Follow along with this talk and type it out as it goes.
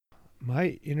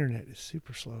My internet is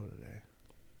super slow today.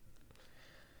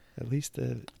 At least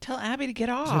the Tell Abby to get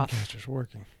off. Zencaster's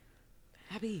working.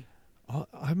 Abby.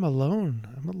 I'm alone.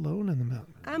 I'm alone in the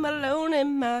mountain. I'm alone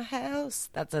in my house.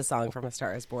 That's a song from A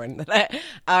Star Is Born that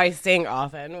I sing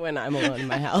often when I'm alone in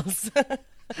my house.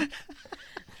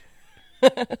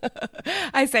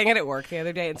 I sang it at work the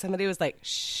other day, and somebody was like,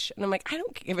 shh. And I'm like, I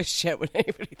don't give a shit what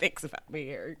anybody thinks about me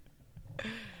here.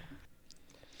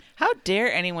 How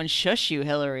dare anyone shush you,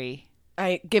 Hillary?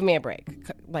 Give me a break.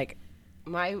 Like,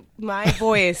 my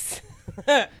voice...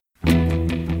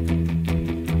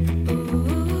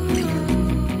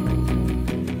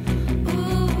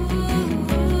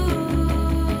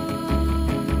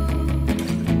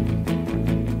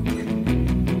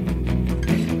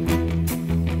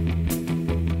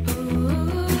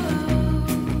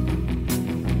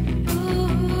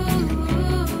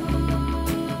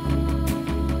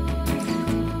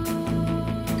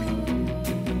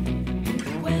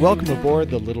 Welcome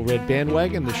aboard the Little Red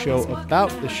Bandwagon, the show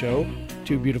about the show,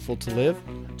 Too Beautiful to Live.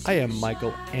 I am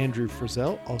Michael Andrew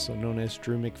Frizzell, also known as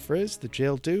Drew McFrizz, the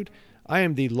jail dude. I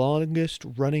am the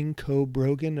longest-running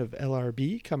co-Brogan of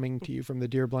LRB, coming to you from the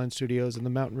Deer Blind Studios in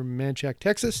the Mountain Room in Manchac,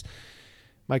 Texas.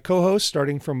 My co-host,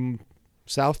 starting from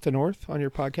south to north on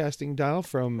your podcasting dial,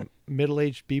 from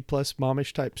middle-aged B-plus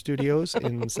momish type studios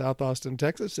in South Austin,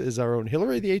 Texas, is our own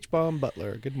Hillary the H-Bomb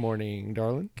Butler. Good morning,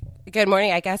 darling. Good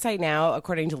morning. I guess I now,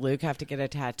 according to Luke, have to get a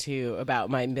tattoo about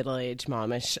my middle-aged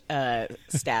momish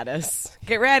status.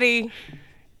 Get ready.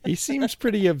 He seems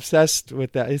pretty obsessed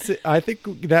with that. I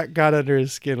think that got under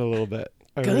his skin a little bit.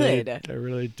 I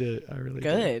really did. Good.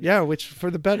 Did. Yeah, which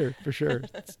for the better, for sure.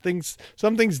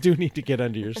 Some things do need to get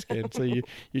under your skin, so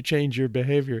you change your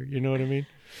behavior. You know what I mean?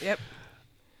 Yep.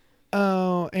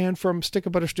 Oh, and from Stick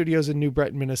of Butter Studios in New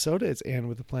Brighton, Minnesota, it's Ann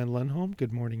with the Plan Lundholm.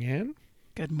 Good morning, Ann.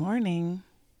 Good morning.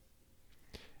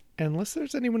 And unless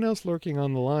there's anyone else lurking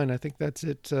on the line, I think that's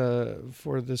it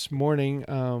for this morning.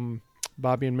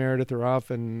 Bobby and Meredith are off,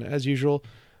 and as usual,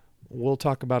 we'll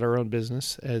talk about our own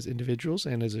business as individuals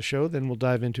and as a show. Then we'll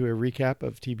dive into a recap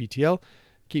of TBTL,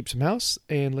 keep some house,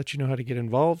 and let you know how to get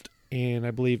involved. And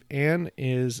I believe Ann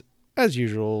is, as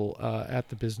usual, at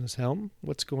the business helm.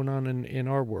 What's going on in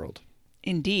our world?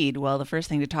 Indeed. Well, the first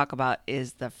thing to talk about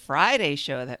is the Friday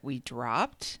show that we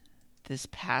dropped this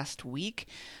past week.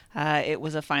 It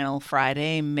was a Final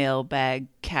Friday mailbag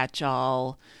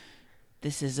catch-all.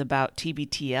 This is about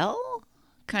TBTL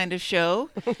kind of show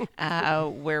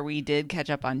where we did catch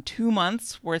up on 2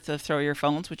 months worth of Throw Your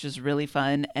Phones, which is really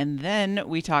fun. And then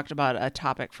we talked about a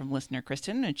topic from listener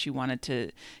Kristen, and she wanted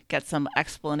to get some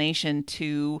explanation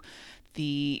to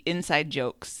the inside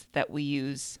jokes that we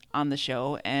use on the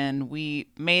show. And we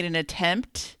made an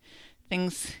attempt.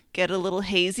 Things get a little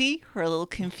hazy. We're a little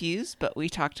confused, but we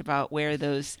talked about where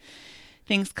those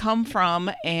things come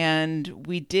from. And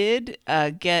we did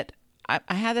get...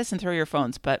 I had this in Throw Your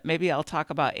Phones, but maybe I'll talk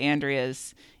about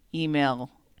Andrea's email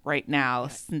right now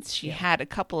since she had a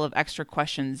couple of extra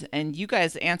questions. And you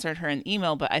guys answered her in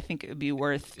email, but I think it would be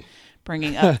worth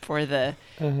bringing up for the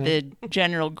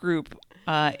general group.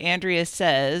 Andrea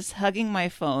says, hugging my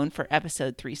phone for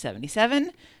episode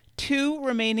 377. 2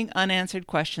 remaining unanswered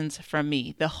questions from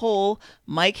me. The whole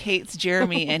Mike hates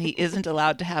Jeremy and he isn't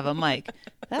allowed to have a mic.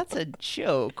 That's a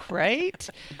joke, right?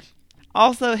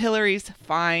 Also, Hillary's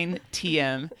fine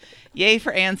TM. Yay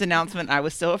for Anne's announcement. I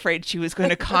was so afraid she was going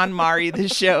to KonMari the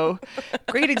show.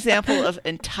 Great example of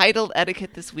entitled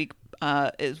etiquette this week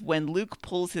is when Luke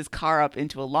pulls his car up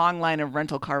into a long line of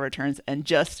rental car returns and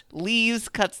just leaves,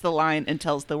 cuts the line, and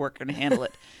tells the worker to handle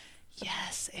it.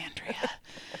 Yes, Andrea.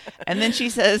 And then she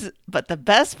says, but the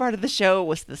best part of the show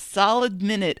was the solid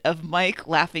minute of Mike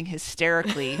laughing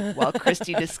hysterically while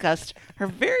Christy discussed her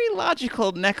very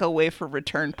logical Necco wafer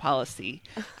return policy.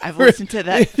 I've listened to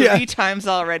that 3 times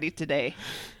already today.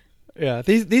 Yeah,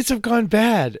 these have gone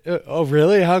bad. Oh,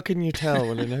 really? How can you tell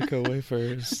when a Necco wafer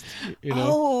is,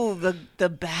 Oh, the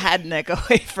bad Necco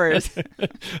wafers.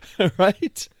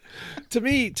 Right? To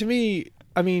me,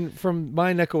 I mean, from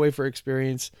my Necco wafer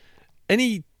experience,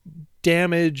 any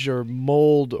damage or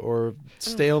mold or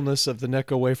staleness of the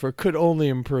Necco wafer could only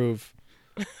improve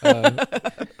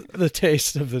the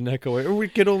taste of the Necco wafer. We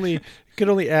could only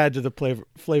add to the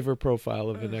flavor profile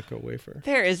of a Necco wafer.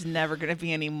 There is never going to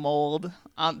be any mold.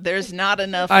 There's not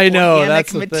enough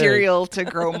organic material to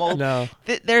grow mold. No.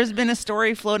 There's been a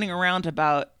story floating around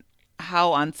about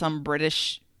how on some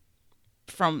British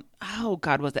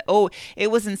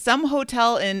it was in some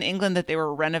hotel in England that they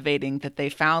were renovating that they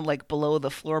found like below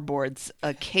the floorboards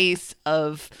a case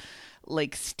of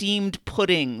like steamed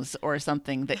puddings or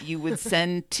something that you would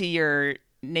send to your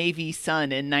Navy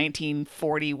sun in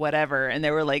 1940 whatever, and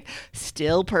they were like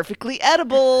still perfectly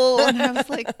edible, and I was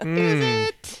like,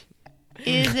 is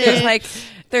There's it like,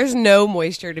 there's no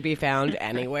moisture to be found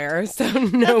anywhere, so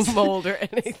no mold or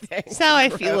anything. That's how I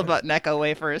feel about Necco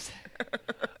wafers.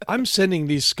 I'm sending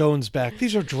these scones back.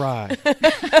 These are dry.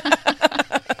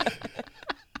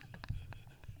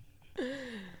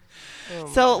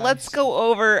 So let's go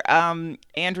over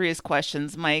Andrea's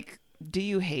questions. Mike, do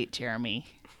you hate Jeremy?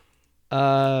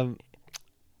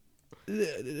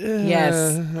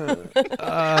 Yes.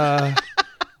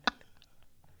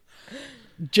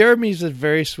 Jeremy's a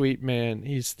very sweet man.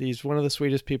 He's one of the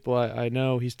sweetest people I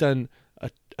know. He's done a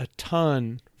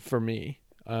ton for me,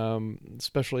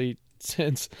 especially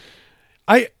since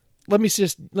let me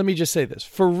just say this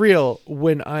for real.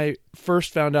 When I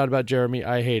first found out about Jeremy,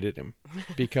 I hated him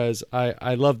because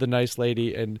I love the nice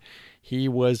lady, and he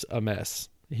was a mess.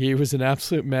 He was an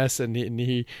absolute mess, and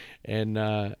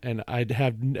I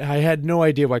had no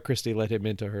idea why Christy let him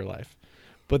into her life.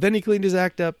 But then he cleaned his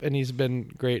act up, and he's been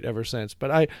great ever since.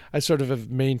 But I sort of have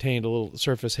maintained a little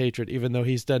surface hatred, even though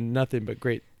he's done nothing but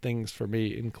great things for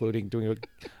me, including doing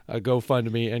a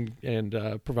GoFundMe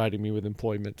and providing me with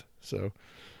employment. So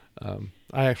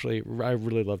I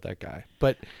really love that guy.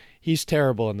 But he's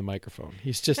terrible on the microphone.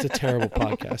 He's just a terrible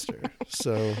podcaster.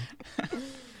 So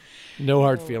no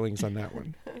hard feelings on that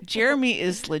one. Jeremy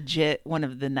is legit one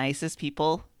of the nicest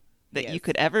people that you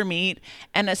could ever meet,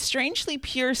 and a strangely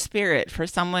pure spirit for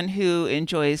someone who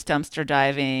enjoys dumpster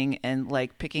diving and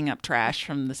like picking up trash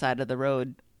from the side of the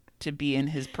road to be in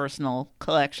his personal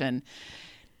collection.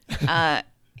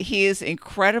 He is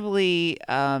incredibly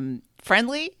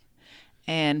friendly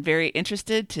and very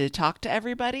interested to talk to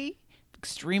everybody,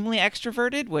 extremely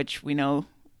extroverted, which we know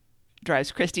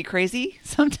drives Christy crazy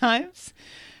sometimes.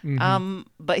 Mm-hmm.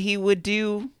 But he would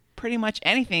do pretty much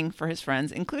anything for his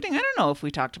friends, including, I don't know if we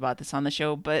talked about this on the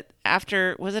show, but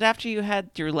after you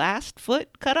had your last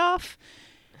foot cut off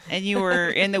and you were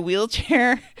in the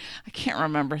wheelchair? I can't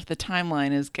remember. The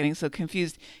timeline is getting so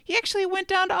confused. He actually went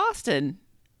down to Austin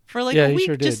for like a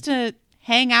week just to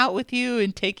hang out with you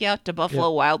and take you out to Buffalo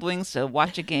Wild Wings to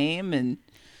watch a game and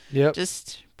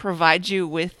just provide you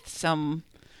with some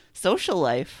social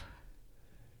life.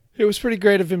 It was pretty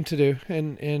great of him to do,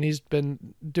 and he's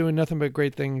been doing nothing but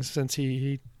great things since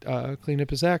he cleaned up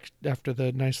his act after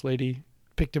the nice lady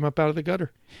picked him up out of the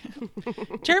gutter.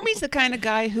 Jeremy's the kind of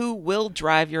guy who will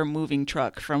drive your moving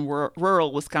truck from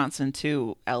rural Wisconsin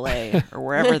to L.A. or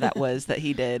wherever that was that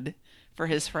he did for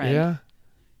his friend. Yeah.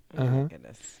 Oh, my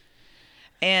goodness.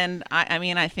 And,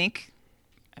 I think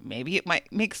maybe it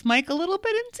makes Mike a little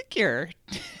bit insecure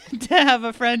to have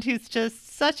a friend who's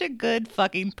just such a good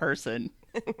fucking person.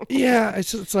 Yeah,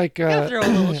 it's like gotta throw a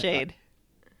little shade.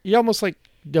 You almost like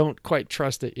don't quite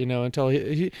trust it, until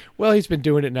he's been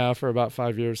doing it now for about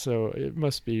 5 years, so it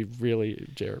must be really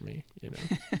Jeremy,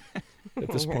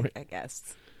 at this point, I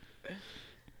guess.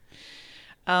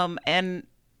 And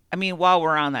while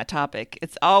we're on that topic,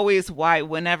 it's always why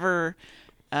whenever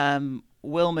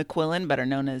Will McQuillan, better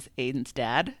known as Aiden's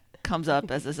dad, comes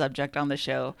up as a subject on the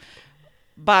show,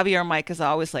 Bobby or Mike is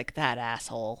always like, that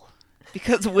asshole.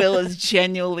 Because Will is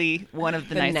genuinely one of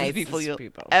the nicest people you'll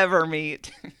ever meet.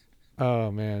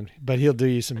 Oh, man. But he'll do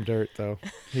you some dirt, though.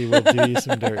 He will do you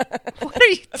some dirt. What are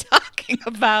you talking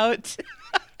about?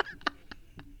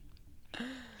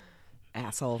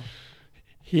 Asshole.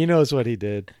 He knows what he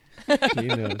did. He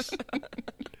knows.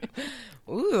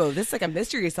 Ooh, this is like a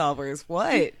mystery solvers.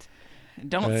 What?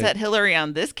 Don't set Hillary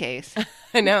on this case.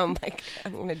 I know. I'm like,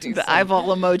 I'm going to do the eyeball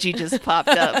emoji just popped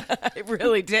up. It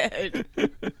really did.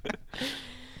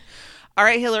 All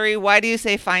right, Hillary, why do you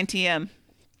say fine TM?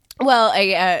 Well,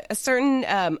 a certain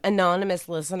anonymous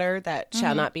listener that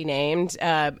shall not be named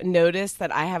noticed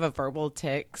that I have a verbal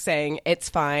tic saying it's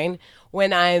fine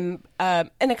when I'm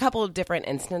in a couple of different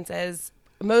instances,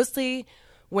 mostly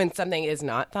when something is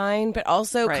not fine, but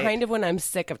also kind of when I'm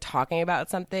sick of talking about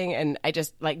something and I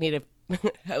just need a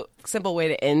simple way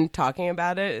to end talking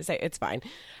about it is say it's fine.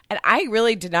 And I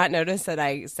really did not notice that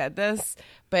I said this,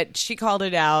 but she called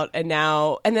it out. And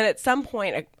then at some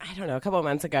point, I don't know, a couple of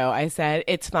months ago, I said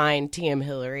it's fine, TM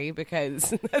Hillary,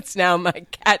 because that's now my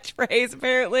catchphrase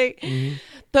apparently. Mm-hmm.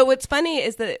 But what's funny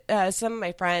is that some of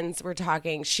my friends were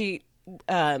talking.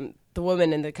 The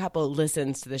woman in the couple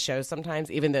listens to the show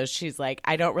sometimes, even though she's like,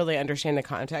 I don't really understand the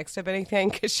context of anything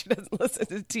because she doesn't listen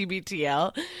to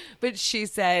TBTL. But she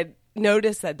said,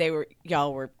 notice that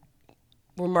y'all were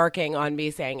remarking on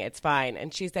me saying it's fine.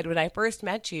 And she said, when I first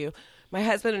met you, my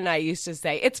husband and I used to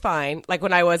say it's fine, like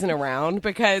when I wasn't around,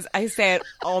 because I say it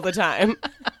all the time.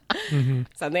 Mm-hmm.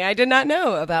 Something I did not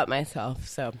know about myself.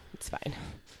 So it's fine.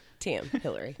 TM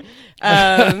Hillary.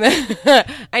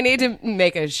 I need to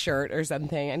make a shirt or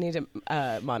something. I need to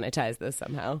monetize this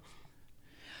somehow.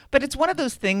 But it's one of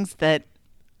those things that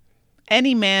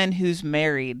any man who's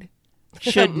married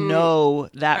should know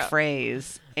that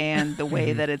phrase and the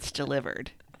way that it's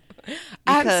delivered.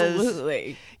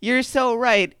 Absolutely. You're so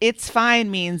right. It's fine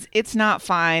means it's not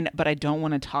fine, but I don't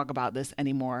want to talk about this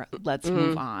anymore. Let's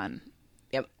move on.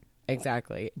 Yep,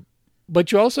 exactly.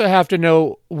 But you also have to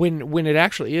know when it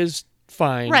actually is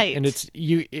fine, right? And it's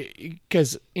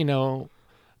because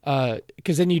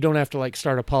then you don't have to like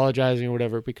start apologizing or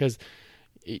whatever, because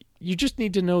you just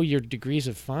need to know your degrees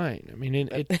of fine. I mean,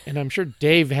 and I'm sure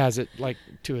Dave has it like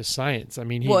to a science. I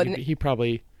mean, he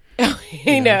probably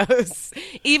he knows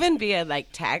even via like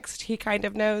text. He kind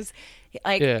of knows.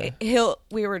 Like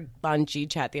we were on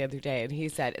GChat the other day, and he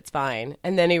said it's fine,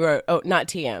 and then he wrote, "Oh, not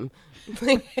TM."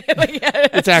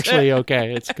 It's actually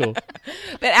okay. It's cool.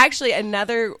 But actually,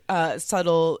 another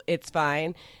subtle "it's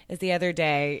fine" is the other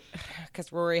day,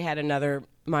 because Rory had another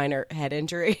minor head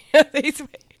injury.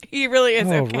 He really is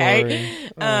okay.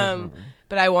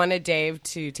 But I wanted Dave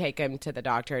to take him to the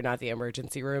doctor, not the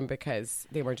emergency room, because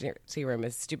the emergency room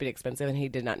is stupid expensive, and he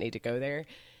did not need to go there.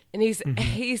 And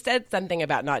he said something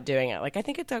about not doing it. Like, I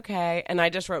think it's okay. And I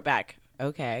just wrote back,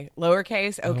 okay.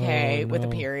 Lowercase, okay, with a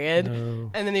period.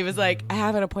 No, and then he was like, I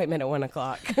have an appointment at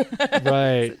 1:00.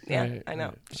 Right. Yeah, right, I know.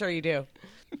 right. Sure you do.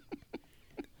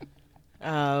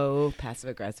 Oh, passive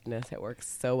aggressiveness. It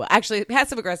works so well. Actually,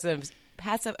 passive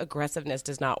aggressiveness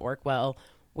does not work well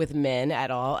with men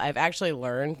at all. I've actually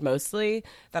learned mostly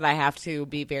that I have to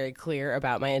be very clear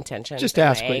about my intentions. Just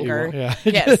ask my what anger. you want.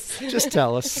 Yeah. Yes. Just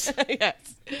tell us. Yes.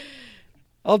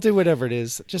 I'll do whatever it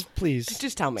is. Just please.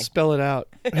 Just tell me. Spell it out.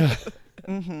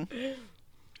 Mm-hmm.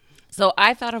 So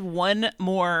I thought of one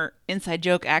more inside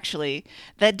joke, actually,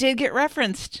 that did get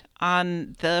referenced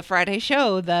on the Friday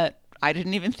show that I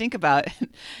didn't even think about.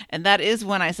 And that is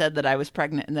when I said that I was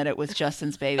pregnant and that it was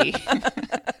Justin's baby.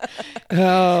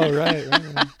 Oh, right.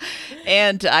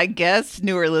 And I guess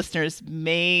newer listeners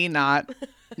may not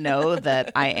know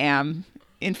that I am,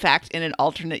 in fact, in an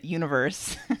alternate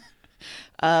universe,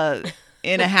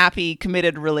 in a happy,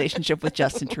 committed relationship with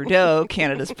Justin Trudeau,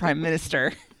 Canada's Prime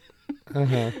Minister.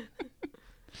 Uh-huh.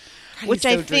 Which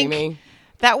so I think dreamy.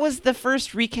 that was the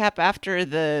first recap after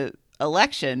the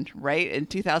election, right, in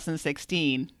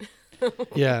 2016.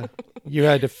 Yeah. You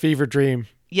had a fever dream.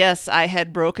 Yes, I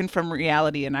had broken from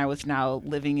reality, and I was now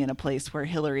living in a place where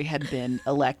Hillary had been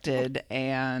elected,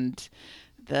 and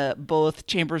both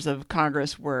chambers of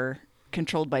Congress were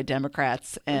controlled by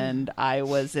Democrats, and I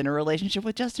was in a relationship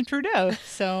with Justin Trudeau.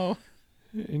 So,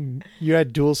 And you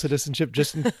had dual citizenship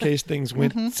just in case things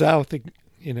went south,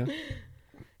 you know.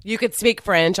 You could speak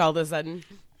French all of a sudden.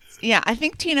 yeah, I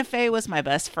think Tina Fey was my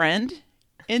best friend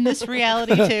in this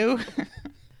reality, too.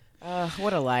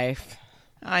 What a life.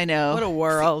 I know. What a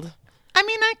world. I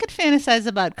mean, I could fantasize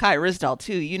about Kai Ryssdal,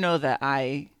 too. You know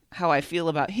how I feel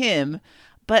about him.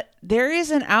 But there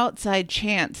is an outside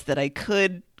chance that I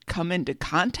could come into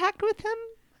contact with him.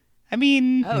 I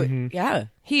mean... Oh, yeah.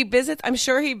 He visits... I'm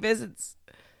sure he visits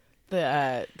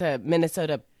the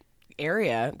Minnesota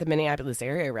area, the Minneapolis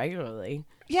area regularly.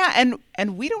 Yeah,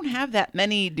 and we don't have that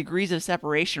many degrees of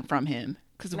separation from him.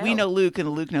 Because we know Luke and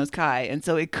Luke knows Kai, and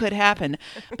so it could happen.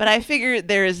 But I figure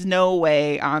there is no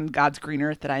way on God's green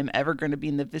earth that I'm ever going to be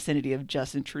in the vicinity of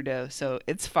Justin Trudeau, so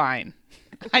it's fine.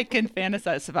 I can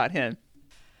fantasize about him.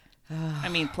 I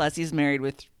mean, plus he's married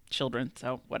with children,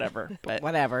 so whatever. But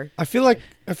Whatever. I feel like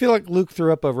Luke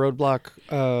threw up a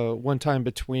roadblock one time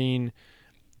between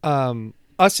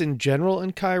us in general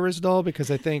and Kai Ryssdal,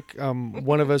 because I think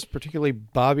one of us, particularly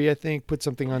Bobby, I think, put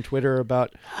something on Twitter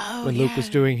about when Luke was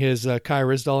doing his Kai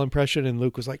Ryssdal impression, and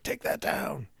Luke was like, "Take that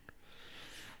down."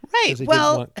 right.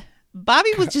 Well, Bobby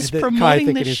was just Kai promoting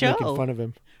thinking the he's show. making fun of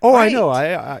him. Oh, Right. I know.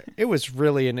 I it was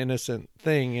really an innocent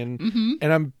thing,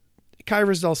 and Kai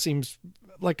Ryssdal seems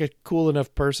like a cool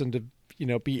enough person to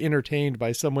be entertained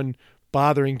by someone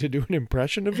bothering to do an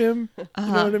impression of him. You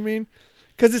know what I mean?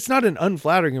 Because it's not an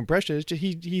unflattering impression. It's just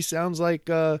he sounds like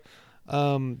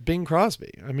Bing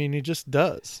Crosby. I mean, he just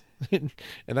does, and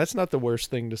that's not the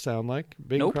worst thing to sound like.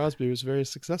 Bing Crosby was very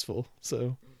successful,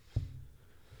 so.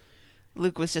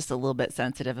 Luke was just a little bit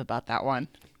sensitive about that one.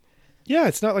 Yeah,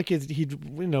 it's not like he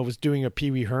was doing a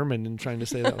Pee Wee Herman and trying to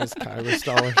say that was Kai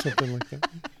Ryssdal or something like that.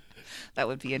 That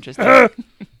would be interesting.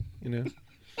 You know.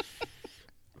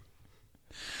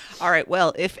 All right.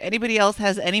 Well, if anybody else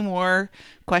has any more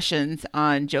questions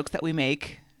on jokes that we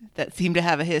make that seem to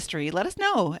have a history, let us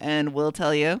know, and we'll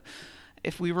tell you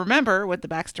if we remember what the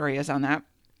backstory is on that.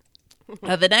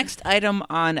 The next item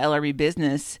on LRB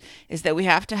business is that we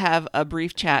have to have a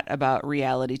brief chat about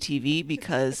reality TV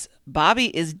because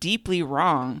Bobby is deeply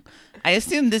wrong. I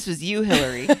assume this was you,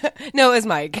 Hillary. No, it was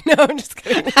Mike. No, I'm just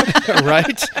kidding.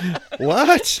 Right?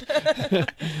 What?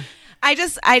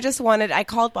 I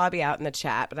called Bobby out in the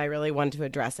chat, but I really wanted to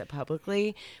address it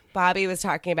publicly. Bobby was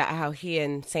talking about how he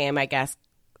and Sam, I guess,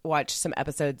 watched some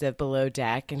episodes of Below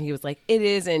Deck, and he was like, it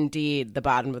is indeed the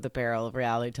bottom of the barrel of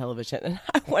reality television. And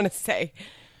I want to say,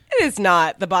 it is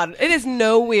not the bottom. It is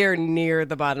nowhere near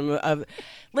the bottom of.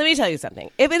 Let me tell you something.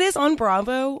 If it is on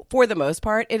Bravo, for the most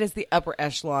part, it is the upper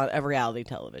echelon of reality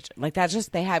television. Like, that's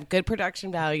just, they have good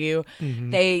production value.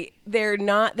 Mm-hmm.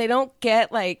 They don't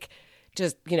get like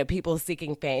just, people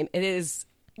seeking fame. It is.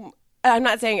 I'm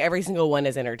not saying every single one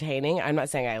is entertaining. I'm not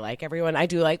saying I like everyone. I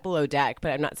do like Below Deck,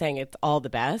 but I'm not saying it's all the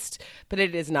best. But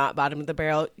it is not bottom of the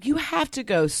barrel. You have to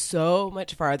go so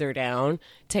much farther down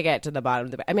to get to the bottom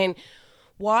of the barrel. I mean,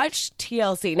 watch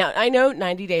TLC. Now, I know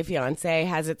 90 Day Fiancé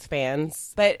has its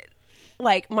fans, but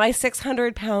like My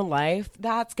 600-Pound Life,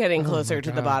 that's getting closer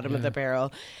to the bottom of the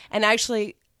barrel. And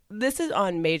actually, this is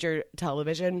on major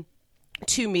television.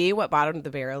 To me, what bottom of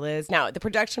the barrel is. Now, the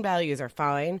production values are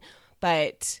fine,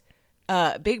 but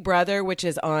Big Brother, which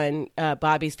is on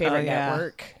Bobby's favorite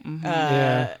network,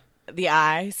 the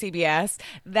CBS,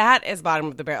 that is bottom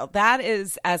of the barrel. That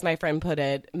is, as my friend put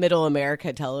it, middle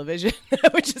America television,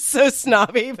 which is so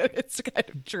snobby, but it's kind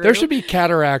of true. There should be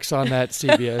cataracts on that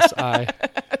CBS eye.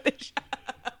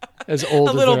 As old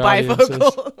a as little their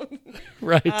bifocal.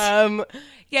 Right.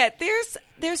 Yeah,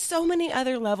 there's so many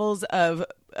other levels of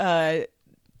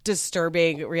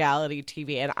disturbing reality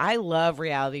TV, and I love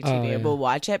reality TV and will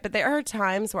watch it, but there are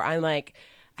times where I'm like,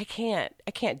 I can't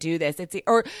do this. He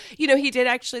did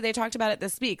actually, they talked about it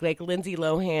this week, like Lindsay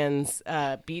Lohan's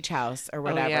Beach House or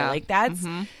whatever. Like that's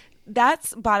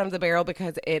bottom of the barrel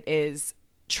because it is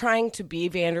trying to be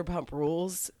Vanderpump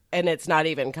Rules and it's not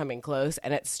even coming close,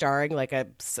 and it's starring like a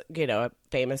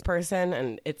famous person,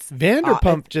 and it's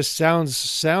Vanderpump just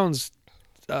sounds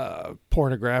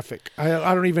pornographic.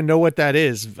 I don't even know what that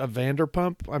is. A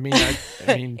Vanderpump? I mean,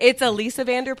 it's a Lisa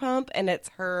Vanderpump, and it's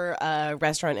her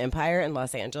restaurant empire in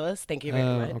Los Angeles. Thank you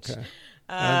very much. Okay.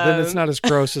 Then it's not as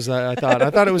gross as I thought. I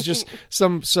thought it was just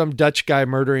some Dutch guy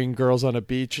murdering girls on a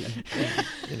beach,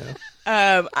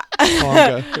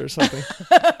 Tonga or something.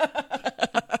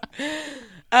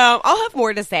 I'll have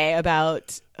more to say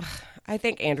about. I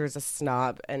think Andrew's a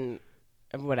snob and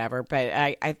whatever, but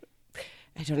I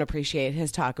don't appreciate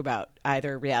his talk about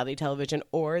either reality television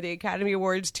or the Academy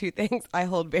Awards, two things I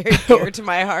hold very dear to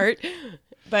my heart.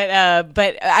 But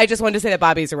I just wanted to say that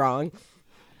Bobby's wrong.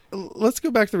 Let's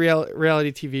go back to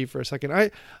reality TV for a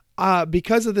second.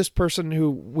 Because of this person who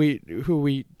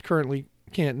we currently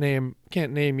can't name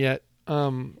yet,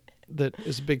 that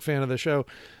is a big fan of the show.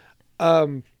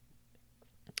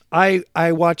 I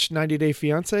watched 90 Day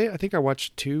Fiancé. I think I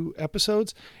watched 2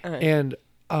 episodes, and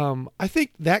I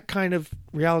think that kind of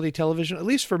reality television, at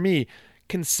least for me,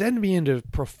 can send me into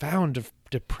profound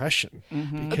depression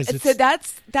because so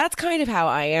that's kind of how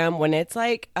I am when it's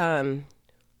like, I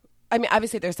mean,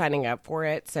 obviously they're signing up for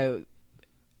it, so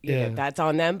that's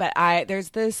on them. But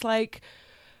there's this like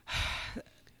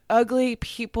ugly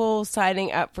people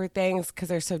signing up for things because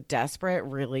they're so desperate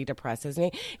really depresses me.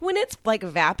 When it's like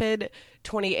vapid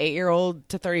 28-year-old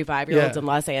to 35-year-olds in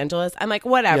Los Angeles, I'm like,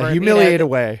 whatever. Yeah, humiliate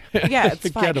away. Yeah, it's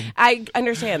fine. I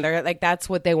understand. They're like, that's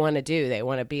what they want to do. They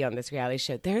want to be on this reality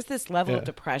show. There's this level of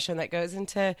depression that goes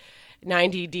into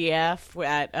 90 DF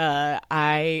that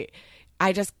I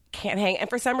just can't hang. And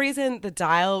for some reason, the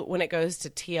dial, when it goes to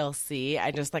TLC,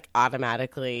 I just like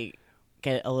automatically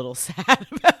get a little sad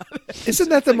about it. Isn't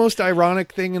that the most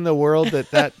ironic thing in the world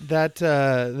that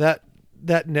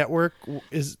network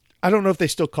is? I don't know if they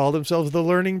still call themselves the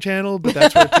Learning Channel, but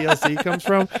that's where TLC comes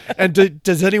from. And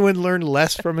does anyone learn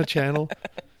less from a channel?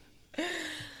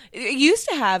 It used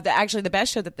to have the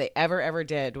best show that they ever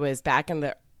did was back in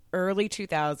the early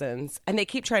 2000s, and they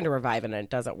keep trying to revive it and it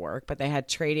doesn't work, but they had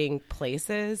Trading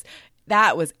Places.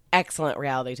 That was excellent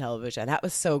reality television. That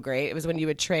was so great. It was when you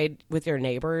would trade with your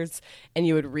neighbors and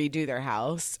you would redo their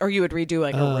house, or you would redo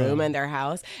like a room in their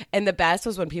house. And the best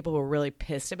was when people were really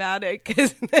pissed about it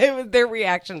because their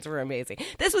reactions were amazing.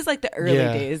 This was like the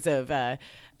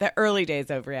early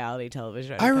days of reality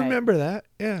television. I remember that.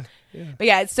 Yeah. But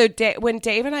yeah, so when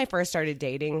Dave and I first started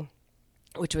dating,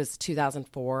 which was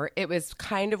 2004, it was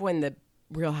kind of when the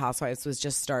Real Housewives was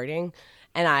just starting.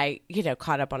 And I,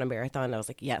 caught up on a marathon. I was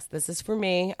like, yes, this is for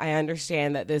me. I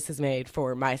understand that this is made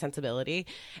for my sensibility.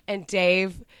 And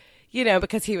Dave,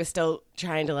 because he was still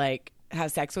trying to like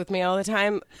have sex with me all the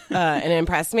time and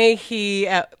impress me. He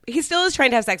still is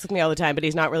trying to have sex with me all the time, but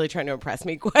he's not really trying to impress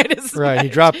me quite as Right. much. He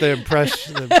dropped the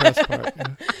impress part.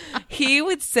 Yeah. He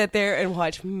would sit there and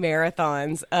watch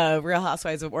marathons of Real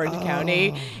Housewives of Orange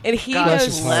County, and he God Bless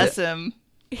knows his heart. bless him.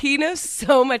 he knows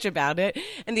so much about it.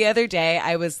 And the other day,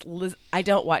 I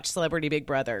don't watch Celebrity Big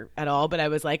Brother at all, but I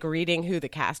was like reading who the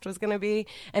cast was going to be,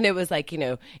 and it was like, you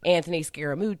know, Anthony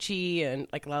Scaramucci and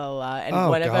like la la la, and Oh,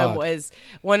 one of them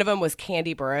God. was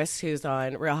Candy Burris, who's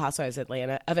on Real Housewives of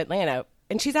Atlanta.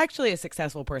 And she's actually a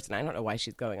successful person. I don't know why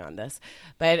she's going on this.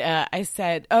 But I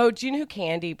said, "Oh, do you know who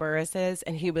Candy Burris is?"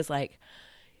 And he was like,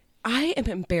 "I am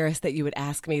embarrassed that you would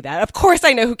ask me that. Of course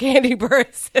I know who Candy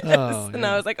Burris is." Oh, And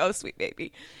yeah. I was like, "Oh, sweet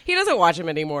baby." He doesn't watch him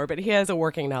anymore, but he has a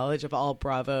working knowledge of all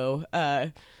Bravo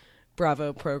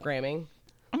programming.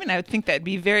 I mean, I would think that'd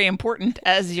be very important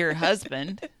as your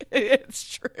husband.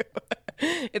 It's true.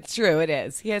 It's true. It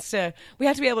is. We have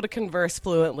to be able to converse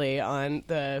fluently on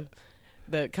the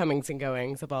comings and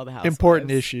goings of all the housewives.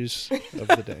 Important issues of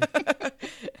the day.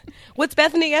 What's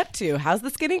Bethany up to? How's the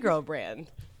Skinny Girl brand?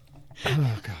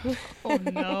 Oh, God. Oh,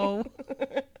 no.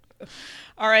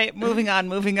 All right, moving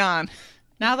on.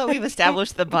 Now that we've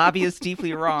established that Bobby is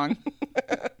deeply wrong,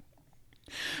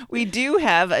 we do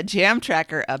have a Jam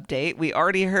Tracker update. We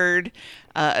already heard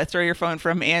a Throw Your Phone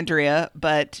from Andrea,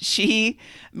 but she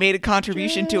made a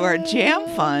contribution to our Jam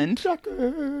Fund.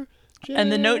 Trucker,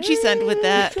 And the note she sent with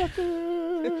that,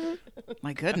 trucker.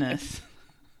 my goodness.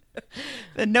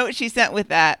 The note she sent with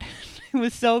that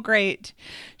was so great.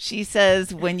 She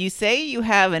says, "When you say you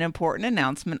have an important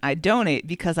announcement, I donate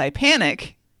because I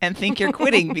panic and think you're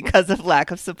quitting because of lack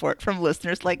of support from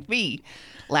listeners like me.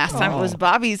 Last time it was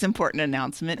Bobby's important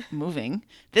announcement, moving.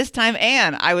 This time,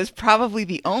 Anne. I was probably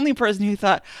the only person who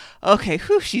thought, okay,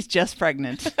 she's just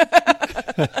pregnant."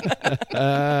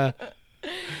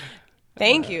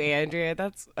 Thank you, Andrea.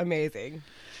 That's amazing.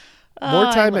 More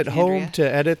I time love at home Andrea.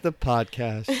 to edit the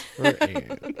podcast for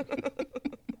Anne.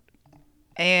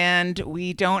 And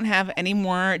we don't have any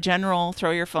more general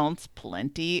Throw Your Phones.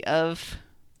 Plenty of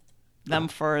them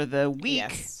for the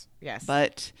week. Yes.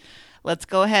 But let's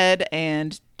go ahead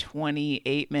and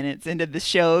 28 minutes into the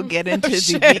show, get into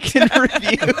the week in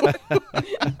review.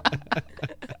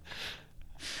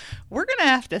 We're going to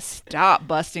have to stop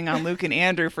busting on Luke and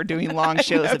Andrew for doing long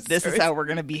shows if this is how we're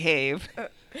going to behave.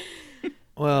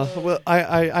 Well,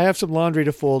 I have some laundry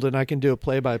to fold, and I can do a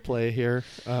play-by-play here.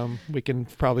 We can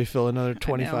probably fill another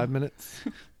 25 minutes.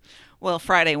 Well,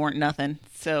 Friday weren't nothing,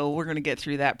 so we're going to get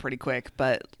through that pretty quick.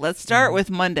 But let's start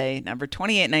with Monday, number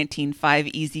 2819, 5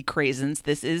 Easy Craisins.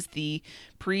 This is the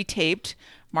pre-taped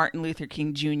Martin Luther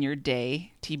King Jr.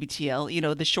 Day, TBTL, you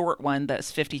know, the short one that's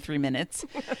 53 minutes.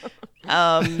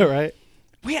 Right?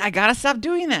 Wait, I got to stop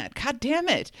doing that. God damn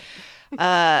it.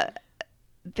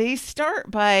 They start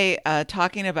by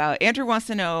talking about, Andrew wants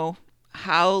to know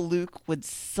how Luke would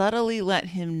subtly let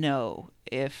him know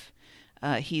if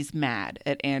he's mad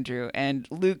at Andrew. And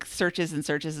Luke searches and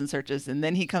searches and searches, and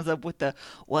then he comes up with the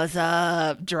 "what's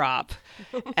up" drop.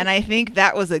 And I think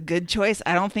that was a good choice.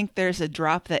 I don't think there's a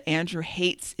drop that Andrew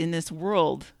hates in this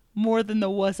world more than the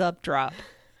 "what's up" drop.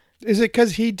 Is it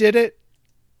because he did it?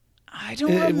 I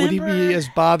don't remember. Would he be as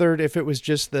bothered if it was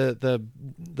just the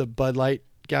Bud Light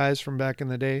guys from back in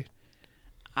the day?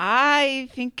 I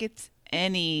think it's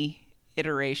any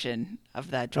iteration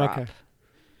of that drop. Okay.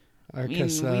 mean,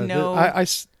 Because we know- I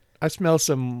smell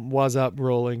some was up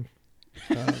rolling.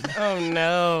 Oh,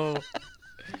 no.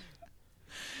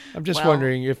 I'm just Well-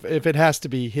 wondering if it has to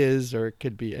be his or it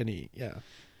could be any. Yeah.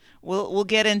 We'll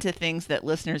get into things that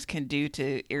listeners can do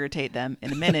to irritate them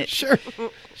in a minute. Sure.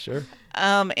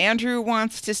 Andrew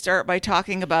wants to start by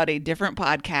talking about a different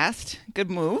podcast.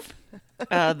 Good move.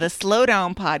 The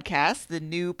Slowdown Podcast, the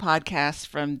new podcast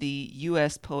from the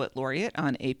U.S. Poet Laureate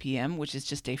on APM, which is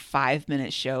just a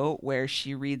 5-minute show where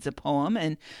she reads a poem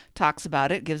and talks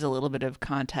about it, gives a little bit of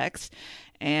context.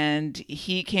 And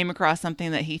he came across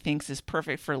something that he thinks is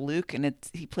perfect for Luke, and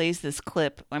he plays this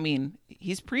clip. I mean,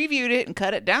 he's previewed it and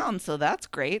cut it down, so that's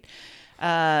great.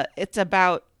 It's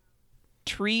about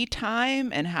tree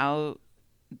time and how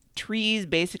trees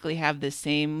basically have the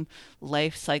same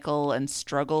life cycle and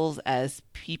struggles as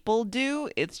people do.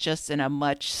 It's just in a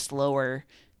much slower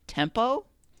tempo.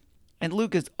 And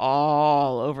Luke is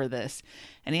all over this.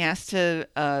 And he has to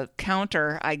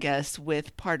counter, I guess,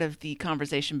 with part of the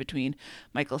conversation between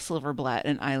Michael Silverblatt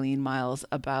and Eileen Miles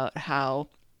about how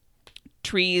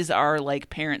trees are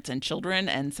like parents and children,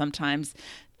 and sometimes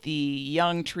the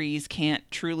young trees can't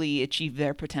truly achieve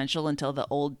their potential until the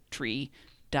old tree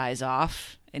dies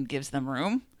off and gives them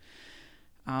room.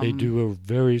 They do a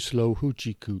very slow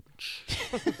hoochie cooch.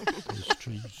 Those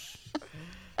trees.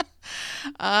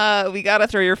 We got a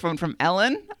throw your phone from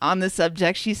Ellen on the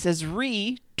subject. She says,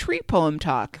 tree poem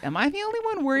talk. Am I the only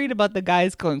one worried about the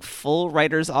guys going full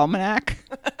writer's almanac?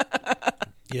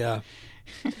 Yeah.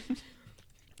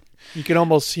 You can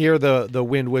almost hear the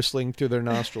wind whistling through their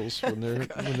nostrils when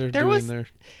they're doing their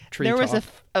tree talk. There was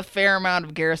a fair amount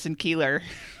of Garrison Keillor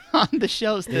on the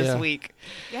shows this week.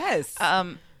 Yes.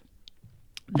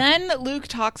 Then Luke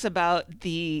talks about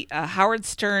the Howard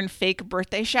Stern fake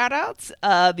birthday shout-outs.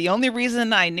 The only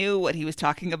reason I knew what he was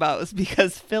talking about was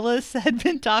because Phyllis had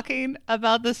been talking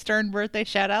about the Stern birthday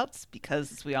shout-outs,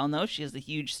 because, as we all know, she is a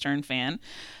huge Stern fan,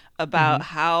 about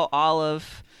how all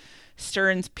of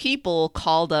Stern's people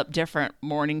called up different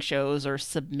morning shows or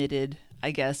submitted,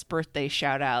 I guess, birthday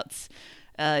shout-outs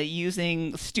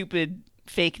using stupid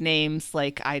fake names.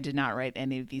 Like, I did not write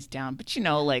any of these down, but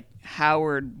like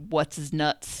Howard what's his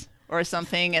nuts or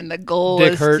something, and the goal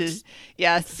Dick was Hurts.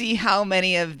 to see how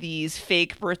many of these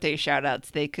fake birthday shout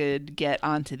outs they could get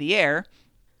onto the air.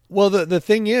 Well, the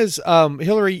thing is,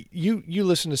 Hillary, you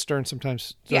listen to Stern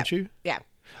sometimes, don't you? Yeah.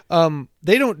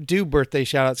 They don't do birthday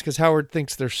shout outs because Howard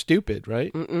thinks they're stupid,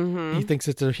 right? Mm-hmm. He thinks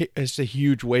it's a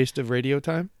huge waste of radio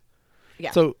time.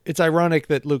 Yeah. So it's ironic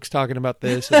that Luke's talking about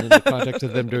this and in the context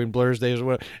of them doing Blur's Days or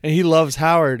whatever. And he loves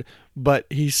Howard, but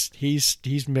he's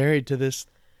married to this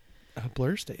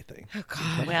Blur's Day thing. Oh,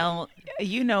 God. Well,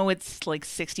 it's like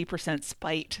 60%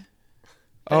 spite.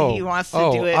 He wants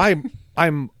to do it.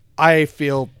 I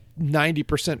feel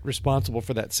 90% responsible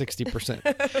for that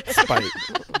 60% spite.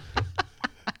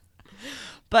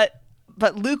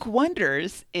 But Luke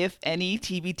wonders if any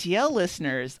TBTL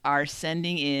listeners are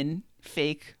sending in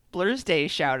fake Blur's Day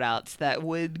shout-outs that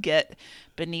would get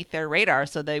beneath their radar,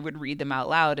 so they would read them out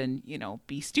loud and,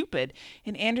 be stupid.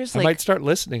 And Andrew's I might start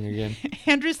listening again.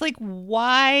 Andrew's like,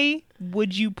 why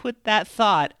would you put that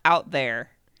thought out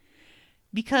there?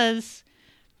 Because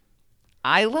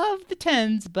I love the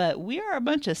Tens, but we are a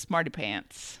bunch of smarty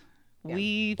pants. Yeah.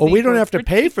 We don't have to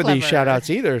pay for clever. these shout-outs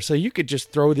either, so you could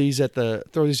just throw these at the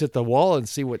wall and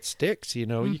see what sticks. You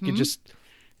could just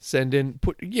send in,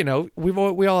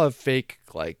 we all have fake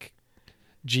like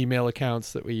Gmail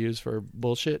accounts that we use for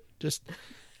bullshit. Just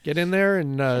get in there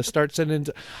and start sending.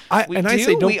 I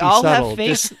say don't be subtle.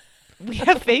 We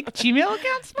have fake Gmail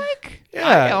accounts, Mike.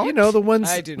 Yeah, the ones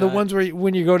I do the not. ones where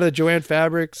when you go to the Joanne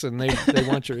Fabrics and they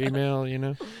want your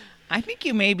email. I think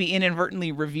you may be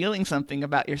inadvertently revealing something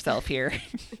about yourself here.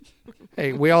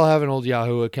 Hey, we all have an old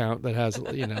Yahoo account that has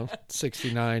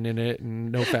 69 in it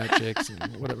and no fat chicks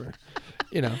and whatever.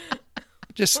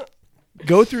 Just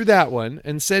go through that one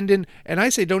and send in. And I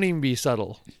say, don't even be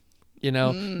subtle.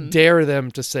 Dare them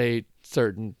to say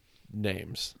certain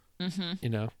names.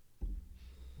 Mm-hmm.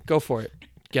 Go for it.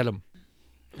 Get them.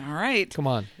 All right. Come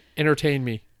on. Entertain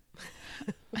me.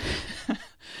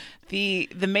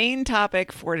 The main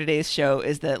topic for today's show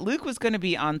is that Luke was going to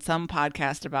be on some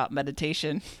podcast about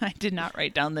meditation. I did not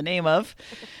write down the name of.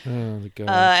 Oh, God.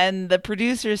 And the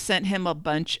producers sent him a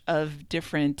bunch of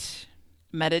different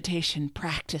meditation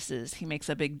practices. He makes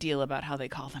a big deal about how they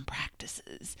call them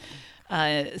practices,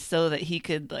 so that he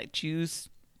could choose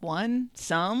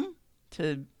some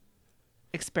to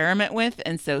experiment with.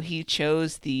 And so he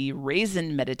chose the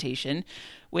raisin meditation,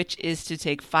 which is to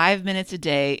take 5 minutes a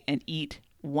day and eat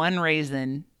one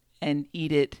raisin and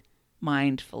eat it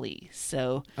mindfully.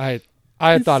 So I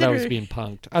thought I was being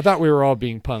punked. I thought we were all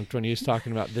being punked when he was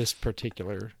talking about this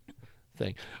particular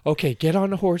thing. Okay, get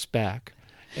on a horseback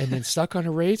and then suck on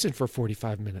a raisin for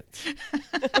 45 minutes.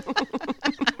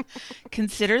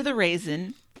 Consider the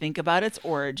raisin. Think about its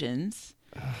origins.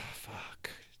 Oh, fuck.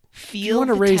 Feel if you want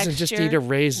a the raisin, texture, just eat a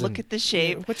raisin. Look at the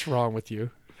shape. What's wrong with you?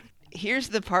 Here's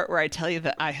the part where I tell you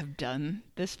that I have done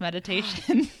this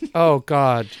meditation. Oh,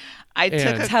 God.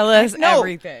 Tell us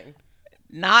everything.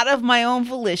 Not of my own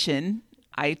volition.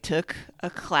 I took a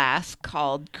class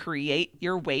called Create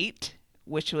Your Weight,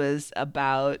 which was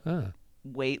about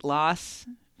weight loss.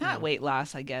 Not weight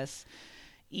loss, I guess.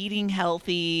 Eating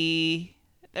healthy.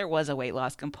 There was a weight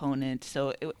loss component.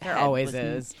 So there always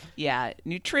is. Yeah.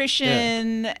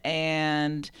 Nutrition. Yeah.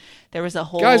 And there was a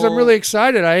whole... Guys, I'm really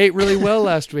excited. I ate really well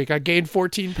last week. I gained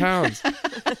 14 pounds.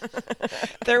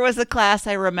 There was a class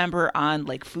I remember on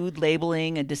food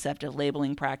labeling and deceptive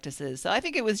labeling practices. So I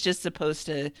think it was just supposed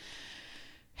to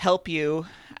help you,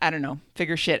 I don't know,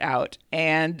 figure shit out.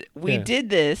 And we did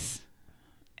this.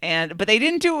 But they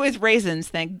didn't do it with raisins.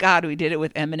 Thank God we did it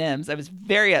with M&Ms. I was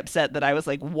very upset that I was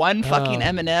one fucking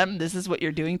M&M. This is what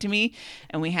you're doing to me.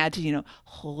 And we had to,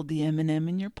 hold the M&M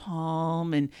in your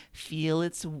palm and feel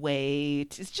its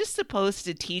weight. It's just supposed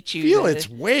to teach you. Feel its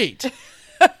weight.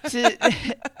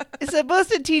 It's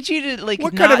supposed to teach you to like.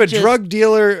 What kind of a just, drug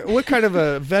dealer? What kind of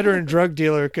a veteran drug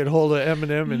dealer could hold an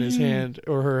M&M in his hand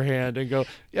or her hand and go,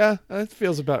 "Yeah, that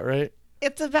feels about right."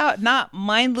 It's about not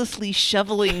mindlessly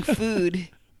shoveling food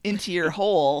into your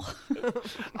hole.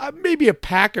 Maybe a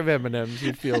pack of M&Ms,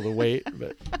 you'd feel the weight,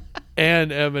 but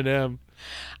and M&M.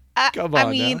 Come on, I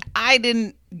mean, now. I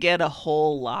didn't get a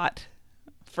whole lot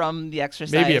from the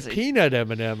exercise. Maybe a peanut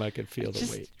M&M, I could feel the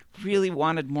just weight. really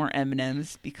wanted more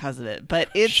M&Ms because of it, but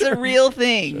it's a real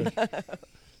thing.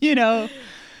 Sure.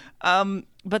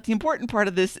 But the important part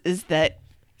of this is that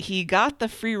he got the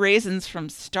free raisins from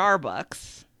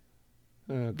Starbucks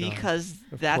because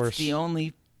that's the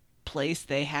only place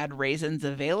they had raisins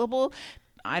available.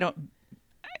 I don't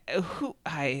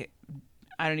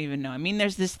even know. I mean,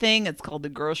 there's this thing, it's called the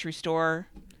grocery store.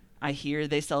 I hear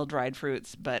they sell dried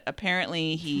fruits, but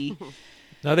apparently he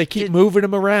now they keep moving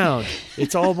them around.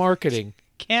 It's all marketing.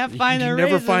 Can't find the raisins. You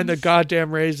never find the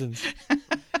goddamn raisins.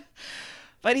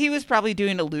 But he was probably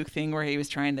doing a Luke thing where he was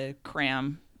trying to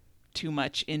cram too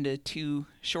much into too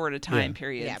short a time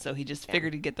period. Yeah. So he just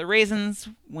figured he'd get the raisins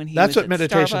when he That's was what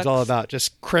meditation's Starbucks. all about.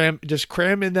 Just cram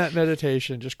in that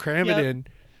meditation. Just cram it in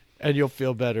and you'll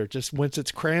feel better. Just once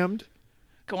it's crammed,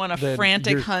 go on a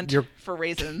frantic hunt for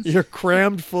raisins. You're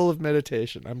crammed full of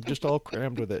meditation. I'm just all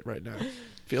crammed with it right now.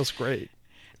 Feels great.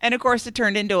 And of course it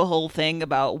turned into a whole thing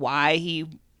about why he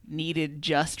needed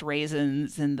just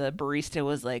raisins, and the barista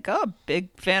was like, "Oh, big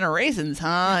fan of raisins,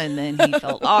 huh?" And then he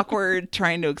felt awkward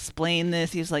trying to explain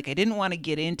this. He was like, "I didn't want to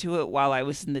get into it while I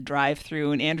was in the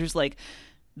drive-thru." And Andrew's like,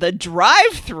 "The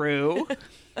drive-thru?"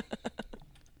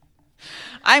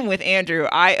 I'm with Andrew.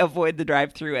 I avoid the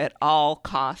drive-thru at all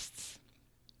costs.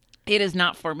 It is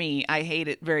not for me. I hate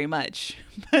it very much.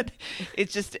 But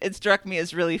it struck me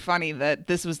as really funny that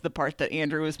this was the part that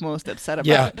Andrew was most upset about.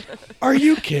 Yeah. Are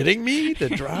you kidding me? The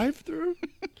drive-thru?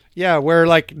 Yeah, where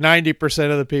like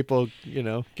 90% of the people,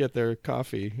 get their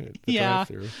coffee at the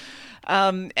drive-thru.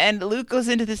 And Luke goes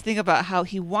into this thing about how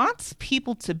he wants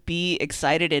people to be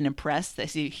excited and impressed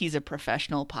that he's a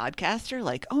professional podcaster.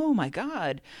 Like, oh my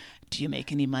God, do you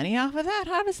make any money off of that?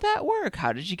 How does that work?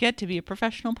 How did you get to be a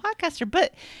professional podcaster?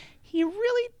 But he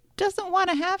really doesn't want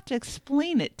to have to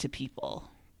explain it to people.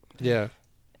 Yeah.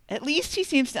 At least he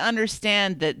seems to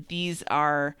understand that these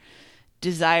are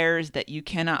desires that you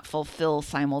cannot fulfill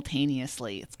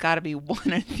simultaneously. It's got to be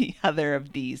one or the other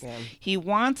of these. Yeah. He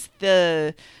wants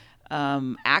the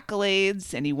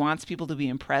accolades and he wants people to be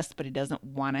impressed, but he doesn't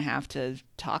want to have to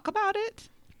talk about it.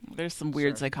 There's some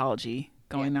weird psychology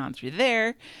going on through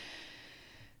there.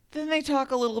 Then they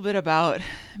talk a little bit about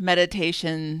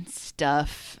meditation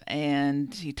stuff,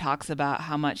 and he talks about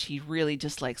how much he really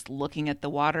just likes looking at the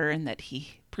water, and that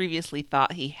he previously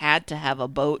thought he had to have a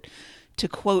boat to,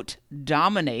 quote,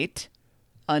 dominate,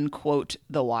 unquote,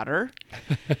 the water.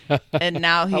 And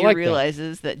now he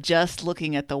realizes that just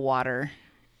looking at the water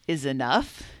is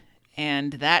enough.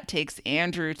 And that takes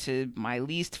Andrew to my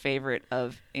least favorite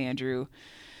of Andrew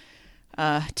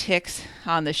ticks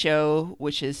on the show,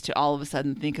 which is to all of a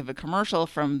sudden think of a commercial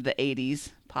from the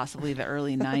 80s, possibly the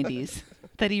early 90s,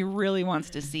 that he really wants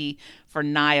to see for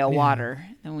Naya water.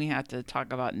 And we have to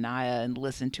talk about Naya and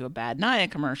listen to a bad Naya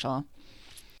commercial.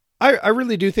 I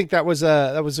really do think that was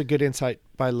a good insight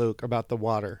by Luke about the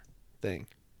water thing.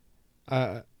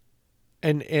 And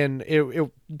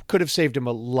it could have saved him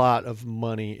a lot of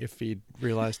money if he'd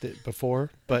realized it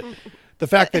before, but the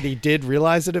fact that he did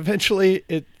realize it eventually,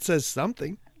 it says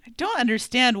something. I don't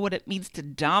understand what it means to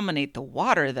dominate the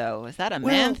water, though. Is that a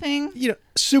man thing?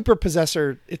 Super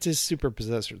possessor. It's his super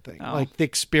possessor thing. Oh. Like the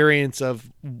experience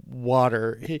of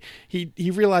water.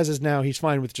 He realizes now he's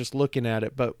fine with just looking at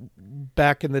it. But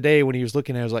back in the day when he was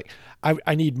looking at it, he was like,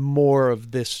 I need more of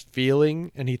this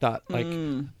feeling. And he thought, like,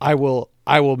 I will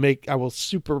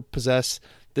super possess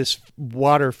this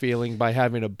water feeling by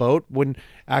having a boat, when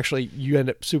actually you end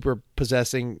up super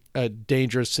possessing a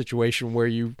dangerous situation where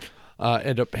you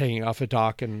end up hanging off a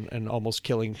dock and almost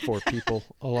killing 4 people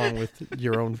along with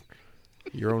your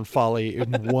own folly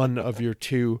in one of your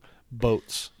 2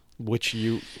 boats, which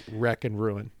you wreck and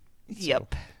ruin.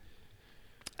 Yep.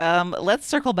 Let's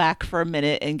circle back for a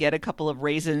minute and get a couple of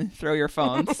raisin throw your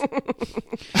phones.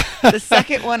 The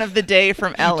second one of the day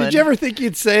from Ellen. Did you ever think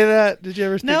you'd say that? Did you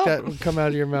ever think that would come out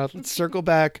of your mouth? Let's circle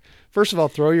back. First of all,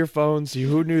 throw your phones.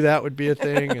 Who knew that would be a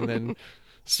thing? And then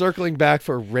circling back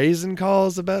for raisin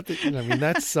calls about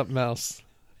that's something else.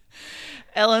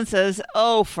 Ellen says,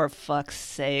 "Oh, for fuck's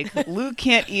sake. Luke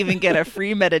can't even get a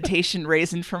free meditation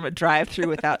raisin from a drive-thru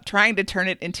without trying to turn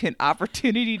it into an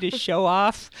opportunity to show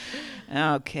off.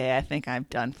 Okay, I think I'm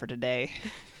done for today."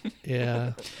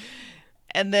 Yeah.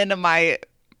 And then my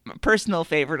personal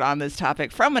favorite on this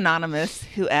topic from Anonymous,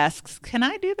 who asks, can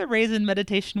I do the raisin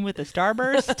meditation with a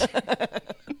starburst?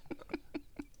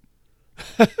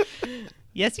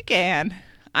 Yes, you can.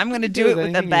 I'm going to do it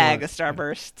with a bag of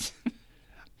Starbursts.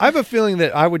 I have a feeling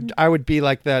that I would be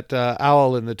like that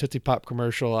owl in the Tootsie Pop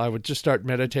commercial. I would just start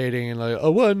meditating and like,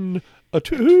 a 1, a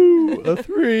 2, a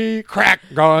 3, crack,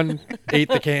 gone, ate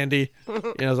the candy.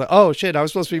 I was like, oh shit, I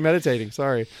was supposed to be meditating.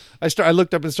 Sorry. I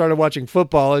looked up and started watching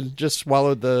football and just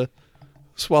swallowed the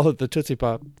Tootsie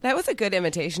Pop. That was a good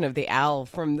imitation of the owl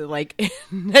from the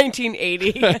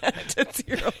 1980 Tootsie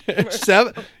Roll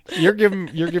commercial. You're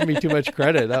giving me too much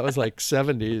credit. That was like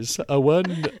 70s. A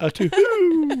 1, a 2,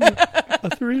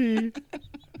 a 3.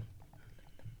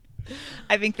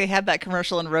 I think they had that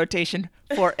commercial in rotation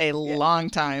for a long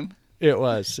time. It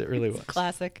really was.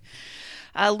 Classic.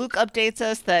 Luke updates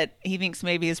us that he thinks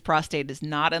maybe his prostate is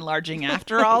not enlarging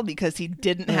after all because he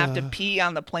didn't have to pee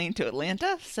on the plane to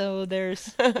Atlanta. So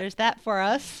there's that for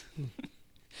us.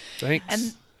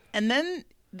 Thanks. And then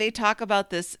they talk about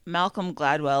this Malcolm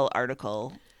Gladwell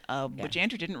article, which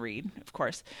Andrew didn't read, of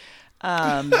course,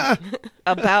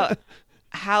 about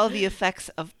how the effects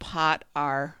of pot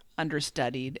are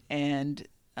understudied, and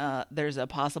there's a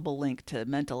possible link to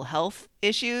mental health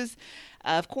issues.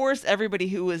 Of course, everybody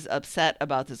who was upset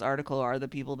about this article are the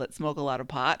people that smoke a lot of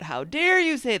pot. How dare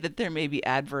you say that there may be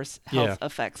adverse health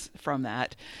effects from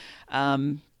that?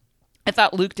 I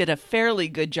thought Luke did a fairly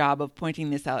good job of pointing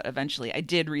this out eventually. I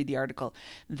did read the article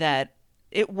that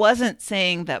it wasn't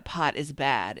saying that pot is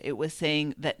bad. It was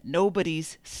saying that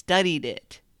nobody's studied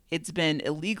it. It's been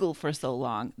illegal for so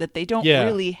long that they don't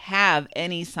really have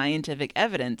any scientific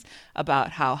evidence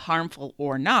about how harmful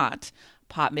or not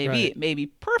pot may be. It may be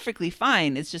perfectly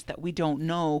fine. It's just that we don't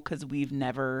know because we've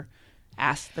never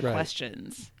asked the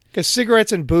questions. Because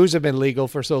cigarettes and booze have been legal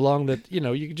for so long that, you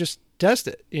can just test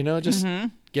it, just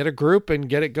get a group and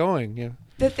get it going. Yeah.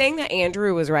 The thing that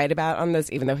Andrew was right about on this,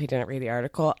 even though he didn't read the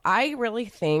article, I really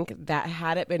think that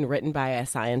had it been written by a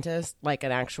scientist, like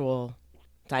an actual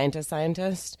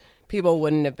scientist, people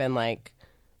wouldn't have been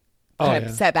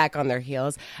set back on their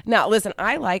heels. Now, listen,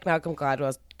 I like Malcolm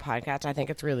Gladwell's podcast. I think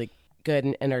it's really good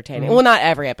and entertaining. Well, not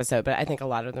every episode, but I think a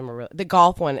lot of them are really, the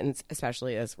golf one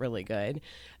especially is really good.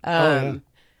 But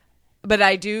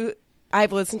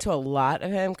I've listened to a lot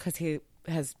of him because he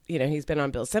has, he's been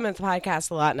on Bill Simmons' podcast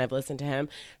a lot, and I've listened to him.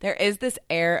 There is this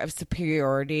air of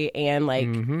superiority,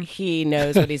 and he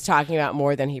knows what he's talking about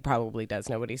more than he probably does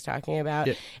know what he's talking about.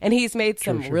 Yeah. And he's made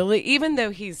some really, even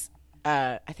though he's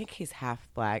I think he's half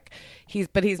black. He's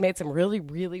made some really,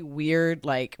 really weird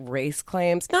race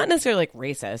claims. Not necessarily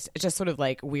racist. It's just sort of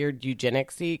weird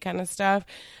eugenics-y kind of stuff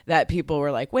that people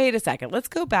were like, wait a second, let's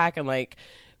go back and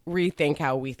rethink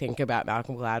how we think about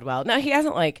Malcolm Gladwell. Now, he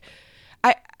hasn't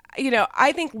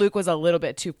I think Luke was a little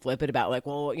bit too flippant about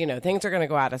things are going to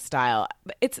go out of style.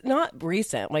 But it's not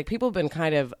recent. People have been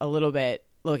kind of a little bit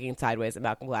looking sideways at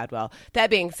Malcolm Gladwell.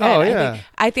 That being said,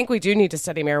 I think we do need to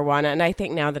study marijuana, and I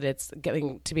think now that it's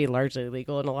getting to be largely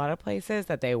legal in a lot of places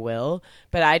that they will.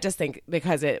 But I just think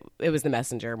because it was the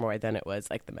messenger more than it was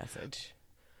the message.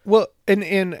 Well,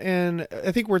 and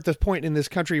I think we're at the point in this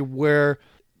country where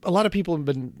a lot of people have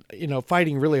been,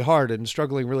 fighting really hard and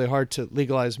struggling really hard to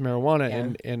legalize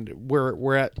marijuana, and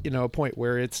we're at a point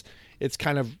where it's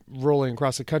kind of rolling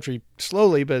across the country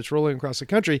slowly, but it's rolling across the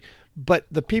country. But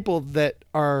the people that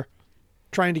are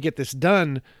trying to get this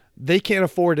done, they can't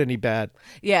afford any bad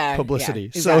publicity.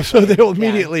 Exactly. So they'll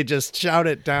immediately just shout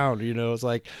it down. It's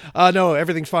like, no,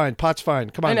 everything's fine. Pot's fine.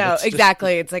 Come on. I know,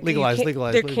 exactly. It's legalize.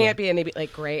 There can't be any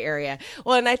gray area.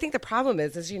 Well, and I think the problem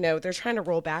is they're trying to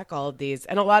roll back all of these,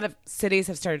 and a lot of cities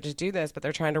have started to do this, but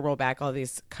they're trying to roll back all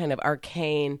these kind of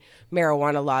arcane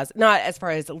marijuana laws, not as far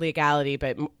as legality,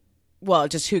 but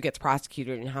just who gets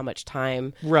prosecuted and how much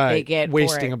time they get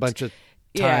wasting for it. A bunch of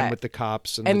time with the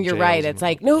cops and you're right. It's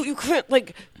no, you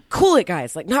couldn't cool it,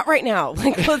 guys. Not right now.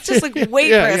 Let's just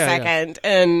wait for a second,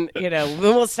 and then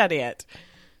we'll study it.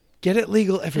 Get it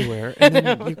legal everywhere, and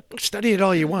then you study it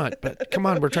all you want. But come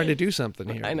on, we're trying to do something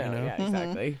here. I know. Yeah,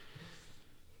 exactly.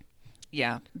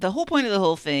 Yeah, the whole point of the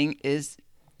whole thing is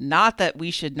not that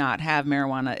we should not have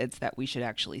marijuana, it's that we should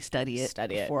actually study it.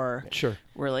 We're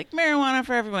marijuana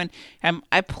for everyone.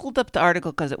 I pulled up the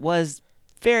article because it was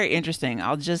very interesting.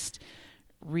 I'll just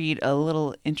read a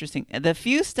little interesting. The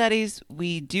few studies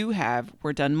we do have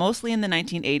were done mostly in the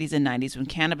 1980s and 90s when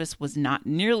cannabis was not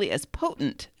nearly as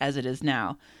potent as it is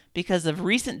now. Because of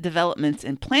recent developments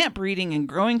in plant breeding and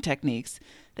growing techniques,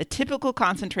 the typical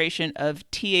concentration of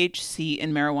THC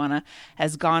in marijuana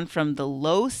has gone from the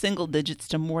low single digits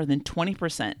to more than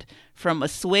 20%, from a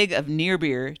swig of near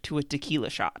beer to a tequila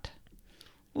shot.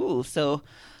 Ooh, so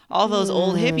all those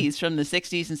old hippies from the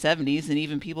 60s and 70s and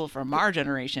even people from our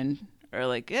generation are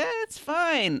like, yeah, it's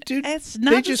fine. Dude, it's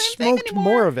not they the just same thing smoked anymore.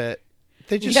 more of it.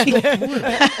 They just smoked more of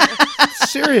it.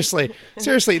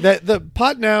 Seriously, the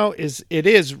pot now is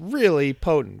really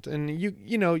potent, and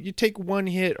you take one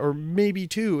hit or maybe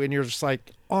two, and you're just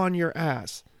like on your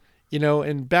ass,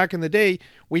 And back in the day,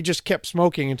 we just kept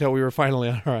smoking until we were finally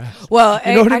on our ass. Well,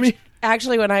 you know what I mean?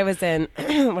 Actually, when I was when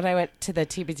I went to the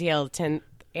TBTL 10th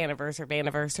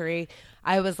anniversary,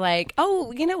 I was like,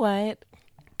 oh, you know what?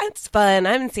 It's fun.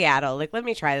 I'm in Seattle. Like, let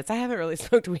me try this. I haven't really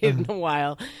smoked weed in a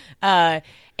while. And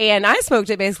I smoked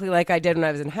it basically like I did when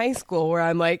I was in high school, where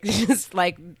I'm like, just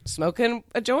like smoking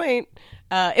a joint.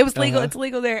 It was legal. It's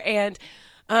legal there. And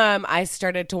I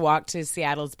started to walk to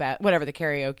Seattle's whatever the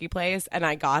karaoke place. And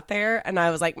I got there and I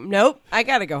was like, nope, I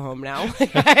got to go home now.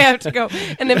 I have to go.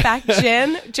 And in fact,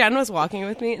 Jen was walking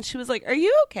with me and she was like, are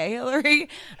you okay, Hillary?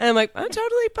 And I'm like, I'm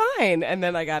totally fine. And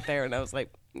then I got there and I was like,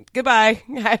 goodbye.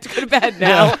 I have to go to bed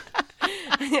now.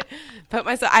 Yeah.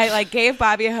 I gave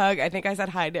Bobby a hug. I think I said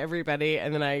hi to everybody,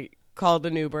 and then I called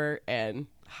an Uber and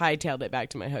hightailed it back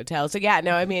to my hotel. So yeah,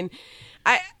 no, I mean,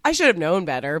 I should have known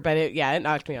better, but it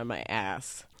knocked me on my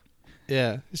ass.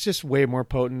 Yeah, it's just way more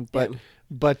potent,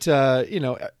 but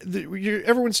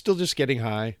everyone's still just getting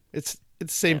high. It's the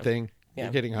same thing. Yeah.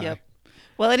 You're getting high. Yep.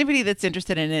 Well, anybody that's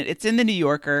interested in it, it's in the New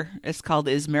Yorker. It's called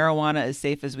 "Is Marijuana as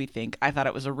Safe as We Think?" I thought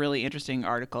it was a really interesting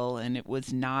article, and it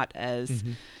was not as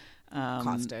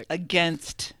caustic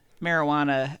against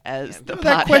marijuana as the potheads.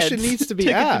 That question needs to be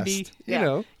took it asked. be.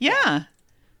 Yeah.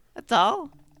 That's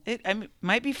all. It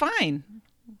might be fine,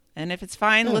 and if it's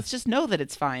fine, let's just know that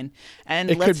it's fine.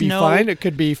 And it could be fine. It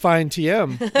could be fine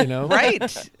TM.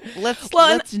 Right.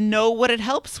 Let's know what it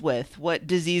helps with, what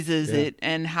diseases it,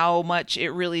 and how much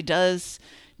it really does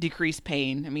decrease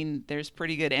pain. I mean, there's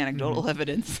pretty good anecdotal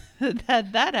evidence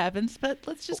that happens, but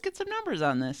let's just get some numbers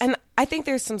on this. And I think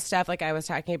there's some stuff like I was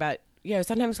talking about.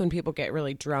 Sometimes when people get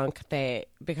really drunk, they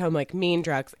become like mean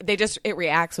drunks. It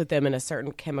reacts with them in a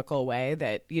certain chemical way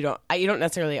that you don't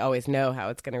necessarily always know how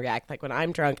it's going to react. Like when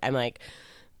I'm drunk, I'm like,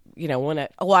 I want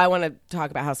to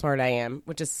talk about how smart I am,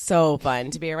 which is so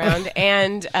fun to be around.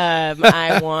 And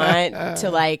I want to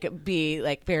like be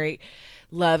like very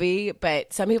lovey,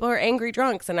 but some people are angry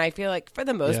drunks. And I feel like for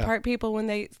the most part, people when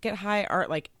they get high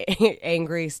aren't like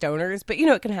angry stoners, but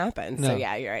it can happen. No. So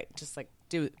yeah, you're right. Just like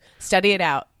study it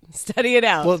out.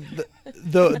 Well,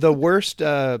 the worst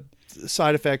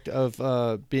side effect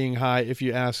of being high, if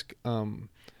you ask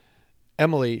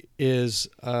Emily, is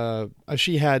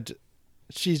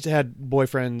she's had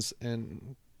boyfriends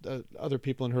and other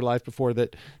people in her life before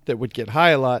that would get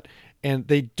high a lot, and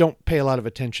they don't pay a lot of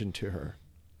attention to her,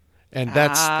 and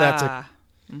that's a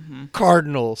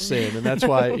cardinal sin, and that's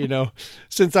why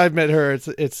since I've met her,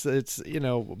 it's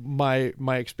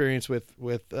my experience with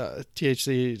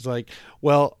THC is like,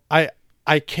 well,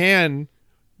 I can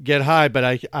get high, but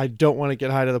I don't want to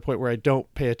get high to the point where I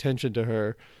don't pay attention to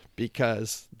her,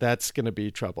 because that's going to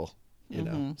be trouble,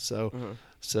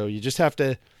 So you just have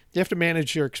to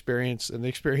manage your experience and the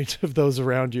experience of those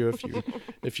around you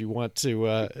if you want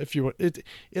to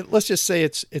let's just say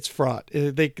it's fraught.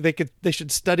 They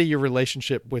should study your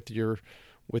relationship with your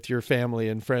family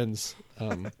and friends,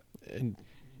 and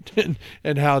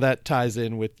how that ties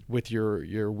in with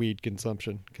your weed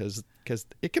consumption, because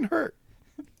it can hurt.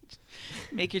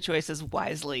 Make your choices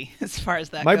wisely as far as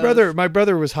that goes. My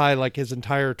brother was high like his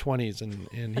entire 20s,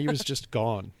 and he was just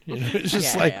gone. It's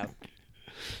just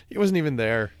he wasn't even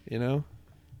there, Well,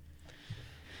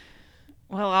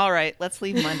 all right. Let's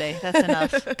leave Monday. That's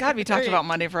enough. God, we talked about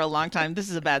Monday for a long time. This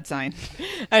is a bad sign.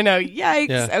 I know. Yikes.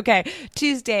 Yeah. Okay.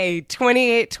 Tuesday,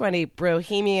 28/20,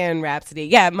 Bohemian Rhapsody.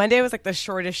 Yeah, Monday was like the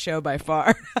shortest show by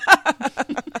far.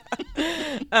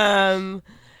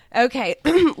 Okay.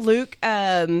 Luke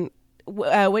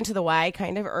went to the Y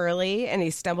kind of early, and he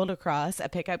stumbled across a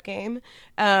pickup game.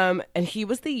 And he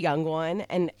was the young one,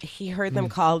 and he heard them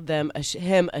call him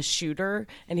a shooter,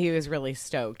 and he was really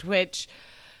stoked, which,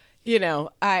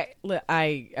 I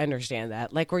understand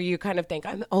that. Like, where you kind of think,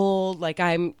 I'm old, like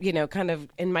I'm, kind of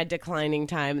in my declining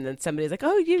time, and then somebody's like,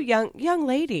 oh, you young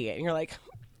lady. And you're like,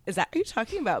 are you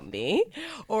talking about me?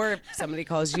 Or if somebody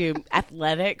calls you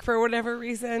athletic for whatever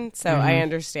reason. So I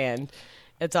understand.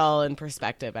 It's all in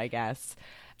perspective, I guess.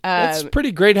 It's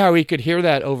pretty great how he could hear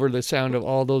that over the sound of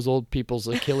all those old people's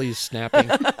Achilles snapping.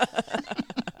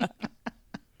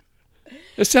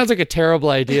 It sounds like a terrible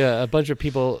idea. A bunch of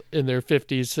people in their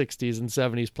 50s, 60s, and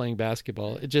 70s playing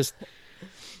basketball.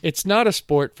 it's not a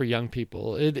sport for young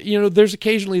people. There's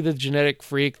occasionally the genetic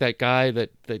freak, that guy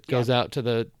that goes out to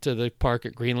the park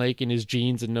at Green Lake in his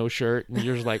jeans and no shirt, and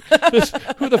you're just like,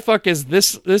 who the fuck is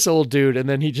this old dude? And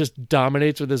then he just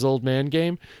dominates with his old man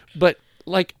game. But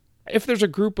like, if there's a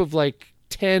group of like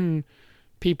 10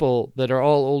 people that are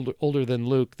all older than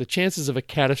Luke, the chances of a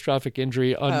catastrophic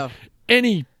injury on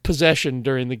any possession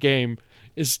during the game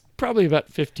is probably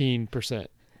about 15%.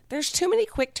 There's too many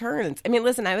quick turns. I mean,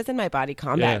 listen, I was in my body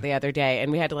combat the other day,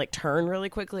 and we had to like turn really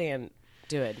quickly and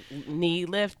do a knee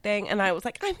lift thing, and I was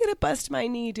like, I'm gonna bust my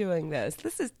knee doing this.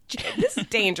 This is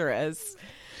dangerous.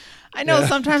 I know.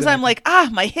 Sometimes I'm like,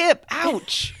 my hip,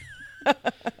 ouch.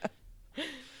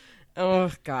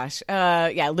 Oh gosh,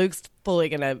 Luke's fully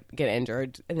gonna get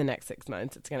injured in the next 6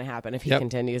 months. It's gonna happen if he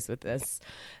continues with this.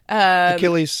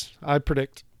 Achilles, I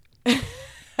predict.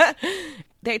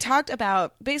 They talked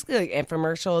about basically like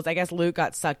infomercials. I guess Luke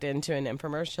got sucked into an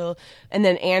infomercial, and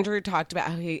then Andrew talked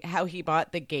about how he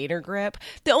bought the Gator Grip.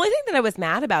 The only thing that I was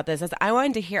mad about this is I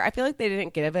wanted to hear. I feel like they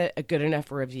didn't give it a good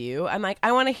enough review. I'm like,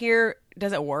 I want to hear,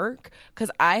 does it work? Because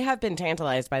I have been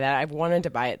tantalized by that. I've wanted to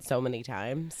buy it so many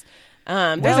times.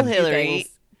 There's a few Hillary, things.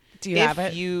 Do you have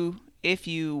it? If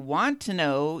you want to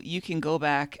know, you can go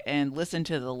back and listen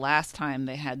to the last time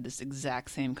they had this exact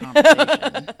same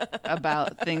conversation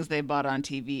about things they bought on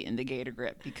TV in the Gator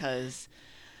Grip, because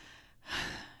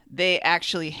they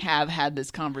actually have had this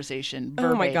conversation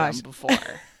verbatim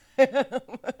before.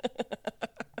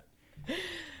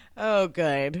 Oh,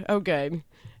 good.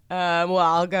 Well,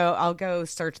 I'll go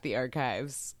search the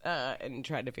archives and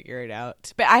try to figure it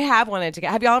out. But I have wanted to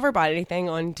get. Have y'all ever bought anything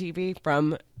on TV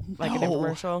from like an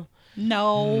infomercial?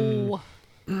 No.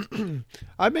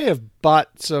 I may have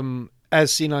bought some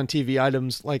as seen on TV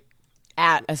items like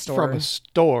at a store. From a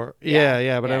store.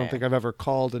 Yeah, but I don't think I've ever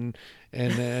called and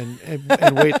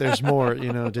wait, there's more,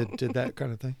 did that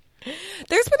kind of thing.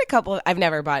 There's been a couple, I've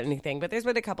never bought anything, but there's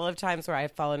been a couple of times where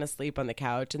I've fallen asleep on the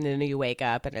couch and then you wake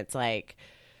up and it's like,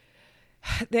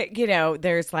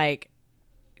 there's like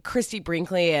Christy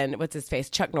Brinkley and what's his face,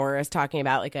 Chuck Norris talking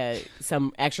about like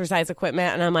some exercise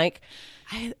equipment, and I'm like,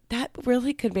 that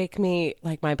really could make me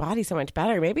like my body so much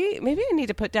better. Maybe I need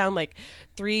to put down like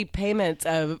 3 payments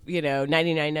of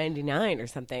 $99.99 or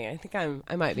something. I think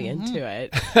I might be into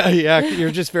it. Yeah,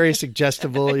 you're just very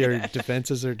suggestible. Your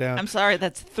defenses are down. I'm sorry,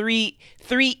 that's three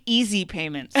easy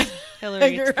payments,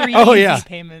 Hillary. It's 3 easy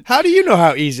payments. How do you know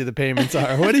how easy the payments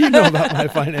are? What do you know about my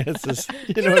finances?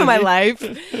 You know my life.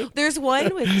 There's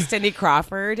one with Cindy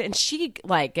Crawford, and she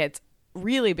like gets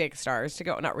really big stars to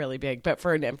go, not really big, but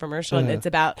for an infomercial. And it's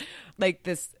about like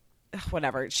this,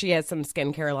 whatever. She has some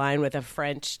skincare line with a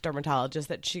French dermatologist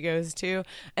that she goes to.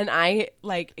 And I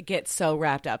like get so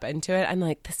wrapped up into it. I'm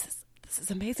like, this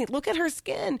is amazing. Look at her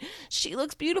skin. She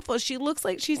looks beautiful. She looks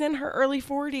like she's in her early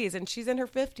 40s and she's in her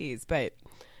 50s, but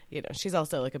she's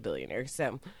also like a billionaire.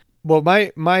 So, well,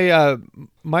 my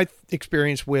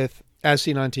experience with as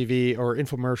seen on TV or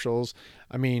infomercials,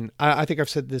 I mean, I think I've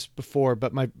said this before,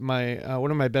 but my one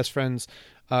of my best friends,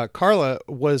 Carla,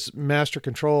 was master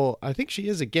control. I think she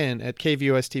is again at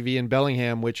KVOS TV in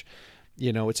Bellingham, which,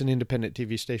 it's an independent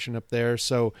TV station up there.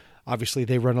 So obviously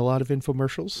they run a lot of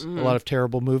infomercials, a lot of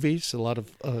terrible movies, a lot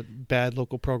of bad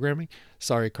local programming.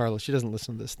 Sorry, Carla, she doesn't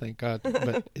listen to this, thank God.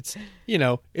 But it's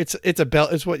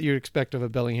it's what you expect of a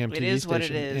Bellingham TV station. It is what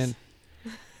it is.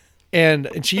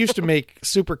 And she used to make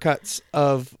supercuts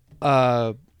of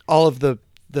all of the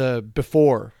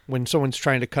before when someone's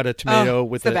trying to cut a tomato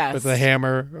with a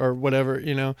hammer or whatever,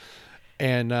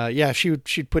 And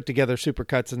she'd put together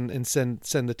supercuts and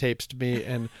send the tapes to me,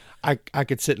 and I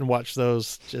could sit and watch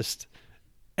those just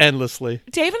endlessly.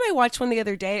 Dave and I watched one the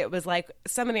other day. It was like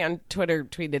somebody on Twitter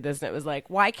tweeted this, and it was like,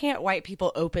 why can't white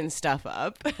people open stuff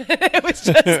up? It was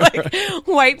just like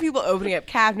white people opening up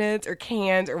cabinets or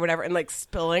cans or whatever and like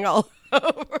spilling all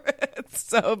over. It's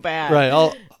so bad. Right.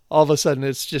 All of a sudden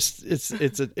it's just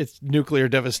it's nuclear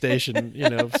devastation.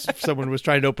 Someone was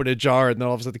trying to open a jar and then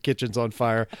all of a sudden the kitchen's on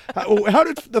fire. How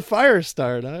did the fire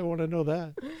start? I want to know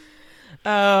that.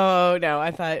 Oh, no,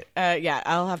 I thought,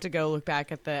 I'll have to go look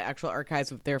back at the actual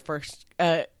archives of their first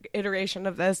iteration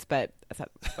of this, but I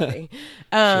thought it was funny.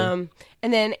 Sure.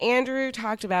 And then Andrew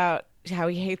talked about how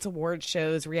he hates award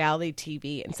shows, reality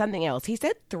TV, and something else. He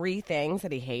said 3 things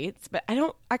that he hates, but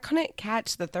I couldn't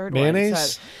catch the third mayonnaise? one.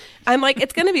 So I'm like,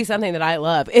 it's going to be something that I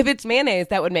love. If it's mayonnaise,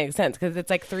 that would make sense because it's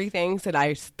like 3 things that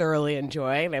I thoroughly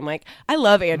enjoy. And I'm like, I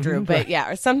love Andrew, but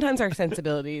yeah, sometimes our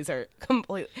sensibilities are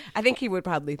completely. I think he would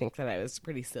probably think that I was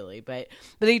pretty silly, but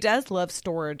he does love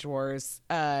Storage Wars,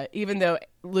 even though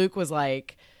Luke was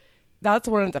like, that's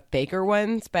one of the faker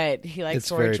ones, but he likes It's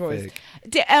storage very wars.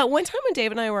 fake. One time when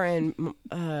Dave and I were in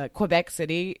Quebec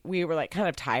City, we were like kind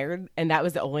of tired, and that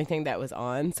was the only thing that was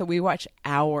on. So we watched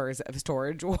hours of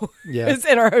storage wars Yeah.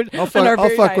 in our I'll very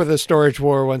fuck nice- with a storage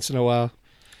war once in a while.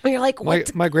 And you're like, My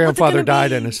what's it grandfather gonna died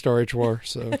be? in a storage war,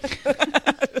 so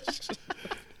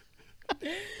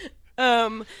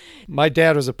my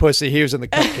dad was a pussy. He was in the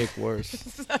cupcake wars.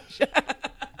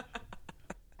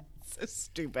 So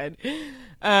stupid.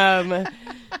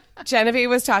 Genevieve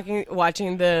was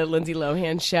watching the Lindsay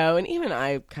Lohan show, and even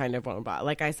I kind of won't bother.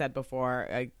 Like I said before,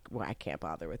 I can't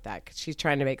bother with that because she's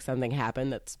trying to make something happen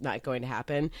that's not going to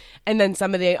happen. And then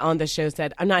somebody on the show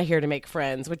said, "I'm not here to make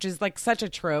friends," which is like such a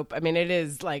trope. I mean, it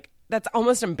is like that's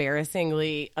almost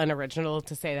embarrassingly unoriginal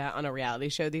to say that on a reality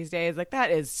show these days. Like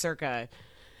that is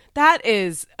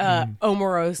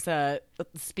Omarosa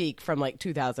speak from like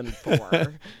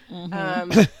 2004. Don't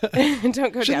go Shouldn't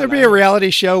down there be that a road. reality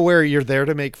show where you're there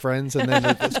to make friends, and then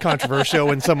it's controversial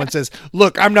when someone says,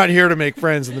 "Look, I'm not here to make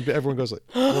friends," and then everyone goes like,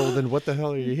 "Well, then what the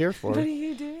hell are you here for?" What are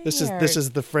you doing This here?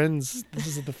 is the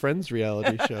Friends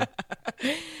reality show,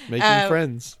 making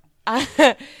friends.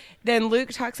 Then Luke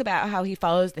talks about how he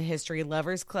follows the History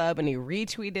Lovers Club, and he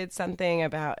retweeted something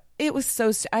about it was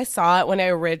so. I saw it when I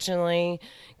originally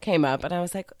came up, and I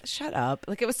was like, "Shut up!"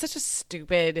 Like it was such a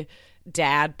stupid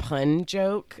dad pun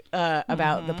joke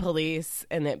about the police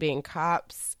and it being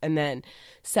cops, and then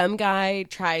some guy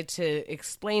tried to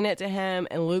explain it to him,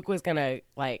 and Luke was gonna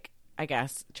like, I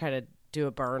guess, try to do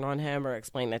a burn on him or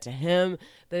explain that to him,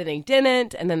 but then he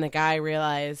didn't. And then the guy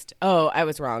realized, oh, I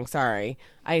was wrong. Sorry.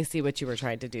 I see what you were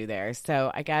trying to do there. So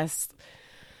I guess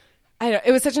it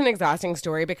was such an exhausting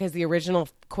story because the original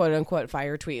quote unquote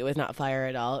fire tweet was not fire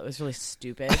at all. It was really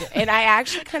stupid. And I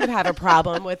actually kind of have a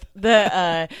problem with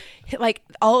the, like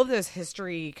all of those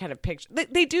history kind of pictures.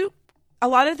 They do a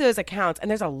lot of those accounts,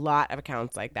 and there's a lot of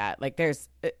accounts like that. Like there's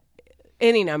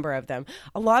any number of them.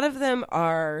 A lot of them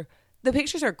are, the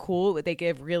pictures are cool, but they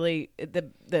give really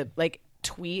the like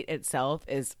tweet itself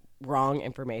is wrong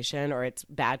information or it's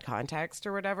bad context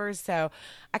or whatever. So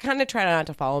I kind of try not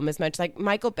to follow him as much. Like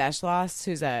Michael Beschloss,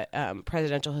 who's a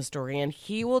presidential historian,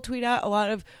 he will tweet out a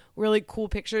lot of really cool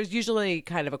pictures, usually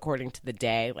kind of according to the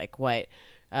day, like what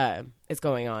is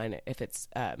going on, if it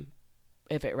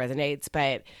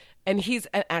resonates. And he's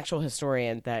an actual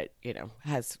historian that, you know,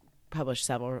 has published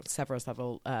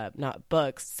several not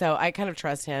books, so I kind of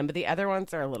trust him, but the other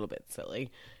ones are a little bit silly.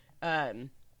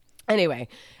 Anyway,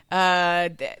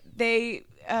 they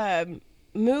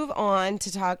move on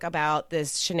to talk about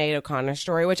this Sinead O'Connor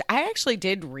story, which I actually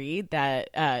did read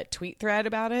that tweet thread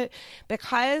about it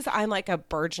because I'm like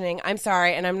I'm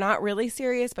sorry, and I'm not really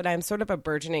serious, but I'm sort of a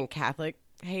burgeoning Catholic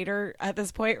hater at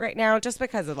this point right now, just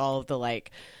because of all of the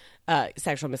like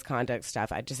sexual misconduct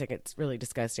stuff. I just think it's really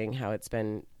disgusting how it's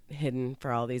been hidden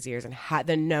for all these years, and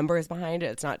the numbers behind it.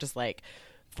 It's not just like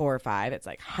 4 or 5; it's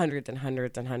like hundreds and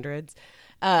hundreds and hundreds.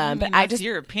 But I just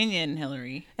your opinion,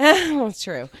 Hillary. well, it's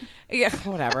true. Yeah,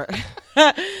 whatever.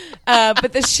 But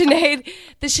the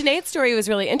Sinead story was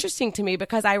really interesting to me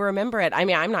because I remember it. I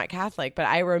mean, I'm not Catholic, but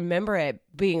I remember it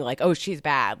being like, oh, she's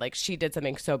bad. Like she did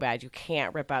something so bad. You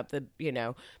can't rip up the,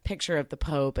 picture of the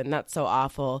Pope, and that's so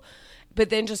awful. But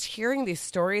then just hearing these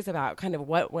stories about kind of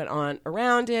what went on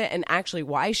around it and actually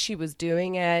why she was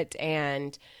doing it,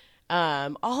 and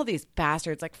all these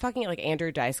bastards like fucking like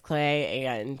Andrew Dice Clay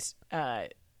and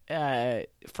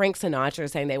Frank Sinatra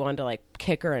saying they wanted to like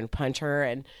kick her and punch her,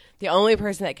 and the only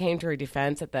person that came to her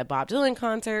defense at the Bob Dylan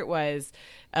concert was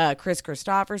Chris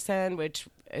Christopherson, which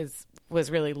was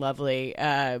really lovely.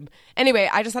 Anyway,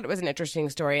 I just thought it was an interesting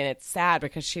story, and it's sad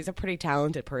because she's a pretty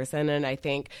talented person, and I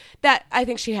think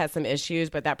she has some issues,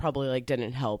 but that probably like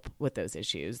didn't help with those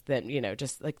issues. That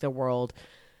just like the world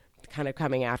kind of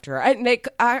coming after her.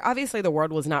 Obviously the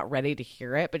world was not ready to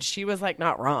hear it, but she was like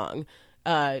not wrong.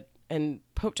 And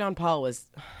Pope John Paul was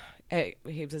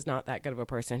not that good of a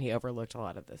person. He overlooked a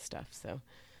lot of this stuff. So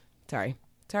sorry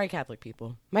Catholic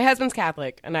people. My husband's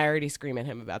Catholic, and I already scream at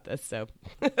him about this. So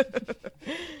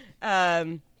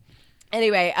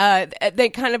anyway, they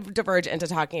kind of diverge into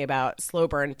talking about Slow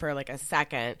Burn for like a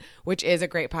second, which is a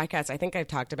great podcast. I think I've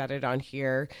talked about it on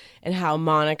here, and how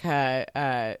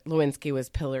Monica Lewinsky was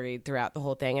pilloried throughout the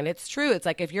whole thing. And it's true. It's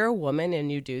like if you're a woman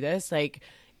and you do this, like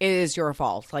it is your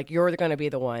fault. Like you're going to be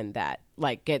the one that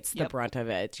like gets the brunt of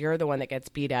it. You're the one that gets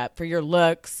beat up for your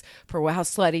looks, for how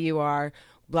slutty you are.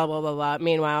 Blah, blah, blah, blah.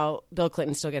 Meanwhile, Bill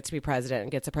Clinton still gets to be president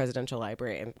and gets a presidential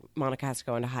library, and Monica has to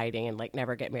go into hiding and like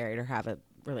never get married or have a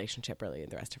relationship really in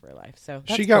the rest of her life. So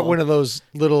she got cool. one of those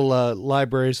little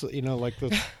libraries, like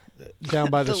the down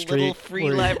by the The street. little free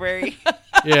where library.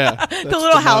 Yeah. The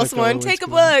little house one. Take a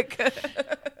book.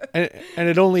 And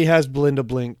it only has Belinda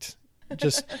Blinked.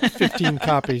 Just 15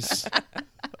 copies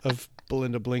of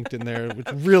Belinda Blinked in there, which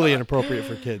is really inappropriate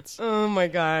for kids. Oh my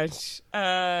gosh.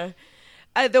 The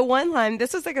one line,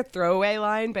 this was like a throwaway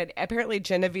line, but apparently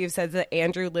Genevieve says that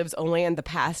Andrew lives only in the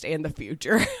past and the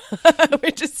future,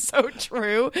 which is so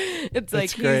true. It's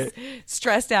like he's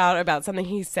stressed out about something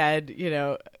he said,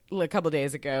 a couple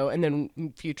days ago, and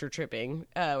then future tripping,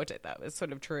 which I thought was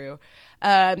sort of true.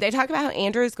 They talk about how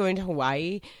Andrew is going to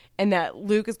Hawaii and that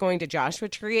Luke is going to Joshua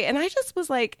Tree. And I just was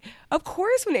like, of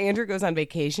course, when Andrew goes on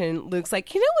vacation, Luke's like,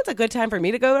 what's a good time for me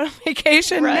to go on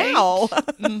vacation now?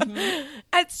 Mm-hmm.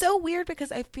 It's so weird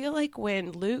because I feel like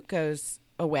when Luke goes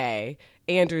away,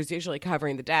 Andrew's usually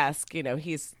covering the desk.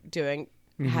 He's doing,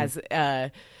 has,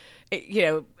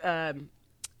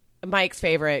 Mike's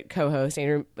favorite co-host,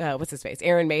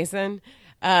 Aaron Mason,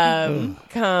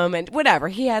 come and whatever.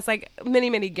 He has like many,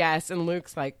 many guests, and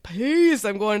Luke's like, peace,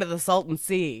 I'm going to the Salton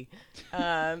Sea.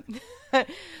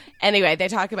 Anyway, they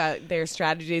talk about their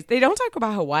strategies. They don't talk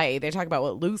about Hawaii. They talk about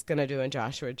what Luke's going to do in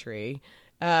Joshua Tree.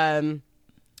 And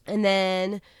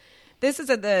then this is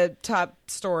at the top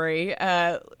story.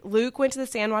 Luke went to the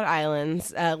San Juan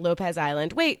Islands, Lopez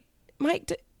Island. Wait,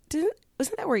 Mike,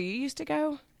 wasn't that where you used to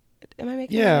go? Am I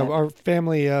making that up? Our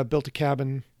family built a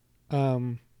cabin,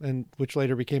 and which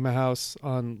later became a house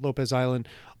on Lopez Island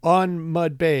on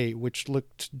Mud Bay, which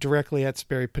looked directly at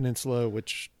Sperry Peninsula,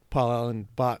 which Paul Allen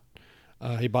bought.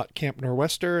 He bought Camp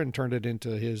Nor'Wester and turned it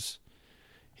into his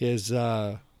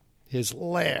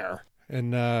lair,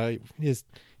 and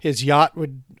his yacht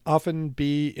would often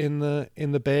be in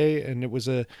the bay, and it was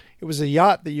a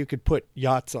yacht that you could put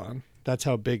yachts on. That's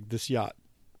how big this yacht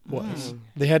was.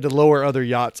 They had to lower other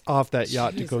yachts off that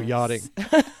yacht to go yachting.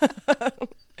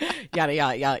 Yada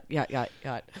yada yada yada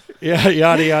yada. Yeah,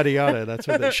 yada yada yada. That's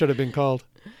what it should have been called.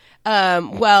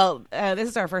 This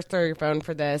is our first third phone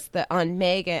for this. Listener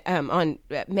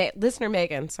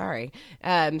Megan,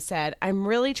 said, I'm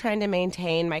really trying to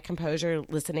maintain my composure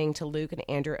listening to Luke and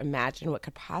Andrew imagine what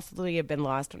could possibly have been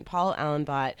lost when Paul Allen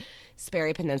bought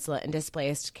Sperry Peninsula and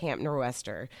displaced Camp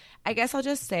Nor'Wester. I guess I'll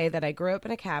just say that I grew up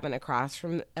in a cabin across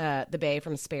from the bay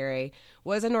from Sperry,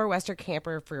 was a Nor'Wester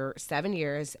camper for 7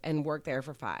 years, and worked there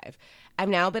for 5. I've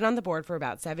now been on the board for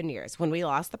about 7 years. When we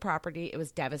lost the property, it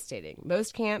was devastating.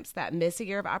 Most camps that miss a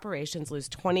year of operations lose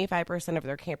 25% of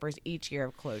their campers each year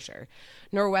of closure.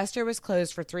 Nor'Wester was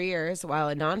closed for 3 years while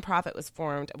a nonprofit was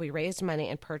formed. We raised money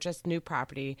and purchased new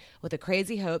property with a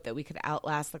crazy hope that we could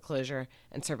outlast the closure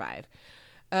and survive.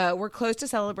 We're close to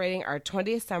celebrating our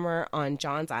 20th summer on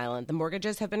Johns Island. The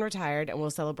mortgages have been retired, and we'll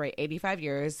celebrate 85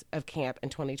 years of camp in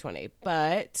 2020.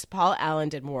 But Paul Allen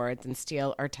did more than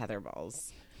steal our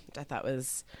tetherballs, which I thought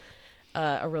was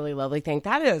a really lovely thing.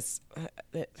 That is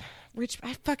rich.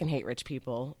 I fucking hate rich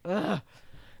people. Ugh.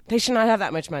 They should not have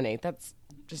that much money. That's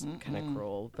just kind of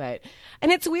cruel.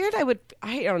 And it's weird.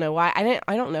 I don't know why.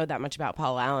 I don't know that much about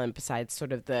Paul Allen besides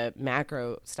sort of the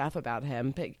macro stuff about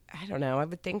him. But I don't know. I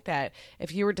would think that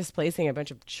if you were displacing a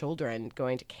bunch of children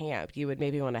going to camp, you would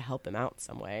maybe want to help them out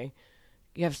some way.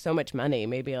 You have so much money.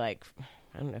 Maybe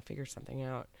figure something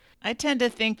out. I tend to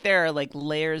think there are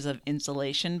layers of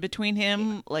insulation between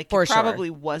him. For it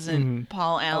probably wasn't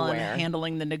Paul Allen aware.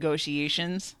 Handling the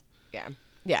negotiations. Yeah.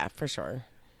 Yeah, for sure.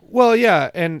 Well,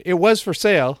 yeah, and it was for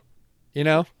sale,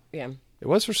 Yeah. It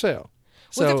was for sale.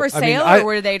 Was it for sale, or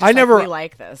were they just we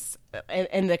like this?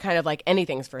 And the kind of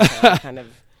anything's for sale kind of...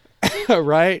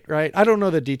 Right. I don't know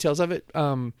the details of it.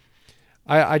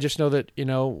 I just know that,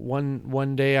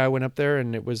 one day I went up there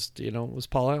and it was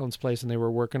Paul Allen's place and they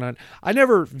were working on... I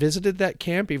never visited that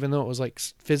camp, even though it was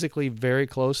physically very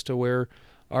close to where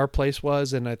our place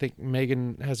was. And I think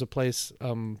Megan has a place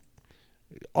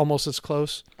almost as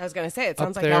close. I was going to say, it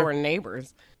sounds like y'all were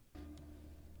neighbors.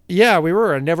 Yeah, we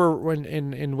were. And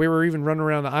we were even running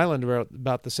around the island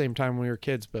about the same time when we were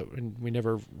kids, but we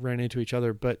never ran into each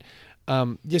other. But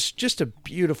just a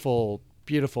beautiful,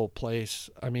 beautiful place.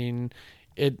 I mean,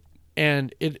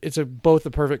 it's both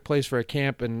a perfect place for a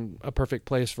camp and a perfect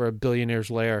place for a billionaire's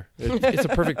lair. It's a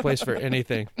perfect place for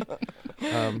anything.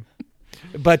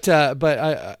 But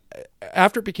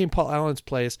after it became Paul Allen's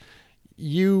place,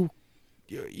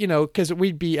 because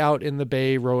we'd be out in the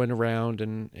bay rowing around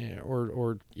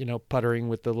or puttering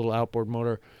with the little outboard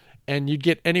motor, and you'd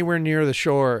get anywhere near the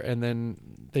shore and then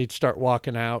they'd start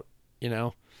walking out,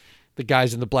 the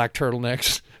guys in the black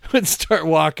turtlenecks would start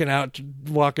walking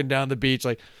down the beach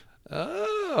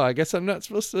oh, I guess I'm not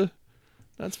supposed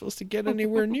to get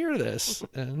anywhere near this.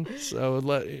 And so,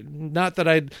 not that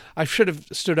I should have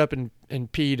stood up and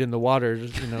peed in the water,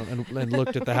 and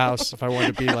looked at the house if I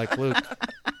wanted to be like Luke.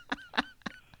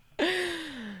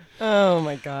 Oh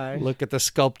my god. Look at the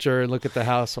sculpture and look at the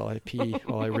house while I pee,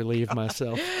 while I relieve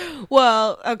myself.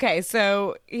 Well, okay,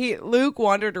 so Luke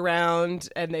wandered around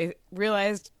and they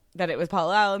realized that it was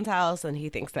Paul Allen's house, and he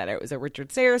thinks that it was a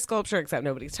Richard Serra sculpture, except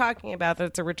nobody's talking about that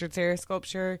it's a Richard Serra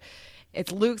sculpture.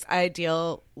 It's Luke's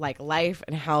ideal life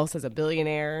and house as a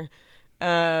billionaire.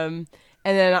 And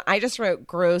then I just wrote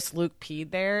gross Luke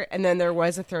peed there, and then there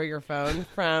was a throw your phone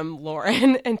from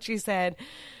Lauren, and she said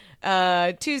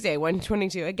Tuesday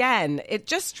 1:22 again. It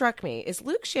just struck me, is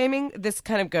Luke shaming? This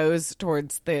kind of goes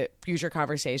towards the future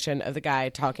conversation of the guy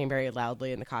talking very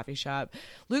loudly in the coffee shop.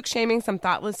 Luke shaming some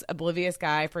thoughtless, oblivious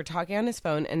guy for talking on his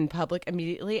phone in public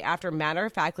immediately after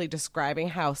matter-of-factly describing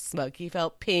how smug he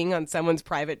felt peeing on someone's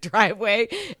private driveway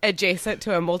adjacent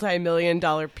to a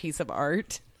multi-million-dollar piece of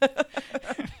art.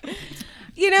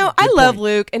 I love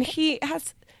Luke, and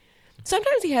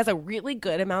sometimes he has a really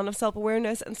good amount of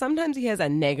self-awareness, and sometimes he has a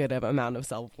negative amount of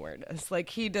self-awareness. Like,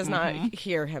 he does not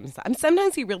hear himself. And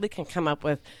sometimes he really can come up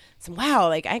with some, wow,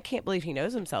 I can't believe he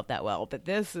knows himself that well. But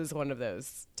this is one of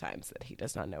those times that he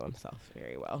does not know himself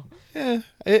very well. Yeah,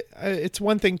 it's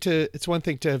one thing to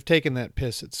have taken that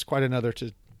piss. It's quite another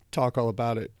to talk all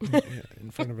about it in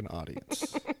front of an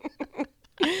audience.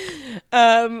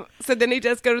 So then he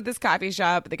does go to this coffee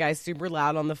shop. The guy's super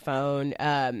loud on the phone.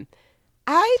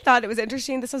 I thought it was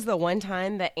interesting. This was the one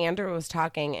time that Andrew was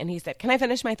talking, and he said, "Can I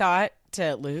finish my thought?"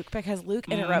 to Luke, because Luke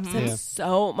interrupts him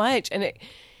so much. And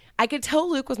I could tell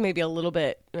Luke was maybe a little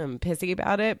bit pissy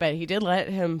about it, but he did let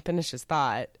him finish his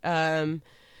thought. And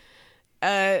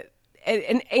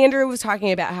Andrew was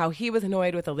talking about how he was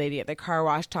annoyed with a lady at the car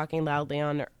wash talking loudly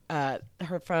on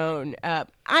her phone.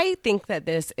 I think that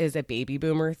this is a baby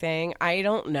boomer thing. I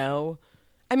don't know.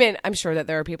 I mean, I'm sure that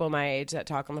there are people my age that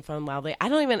talk on the phone loudly. I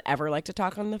don't even ever like to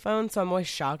talk on the phone, so I'm always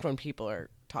shocked when people are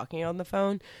talking on the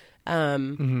phone.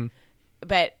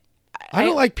 But I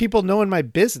don't like people knowing my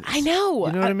business. I know.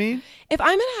 You know what I mean? If I'm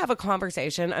going to have a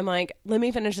conversation, I'm like, let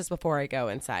me finish this before I go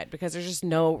inside, because there's just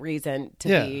no reason to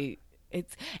be...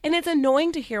 It's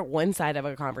annoying to hear one side of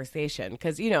a conversation,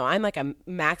 because, I'm like a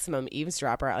maximum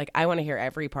eavesdropper. Like, I want to hear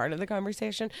every part of the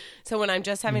conversation. So when I'm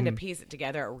just having to piece it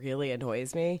together, it really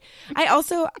annoys me. I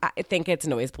think it's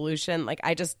noise pollution. Like,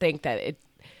 I just think that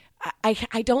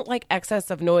I don't like excess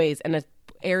of noise in an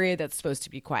area that's supposed to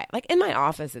be quiet. Like, in my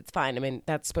office, it's fine. I mean,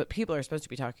 that's what people are supposed to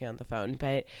be talking on the phone.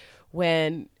 But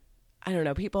when, I don't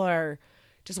know, people are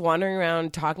just wandering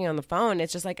around talking on the phone,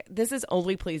 it's just like, this is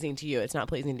only pleasing to you. It's not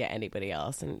pleasing to anybody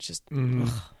else. And it's just,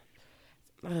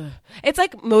 it's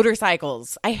like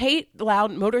motorcycles. I hate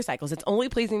loud motorcycles. It's only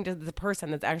pleasing to the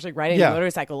person that's actually riding the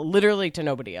motorcycle, literally to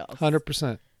nobody else.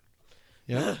 100%.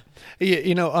 Yeah.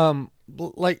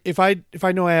 Like if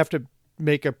I know I have to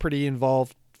make a pretty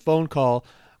involved phone call,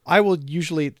 I will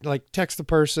usually text the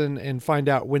person and find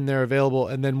out when they're available.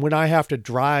 And then when I have to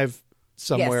drive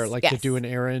somewhere, to do an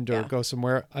errand or go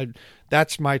somewhere,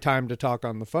 that's my time to talk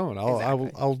on the phone.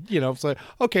 I'll say,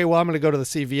 okay, well, I'm going to go to the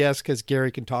CVS because Gary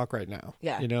can talk right now.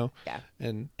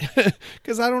 And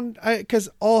because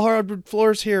all hardwood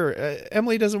floors here,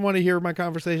 Emily doesn't want to hear my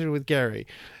conversation with Gary.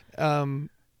 People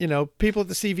at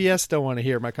the CVS don't want to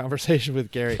hear my conversation with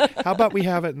Gary. How about we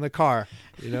have it in the car?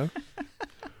 Yeah,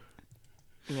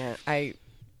 I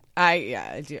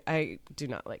do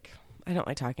not like. I don't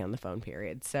like talking on the phone,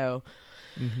 period. So,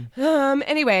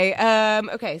 anyway,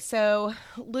 okay. So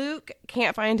Luke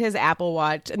can't find his Apple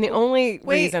Watch, and the only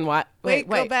reason why. Wait,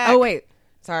 go back. Oh, wait.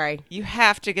 Sorry. You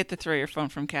have to get the throw your phone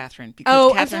from Catherine,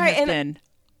 because Catherine has been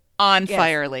on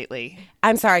fire lately.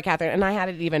 I'm sorry, Catherine, and I had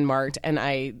it even marked, and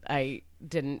I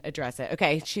didn't address it.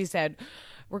 Okay, she said,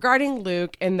 regarding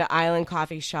Luke in the Island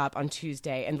Coffee Shop on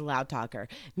Tuesday and the Loud Talker,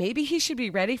 maybe he should be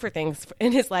ready for things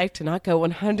in his life to not go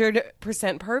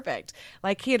 100% perfect.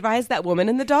 Like he advised that woman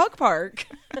in the dog park.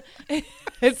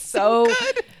 It's so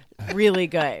really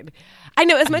good. I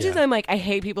know, as much as I'm like, I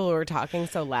hate people who are talking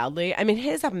so loudly. I mean,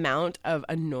 his amount of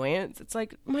annoyance, it's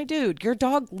like, my dude, your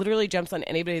dog literally jumps on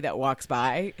anybody that walks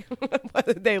by,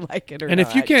 whether they like it or not. And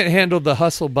if you can't handle the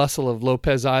hustle bustle of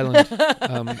Lopez Island,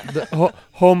 the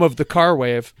home of the car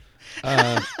wave,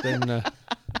 then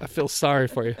I feel sorry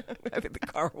for you. The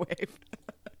car wave.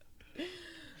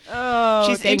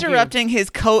 She's interrupting his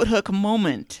coat hook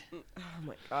moment. Oh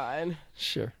my God.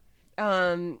 Sure.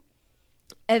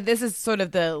 And this is sort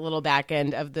of the little back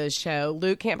end of the show.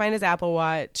 Luke can't find his Apple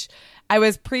Watch. I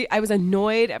was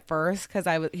annoyed at first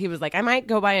because he was like, I might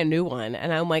go buy a new one.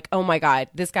 And I'm like, oh my God,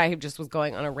 this guy who just was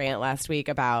going on a rant last week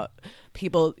about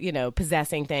people,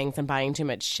 possessing things and buying too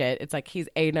much shit. It's like he's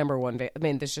a number one. I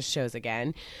mean, this just shows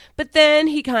again. But then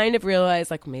he kind of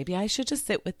realized like, maybe I should just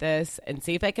sit with this and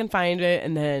see if I can find it.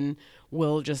 And then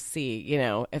we'll just see,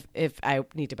 if I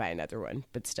need to buy another one,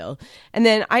 but still. And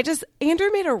then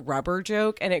Andrew made a rubber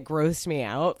joke and it grossed me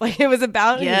out. Like it was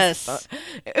about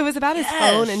his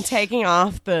phone and taking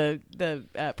off the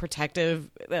protective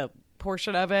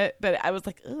portion of it. But I was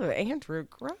like, oh, Andrew,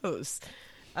 gross.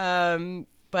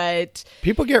 But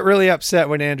people get really upset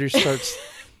when Andrew starts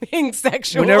being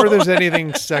sexual. Whenever there's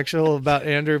anything sexual about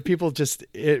Andrew, people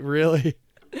it really.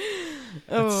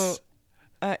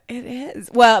 It is.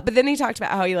 Well, but then he talked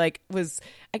about how he I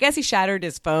guess he shattered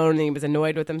his phone and he was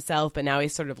annoyed with himself, but now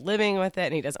he's sort of living with it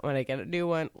and he doesn't want to get a new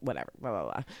one, whatever, blah,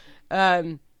 blah, blah.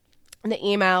 And the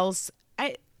emails,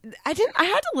 I had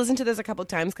to listen to this a couple of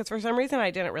times because for some reason I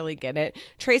didn't really get it.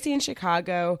 Tracy in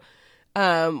Chicago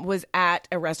was at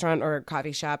a restaurant or a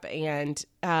coffee shop and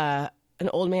an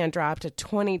old man dropped a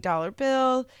 $20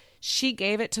 bill. She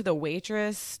gave it to the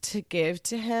waitress to give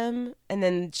to him, and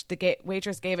then the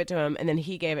waitress gave it to him, and then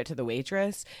he gave it to the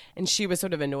waitress, and she was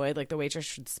sort of annoyed, like the waitress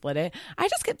should split it. I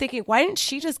just kept thinking, why didn't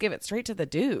she just give it straight to the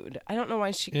dude? I don't know why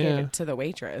she gave it to the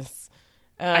waitress.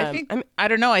 I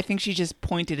don't know. I think she just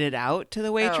pointed it out to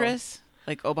the waitress.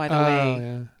 Like, oh, by the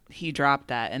way, he dropped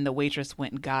that, and the waitress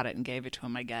went and got it and gave it to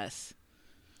him, I guess.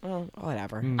 Oh,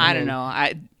 whatever. I don't know.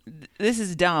 This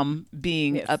is dumb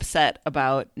being upset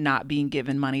about not being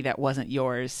given money that wasn't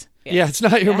yours. Yeah, it's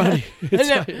not your money. It's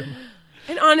not your money.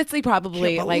 And honestly,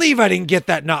 probably I believe I didn't get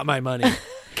that. Not my money.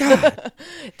 God.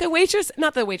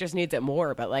 Not the waitress needs it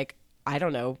more, but I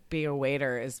don't know. Being a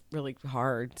waiter is really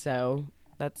hard. So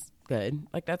that's good.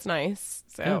 That's nice.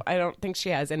 So I don't think she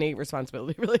has any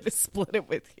responsibility really to split it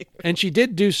with you. And she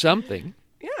did do something.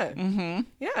 Yeah. Mm-hmm.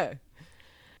 Yeah.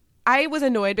 I was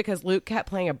annoyed because Luke kept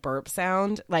playing a burp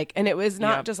sound, and it was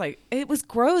not just it was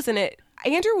gross, and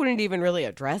Andrew wouldn't even really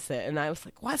address it, and I was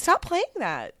like, "What? Stop playing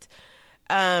that."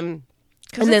 Because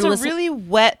it's a really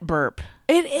wet burp.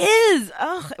 It is.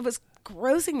 Ugh, it was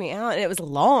grossing me out, and it was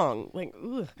long.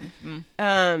 Ugh.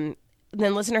 Mm-hmm.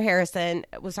 Then listener Harrison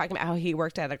was talking about how he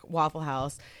worked at a Waffle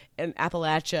House in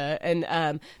Appalachia,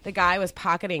 and the guy was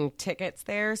pocketing tickets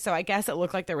there. So I guess it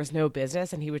looked like there was no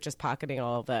business, and he was just pocketing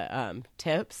all the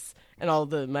tips and all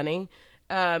the money.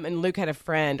 And Luke had a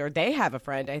friend, or they have a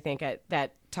friend, I think, at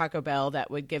that Taco Bell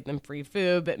that would give them free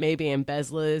food, but maybe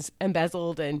embezzled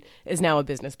and is now a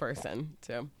business person.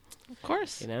 So, of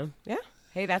course, yeah.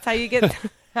 Hey, that's how you get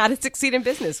how to succeed in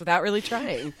business without really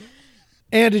trying.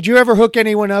 And did you ever hook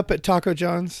anyone up at Taco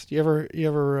John's? You ever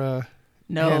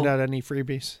no. hand out any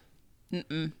freebies?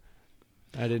 Mm-mm.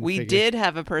 I didn't. We did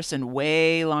have a person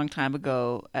way long time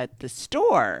ago at the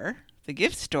store, the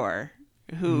gift store,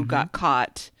 who got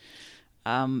caught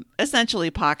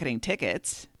essentially pocketing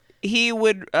tickets. He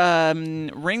would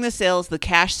ring the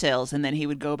cash sales, and then he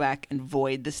would go back and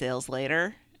void the sales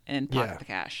later and pocket the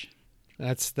cash.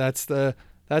 That's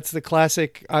the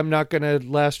classic. I'm not going to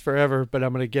last forever, but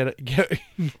I'm going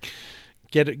to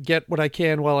get what I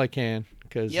can while I can,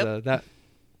 because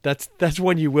that's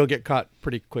when you will get caught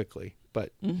pretty quickly.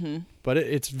 But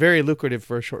it's very lucrative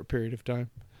for a short period of time.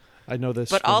 I know this.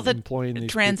 But all the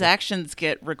transactions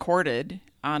get recorded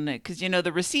on it, because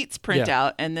the receipts print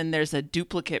out, and then there's a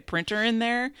duplicate printer in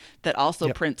there that also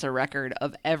prints a record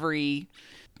of every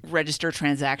register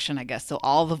transaction, I guess. So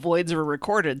all the voids were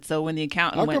recorded. So when the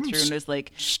accountant went through and was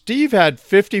like, Steve had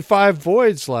 55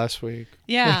 voids last week.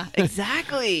 Yeah,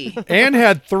 exactly. Ann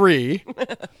had 3.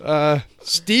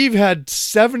 Steve had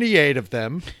 78 of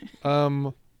them.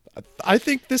 I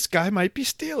think this guy might be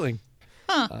stealing.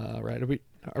 Right.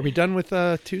 Are we done with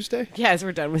Tuesday? Yes,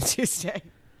 we're done with Tuesday.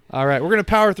 All right, we're going to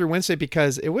power through Wednesday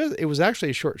because it was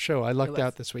actually a short show. I lucked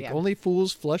out this week. Yeah. Only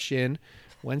Fools Flush In,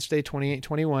 Wednesday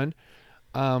 28-21.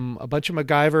 A bunch of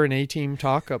MacGyver and A-Team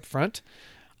talk up front.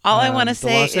 All I want to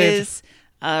say is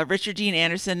Richard Dean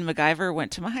Anderson MacGyver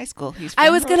went to my high school. I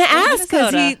was going to ask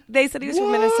because they said he was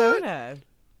from Minnesota.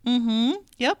 Mm-hmm.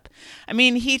 Yep. I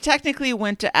mean, he technically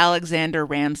went to Alexander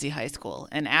Ramsey High School,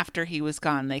 and after he was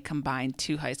gone, they combined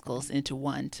 2 high schools into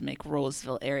one to make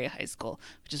Roseville Area High School,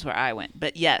 which is where I went.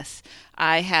 But yes,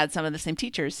 I had some of the same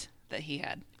teachers that he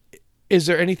had. Is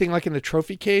there anything like in the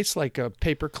trophy case, like a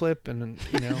paper clip and,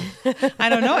 I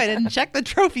don't know. I didn't check the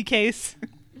trophy case.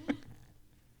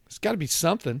 It's got to be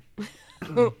something,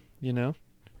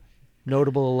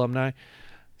 notable alumni.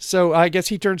 So I guess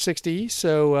he turned 60.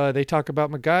 So they talk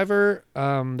about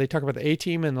MacGyver. They talk about the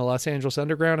A-Team and the Los Angeles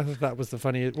Underground. I thought that was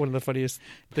one of the funniest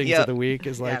things of the week.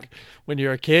 Is like when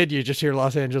you're a kid, you just hear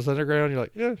Los Angeles Underground. You're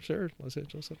like, yeah, sure, Los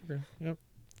Angeles Underground. Yep,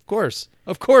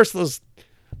 of course.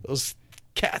 Those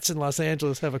cats in Los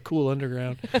Angeles have a cool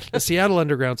underground. The Seattle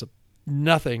Underground's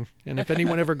nothing. And if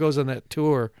anyone ever goes on that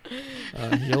tour,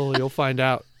 you'll find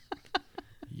out.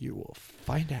 You will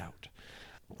find out.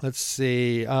 Let's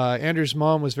see. Andrew's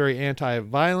mom was very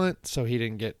anti-violent, so he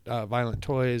didn't get violent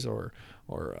toys or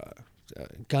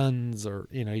guns, or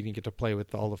he didn't get to play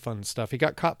with all the fun stuff. He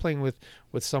got caught playing with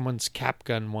someone's cap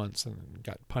gun once and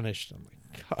got punished. I'm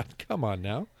like, God, come on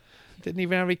now. Didn't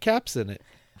even have any caps in it.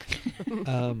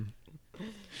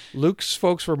 Luke's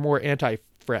folks were more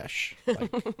anti-fresh,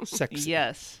 like sexy.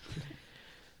 Yes.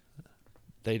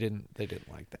 They didn't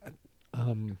like that.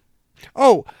 I'm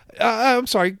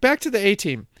sorry. Back to the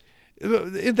A-Team.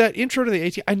 In that intro to the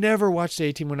A-Team, I never watched the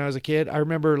A-Team when I was a kid. I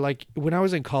remember, like, when I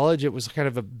was in college, it was kind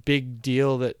of a big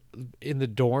deal that in the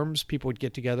dorms people would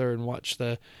get together and watch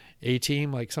the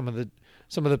A-Team. Like some of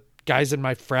the guys in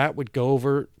my frat would go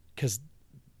over because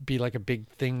be like a big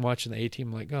thing watching the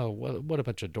A-Team. Like, oh, what a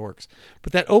bunch of dorks.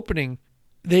 But that opening,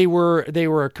 they were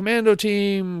a commando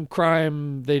team,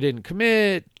 crime they didn't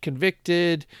commit,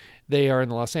 convicted. They are in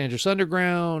the Los Angeles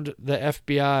Underground. The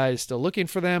FBI is still looking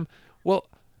for them. Well,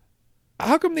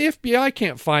 how come the FBI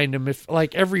can't find them if,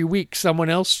 like, every week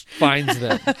someone else finds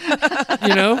them?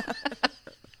 I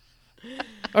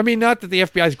mean, not that the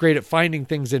FBI is great at finding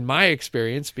things in my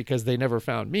experience because they never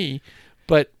found me,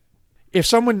 but if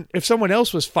someone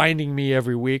else was finding me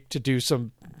every week to do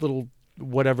some little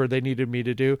whatever they needed me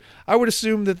to do, I would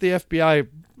assume that the FBI,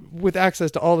 with access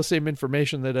to all the same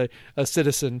information that a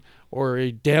citizen or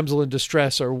a damsel in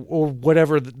distress or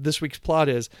whatever this week's plot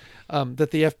is,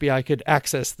 that the FBI could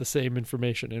access the same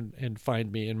information and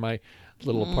find me in my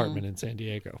little apartment in San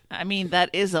Diego. I mean, that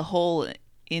is a hole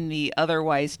in the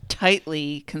otherwise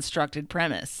tightly constructed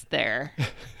premise there.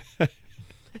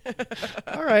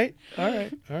 All right.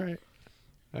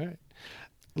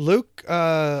 Luke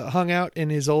hung out in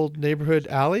his old neighborhood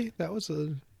alley. That was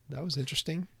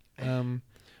interesting.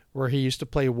 Where he used to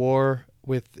play war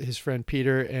with his friend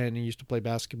Peter, and he used to play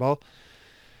basketball.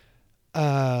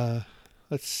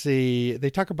 Let's see. They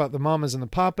talk about the mamas and the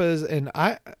papas, and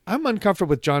I'm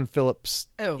uncomfortable with John Phillips.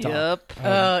 Oh, yep.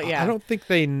 Yeah. I don't think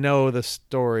they know the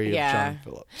story of John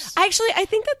Phillips. Actually, I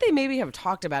think that they maybe have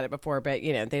talked about it before, but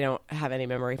they don't have any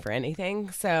memory for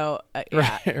anything. So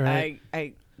Right.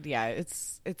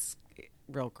 It's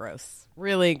real gross,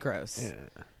 really gross.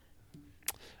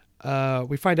 Yeah.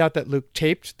 We find out that Luke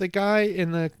taped the guy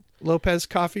in the Lopez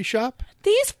coffee shop.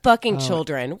 These fucking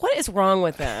children, what is wrong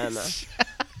with them?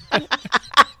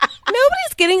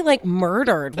 Nobody's getting like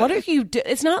murdered. What are you doing?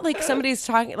 It's not like somebody's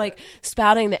talking like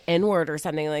spouting the N-word or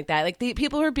something like that. Like the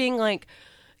people are being like,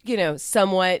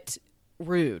 somewhat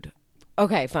rude.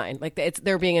 Okay, fine. Like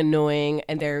they're being annoying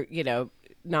and they're,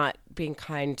 not being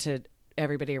kind to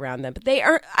everybody around them. But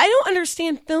I don't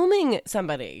understand filming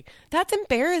somebody. That's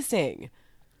embarrassing.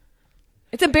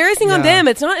 It's embarrassing on them.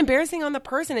 It's not embarrassing on the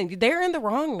person, and they're in the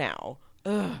wrong now.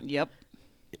 Ugh. Yep.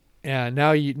 Yeah.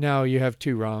 Now you have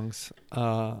two wrongs.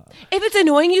 If it's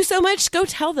annoying you so much, go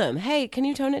tell them. Hey, can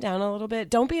you tone it down a little bit?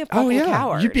 Don't be a fucking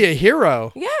coward. You'd be a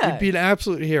hero. Yeah. You'd be an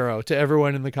absolute hero to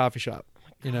everyone in the coffee shop.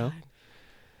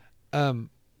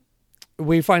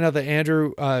 We find out that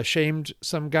Andrew shamed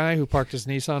some guy who parked his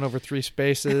Nissan over 3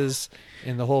 spaces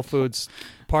in the Whole Foods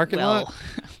parking lot.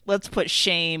 Let's put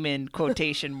shame in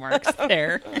quotation marks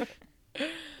there.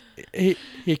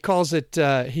 He calls it,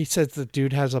 he says the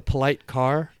dude has a polite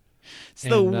car. It's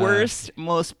the worst,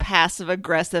 most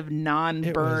passive-aggressive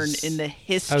non-burn in the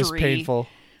history. That was painful.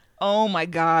 Oh my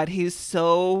God, he's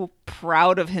so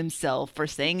proud of himself for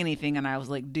saying anything. And I was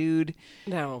like, dude,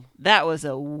 no, that was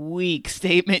a weak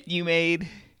statement you made.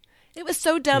 It was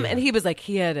so dumb. Yeah. And he was like,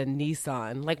 he had a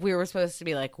Nissan. Like we were supposed to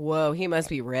be like, whoa, he must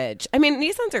be rich. I mean,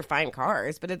 Nissans are fine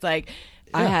cars, but it's like,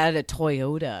 I had a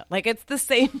Toyota. Like it's the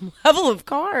same level of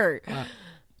car.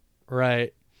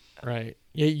 Right.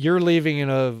 You're leaving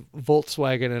in a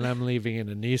Volkswagen and I'm leaving in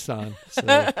a Nissan. So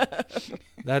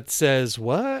that says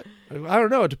what? I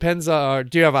don't know. It depends on.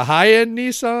 Do you have a high-end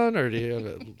Nissan or do you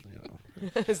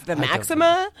have a? Is the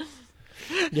Maxima?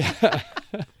 Yeah,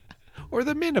 or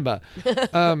the Minima.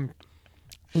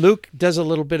 Luke does a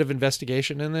little bit of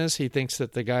investigation in this. He thinks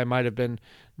that the guy might have been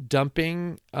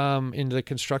dumping into the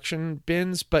construction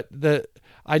bins, but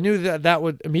I knew that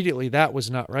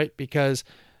was not right because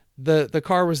the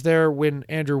car was there when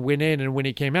Andrew went in and when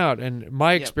he came out. And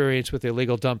my experience with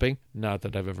illegal dumping, not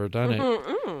that I've ever done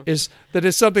it, is that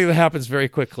it's something that happens very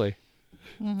quickly.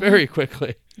 very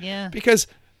quickly. Yeah. Because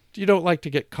you don't like to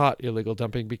get caught illegal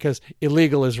dumping because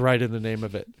illegal is right in the name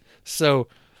of it. So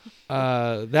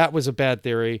that was a bad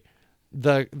theory.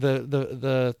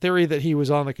 The theory that he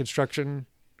was on the construction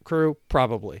crew,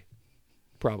 probably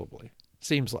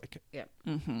seems like it. Yeah.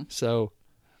 Mm-hmm. So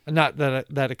not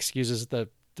that excuses the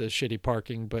shitty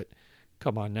parking, but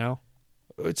come on now.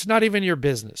 It's not even your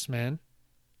business, man.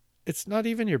 It's not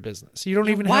even your business. You don't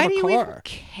even have a car. Why do you even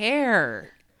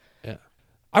care? Yeah.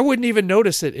 I wouldn't even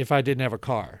notice it if I didn't have a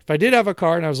car. If I did have a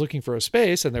car and I was looking for a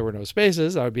space and there were no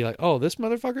spaces, I would be like, oh, this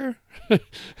motherfucker?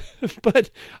 But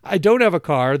I don't have a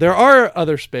car. There are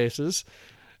other spaces.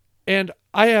 And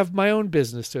I have my own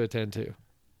business to attend to,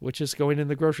 which is going in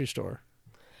the grocery store.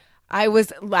 I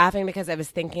was laughing because I was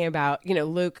thinking about,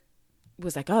 Luke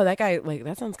was like, oh, that guy, like,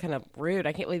 that sounds kind of rude.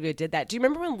 I can't believe he did that. Do you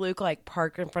remember when Luke, like,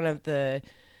 parked in front of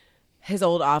his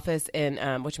old office in,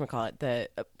 whatchamacallit, the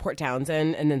Port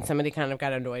Townsend, and then somebody kind of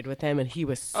got annoyed with him, and he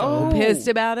was so pissed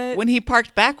about it. When he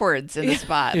parked backwards in the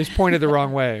spot. He was pointed the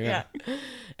wrong way. Yeah.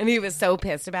 And he was so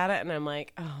pissed about it, and I'm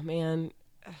like, oh, man,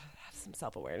 have some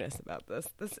self-awareness about this.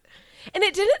 And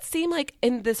it didn't seem like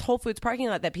in this Whole Foods parking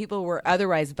lot that people were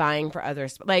otherwise vying for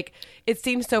others. Like, it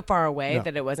seemed so far away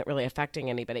that it wasn't really affecting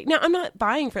anybody. Now, I'm not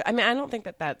vying for, I don't think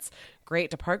that that's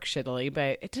great to park shittily,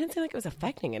 but it didn't seem like it was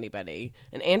affecting anybody.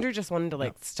 And Andrew just wanted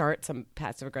to, start some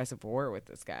passive-aggressive war with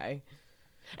this guy.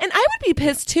 And I would be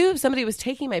pissed, too, if somebody was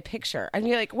taking my picture. I'd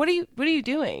be like, what are you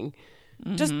doing?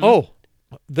 Mm-hmm. Just...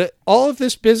 all of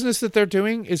this business that they're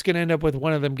doing is going to end up with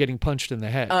one of them getting punched in the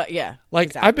head. Yeah. Like,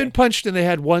 exactly. I've been punched in the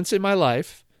head once in my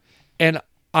life, and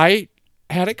I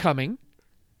had it coming.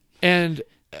 And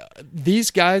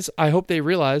these guys, I hope they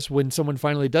realize when someone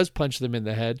finally does punch them in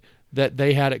the head that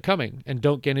they had it coming and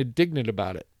don't get indignant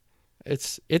about it.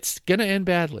 It's going to end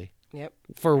badly. Yep.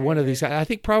 For one of these guys. I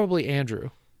think probably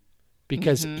Andrew,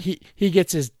 because he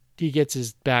gets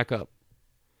his back up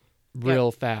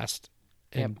real fast.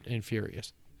 And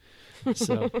furious.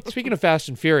 So, speaking of Fast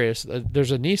and Furious,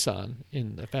 there's a Nissan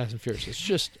in the Fast and Furious. It's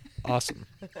just awesome.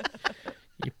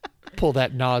 You pull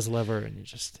that NOS lever and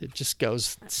it just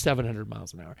goes 700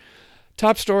 miles an hour.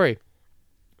 Top story.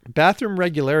 Bathroom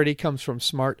regularity comes from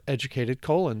smart, educated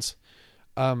colons.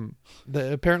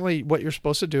 Apparently what you're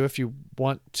supposed to do if you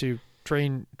want to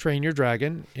train your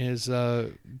dragon is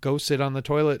go sit on the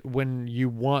toilet when you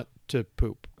want to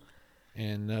poop.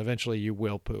 And eventually you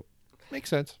will poop. Makes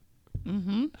sense.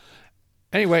 Mm-hmm.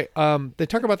 Anyway, they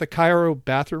talk about the Cairo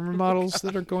bathroom remodels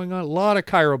that are going on. A lot of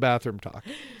Cairo bathroom talk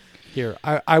here.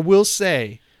 I will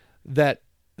say that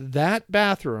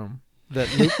bathroom that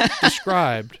Luke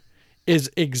described is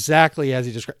exactly as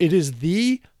he described. It is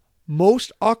the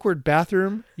most awkward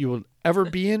bathroom you will ever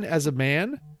be in as a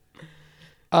man.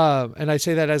 And I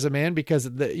say that as a man because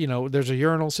there's a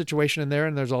urinal situation in there,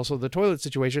 and there's also the toilet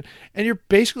situation, and you're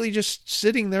basically just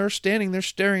sitting there, standing there,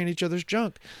 staring at each other's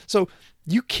junk. So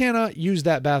you cannot use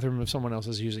that bathroom if someone else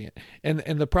is using it. And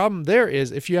the problem there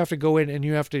is if you have to go in and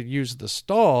you have to use the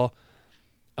stall,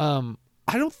 I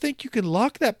don't think you can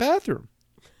lock that bathroom.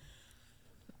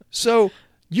 So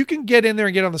you can get in there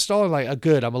and get on the stall and like,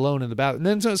 good, I'm alone in the bathroom.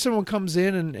 And then someone comes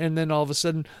in and then all of a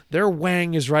sudden their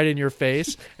wang is right in your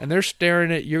face and they're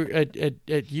staring at you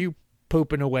at you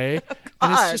pooping away.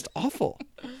 And it's just awful.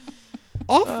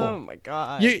 Awful. Oh my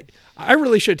God. I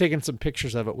really should have taken some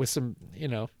pictures of it with some,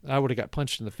 I would have got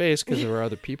punched in the face because there were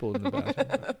other people in the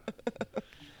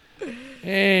bathroom.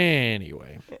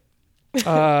 Anyway.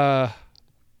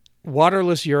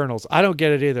 Waterless urinals. I don't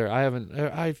get it either.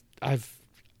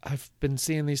 I've been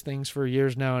seeing these things for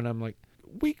years now, and I'm like,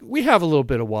 we have a little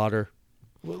bit of water.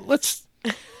 Let's,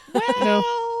 we can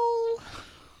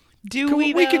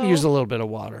use a little bit of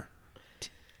water.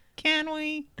 Can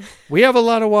we? We have a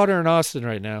lot of water in Austin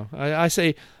right now. I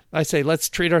say, let's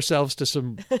treat ourselves to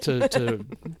some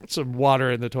some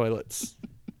water in the toilets.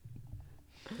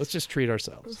 Let's just treat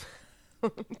ourselves.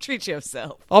 Treat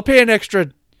yourself. I'll pay an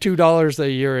extra $2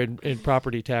 a year in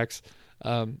property tax.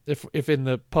 If in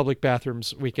the public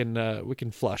bathrooms we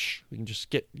can flush, we can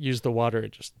just use the water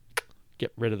and just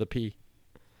get rid of the pee.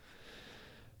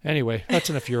 Anyway, that's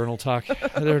enough urinal talk.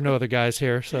 There are no other guys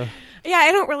here, so yeah,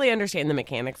 I don't really understand the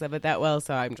mechanics of it that well,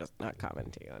 so I'm just not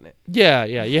commenting on it. Yeah,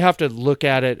 you have to look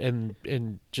at it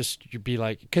and just you be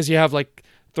like, because you have like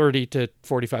 30 to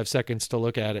 45 seconds to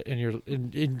look at it,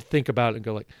 and think about it and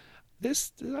go like,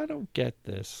 this, I don't get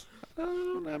this.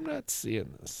 I'm not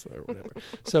seeing this or whatever.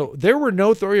 So there were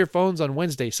no throw your phones on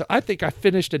Wednesday. So I think I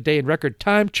finished a day in record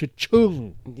time.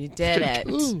 Cha-chung. You did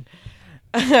Cha-chung. it.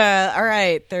 All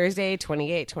right, Thursday,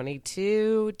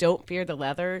 28/22. Don't fear the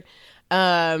leather.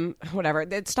 Whatever.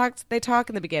 They talk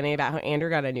in the beginning about how Andrew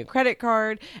got a new credit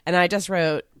card, and I just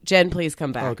wrote, "Jen, please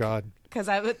come back." Oh God, because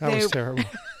that was terrible.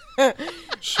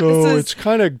 So it's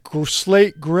kind of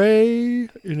slate gray,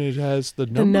 and it has the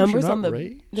numbers on the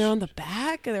raised. They're on the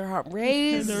back, and they're not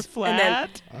raised, And they're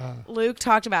flat. And then Luke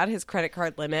talked about his credit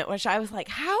card limit, which I was like,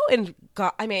 "How in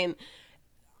God?" I mean,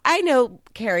 I know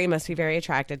Carrie must be very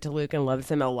attracted to Luke and loves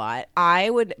him a lot. I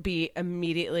would be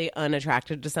immediately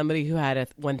unattracted to somebody who had a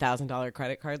 $1,000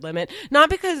 credit card limit. Not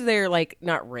because they're like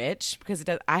not rich, because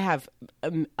I have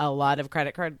a lot of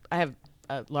credit card. I have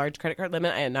a large credit card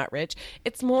limit. I am not rich.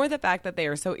 It's more the fact that they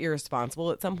are so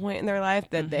irresponsible at some point in their life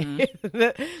that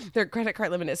their credit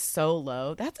card limit is so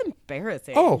low. That's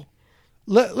embarrassing. Oh,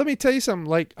 let me tell you something.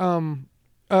 Like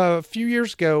a few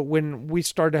years ago, when we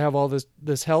started to have all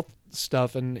this health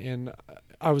stuff, and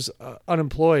I was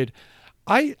unemployed,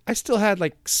 I still had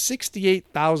like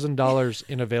 $68,000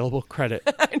 in available credit.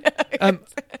 I know.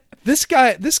 This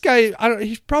guy,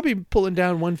 he's probably pulling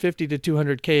down $150 to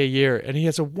 $200K a year, and he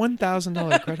has a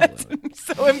 $1,000 credit limit.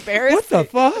 So embarrassing. What the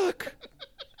fuck?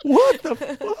 What the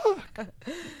fuck?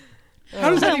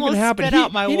 How does that even happen? Spit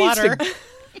out my water.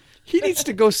 He needs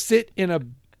to go sit in a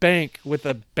bank with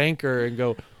a banker and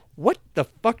go, what the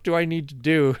fuck do I need to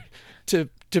do to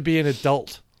be an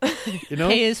adult? You know?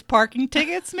 Pay his parking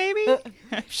tickets, maybe?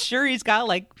 I'm sure he's got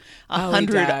like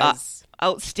 100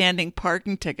 outstanding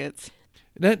parking tickets.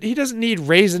 He doesn't need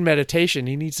raisin meditation.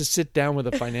 He needs to sit down with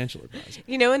a financial advisor.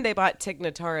 You know, when they bought Tig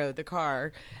Notaro, the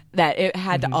car, that it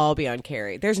had to all be on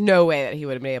Carrie. There's no way that he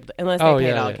would have been able to, unless they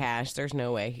paid all cash, there's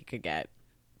no way he could get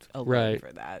a loan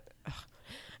for that. Ugh.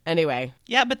 Anyway.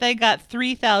 Yeah, but they got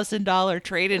 $3,000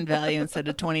 trade-in value instead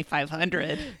of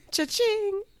 $2,500.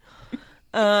 Cha-ching!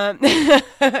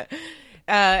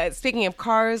 Speaking of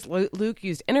cars, Luke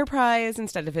used Enterprise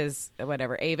instead of his,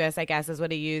 Avis, I guess is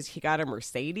what he used. He got a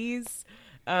Mercedes.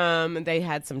 They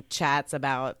had some chats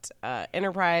about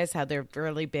Enterprise, how they're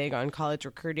really big on college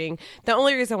recruiting. The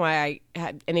only reason why I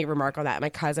had any remark on that, my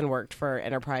cousin worked for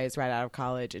Enterprise right out of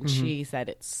college, and she said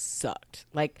it sucked.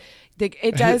 Like,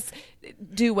 it does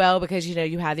do well because,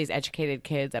 you have these educated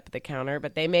kids up at the counter,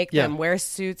 but they make them wear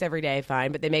suits every day,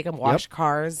 fine, but they make them wash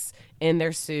cars in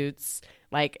their suits,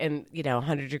 like in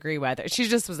 100-degree weather. She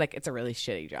just was like, it's a really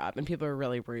shitty job, and people are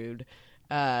really rude,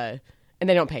 and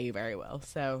they don't pay you very well.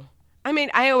 So, I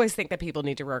mean, I always think that people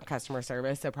need to work customer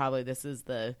service. So probably this is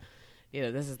the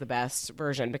best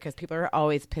version because people are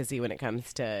always pissy when it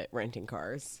comes to renting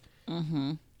cars.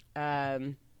 Mm-hmm.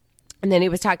 And then he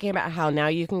was talking about how now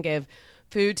you can give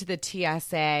food to the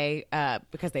TSA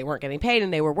because they weren't getting paid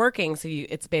and they were working. So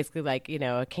it's basically like,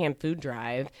 a canned food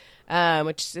drive,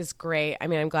 which is great. I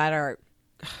mean, I'm glad our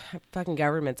fucking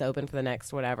government's open for the next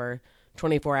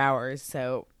 24 hours.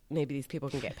 So maybe these people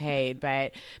can get paid.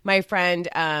 But my friend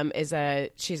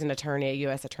she's an attorney, a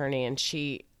U.S. attorney, and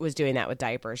she was doing that with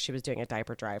diapers. She was doing a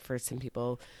diaper drive for some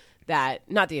people that,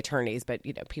 not the attorneys, but,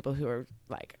 people who are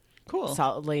like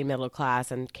solidly middle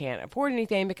class and can't afford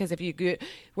anything, because if you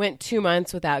went 2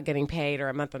 months without getting paid or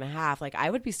a month and a half, like I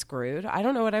would be screwed. I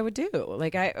don't know what I would do.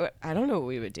 Like I don't know what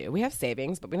we would do. We have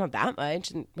savings, but we don't have that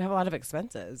much, and we have a lot of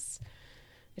expenses.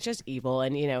 It's just evil.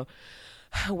 And,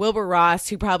 Wilbur Ross,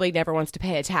 who probably never wants to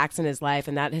pay a tax in his life,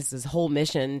 and that is his whole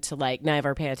mission to like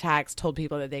never pay a tax, told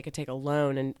people that they could take a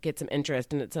loan and get some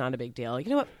interest and it's not a big deal. You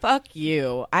know what? Fuck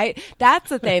you. That's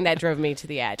the thing that drove me to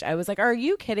the edge. I was like, are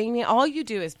you kidding me? All you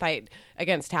do is fight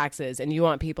against taxes and you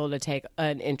want people to take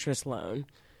an interest loan.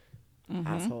 Mm-hmm.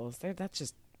 Assholes. That's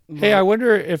just Hey, I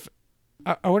wonder if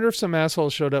some asshole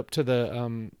showed up to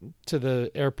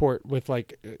the airport with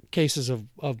like cases of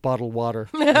bottled water.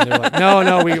 And they're like,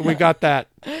 no, we got that.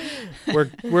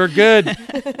 We're good.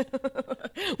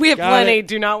 We have plenty.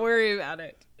 Do not worry about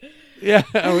it. Yeah,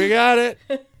 we got it.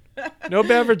 No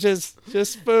beverages,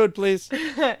 just food, please.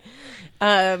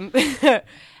 Then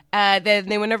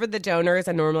they went over the donors,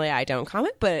 and normally I don't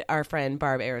comment, but our friend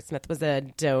Barb Aerosmith was a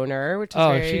donor, which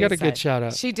is she got a good shout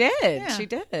out. She did, she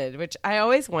did. Which I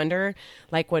always wonder,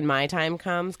 like when my time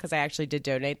comes, because I actually did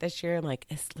donate this year. I'm like,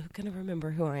 is Luke going to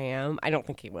remember who I am? I don't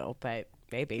think he will, but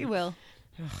maybe he will.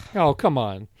 Oh, come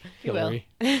on, Hillary.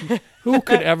 Who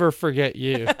could ever forget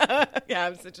you?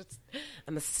 Yeah,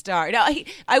 I'm a star. No,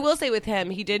 I will say with him,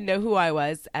 he did know who I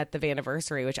was at the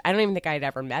Vanniversary, which I don't even think I'd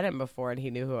ever met him before, and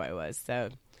he knew who I was. So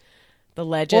the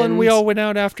legend. Well, and we all went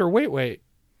out after Wait,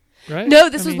 right? No,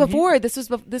 this was before. This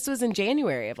was in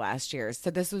January of last year.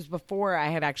 So this was before I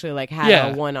had actually like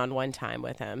had a one-on-one time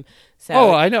with him.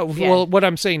 So I know. Yeah. Well, what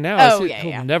I'm saying now is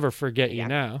he'll never forget you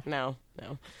now. No.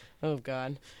 Oh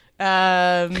God.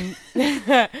 Here's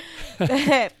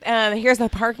the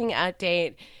parking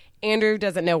update. Andrew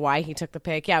doesn't know why he took the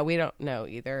pic. Yeah, we don't know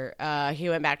either. He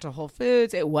went back to Whole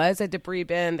Foods. It was a debris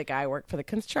bin. The guy worked for the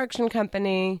construction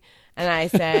company. And I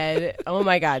said, oh,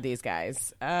 my God, these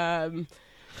guys.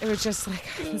 It was just like,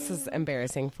 this is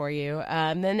embarrassing for you.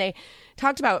 Then they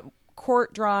talked about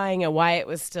court drawing and why it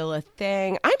was still a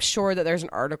thing. I'm sure that there's an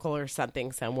article or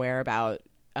something somewhere about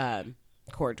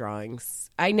court drawings.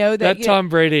 I know that Tom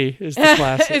Brady is the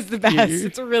classic. Is the best.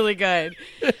 It's really good.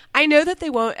 I know that they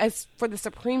won't. As for the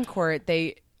Supreme Court,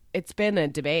 it's been a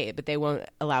debate, but they won't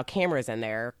allow cameras in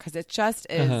there because it just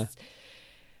is.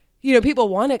 People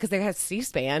want it because they have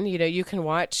C-SPAN. You can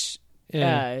watch.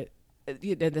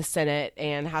 The Senate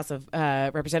and House of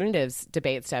Representatives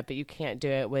debate stuff, but you can't do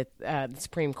it with the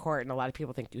Supreme Court. And a lot of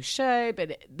people think you should,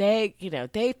 but they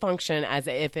function as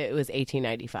if it was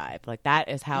 1895. Like that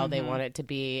is how they want it to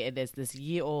be. It is this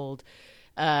ye old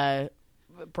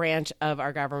branch of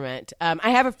our government. I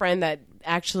have a friend that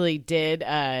actually did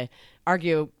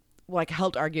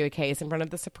helped argue a case in front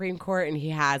of the Supreme Court, and he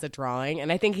has a drawing, and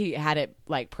I think he had it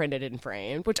like printed and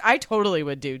framed, which I totally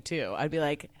would do too. I'd be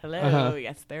like, hello,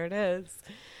 yes, there it is.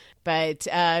 But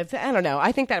I don't know.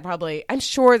 I think that I'm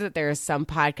sure that there's some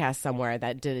podcast somewhere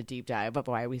that did a deep dive of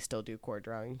why we still do court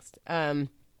drawings.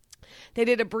 They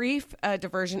did a brief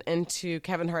diversion into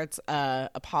Kevin Hart's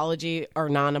apology or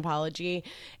non-apology,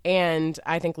 and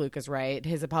I think Luke is right.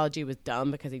 His apology was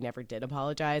dumb because he never did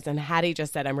apologize, and had he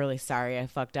just said, I'm really sorry, I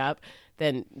fucked up,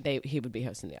 then he would be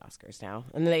hosting the Oscars now.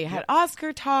 And they had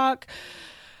Oscar talk,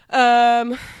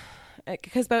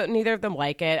 because neither of them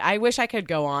like it. I wish I could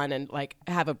go on and like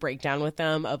have a breakdown with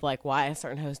them of like why a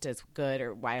certain host is good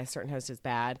or why a certain host is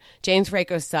bad. James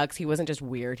Franco sucks. He wasn't just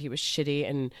weird. He was shitty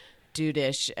and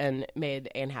dudish and made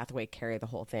Anne Hathaway carry the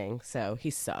whole thing, so he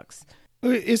sucks.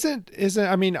 Isn't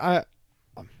I mean, I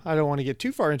don't want to get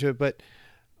too far into it, but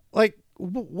like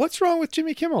what's wrong with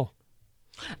Jimmy Kimmel?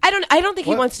 I don't think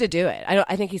he wants to do it.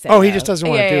 I think he said he just doesn't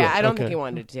want to do it. I don't think he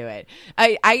wanted to do it.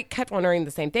 I kept wondering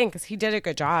the same thing because he did a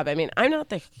good job. I mean, I'm not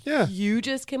the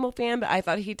hugest Kimmel fan, but I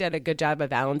thought he did a good job of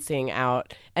balancing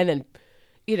out and then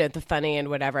the funny and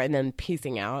whatever, and then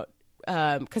piecing out.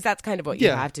 Because that's kind of what you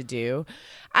have to do.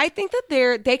 I think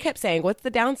that they kept saying, what's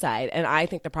the downside? And I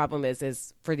think the problem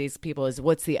is for these people is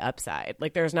what's the upside?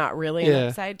 Like there's not really an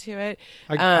upside to it.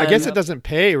 I guess it doesn't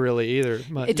pay really either.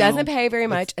 It doesn't pay very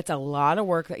much. It's a lot of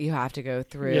work that you have to go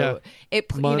through. Yeah.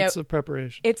 Months of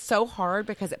preparation. It's so hard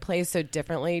because it plays so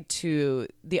differently to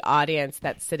the audience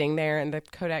that's sitting there in the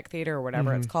Kodak Theater or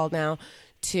whatever it's called now,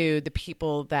 to the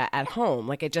people that at home.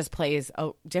 Like it just plays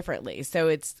differently. So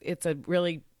it's a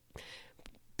really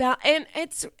and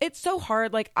it's so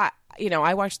hard. Like I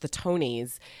watch the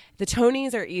Tonys. The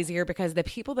Tonys are easier because the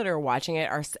people that are watching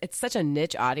it's such a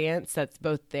niche audience that's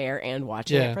both there and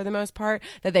watching it for the most part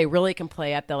that they really can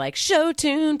play up the like show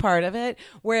tune part of it.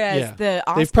 Whereas the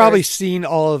Oscars, they've probably seen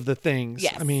all of the things.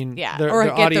 Yes, I mean, the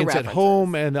audience at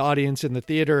home and the audience in the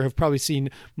theater have probably seen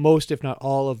most, if not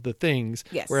all, of the things.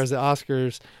 Yes. Whereas the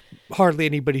Oscars, hardly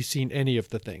anybody's seen any of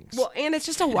the things. Well, and it's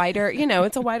just a wider,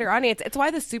 it's a wider audience. It's why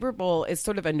the Super Bowl is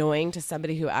sort of annoying to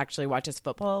somebody who actually watches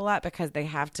football a lot because they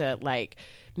have to like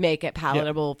make it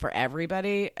palatable for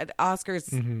everybody. The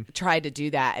Oscars tried to do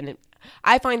that, and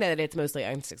I find that it's mostly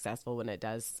unsuccessful when it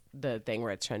does the thing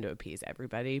where it's trying to appease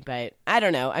everybody. But I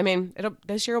don't know. I mean,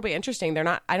 this year will be interesting.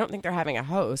 I don't think they're having a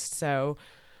host, so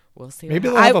we'll see. Maybe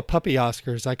they'll have a puppy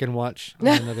Oscars I can watch on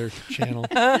another channel.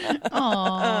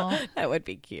 Aww, that would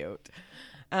be cute.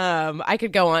 I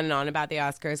could go on and on about the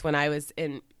Oscars. When I was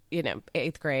in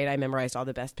 8th grade, I memorized all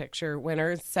the Best Picture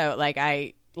winners. So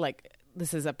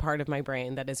this is a part of my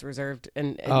brain that is reserved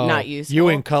and not useful. You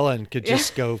and Cullen could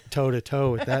just go toe to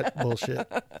toe with that bullshit.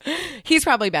 He's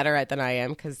probably better at it than I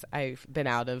am because I've been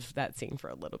out of that scene for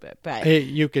a little bit. But hey,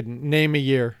 you could name a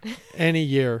year, any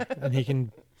year, and he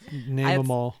can name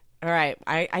them all. All right,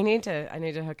 I need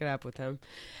to hook it up with him.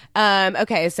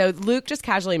 Okay, so Luke just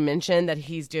casually mentioned that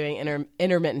he's doing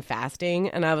intermittent fasting,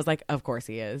 and I was like, of course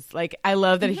he is. Like, I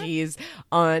love that he's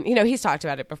on. He's talked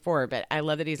about it before, but I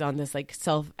love that he's on this like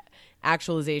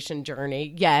self-actualization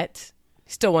journey. Yet,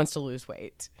 he still wants to lose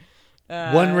weight.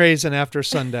 One raisin after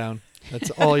sundown.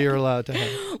 That's all you're allowed to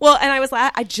have. Well, and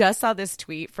I just saw this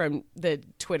tweet from the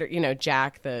Twitter,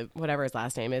 Jack, whatever his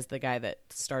last name is, the guy that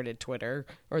started Twitter,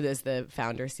 or is the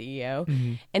founder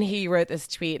CEO. And he wrote this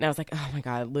tweet, and I was like, oh my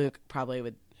God, Luke probably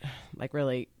would like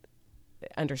really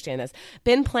understand this.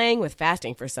 Been playing with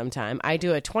fasting for some time. I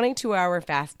do a 22-hour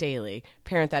fast daily,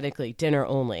 parenthetically dinner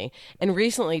only, and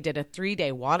recently did a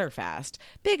 3-day water fast.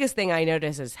 Biggest thing I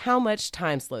notice is how much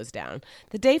time slows down.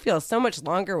 The day feels so much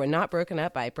longer when not broken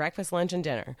up by breakfast, lunch, and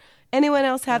dinner. Anyone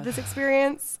else have this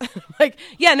experience? Like,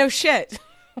 yeah, no shit.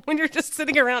 When you're just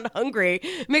sitting around hungry,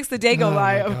 it makes the day go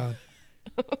by. God.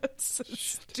 It's so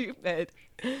stupid.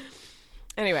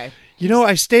 Anyway. You know,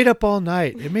 I stayed up all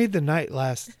night. It made the night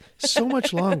last so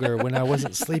much longer when I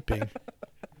wasn't sleeping.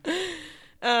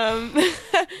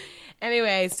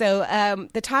 Anyway, so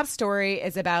the top story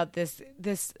is about this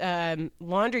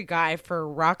laundry guy for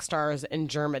rock stars in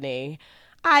Germany.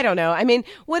 I don't know. I mean,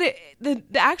 the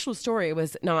actual story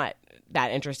was not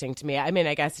that interesting to me. I mean,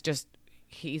 I guess just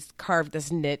he's carved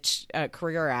this niche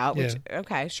career out. Which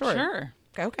okay, sure.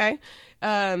 Okay.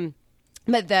 But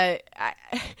the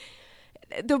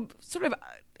sort of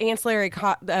ancillary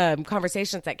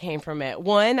conversations that came from it.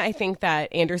 One, I think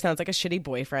that Andrew sounds like a shitty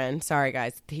boyfriend. Sorry,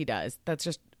 guys, he does. That's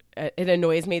just it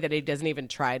annoys me that he doesn't even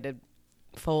try to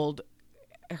fold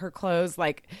her clothes.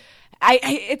 Like,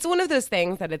 it's one of those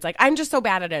things that it's like, I'm just so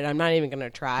bad at it, I'm not even going to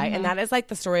try. And that is like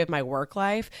the story of my work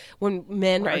life when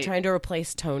men are trying to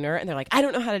replace toner and they're like, I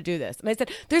don't know how to do this. And I said,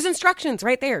 there's instructions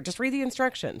right there. Just read the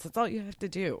instructions. That's all you have to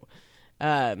do.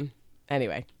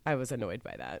 Anyway, I was annoyed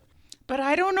by that. But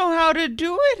I don't know how to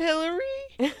do it,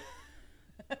 Hillary.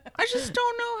 I just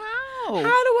don't know how.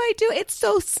 How do I do it? It's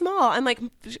so small. I'm like,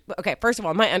 okay, first of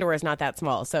all, my underwear is not that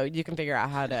small, so you can figure out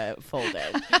how to fold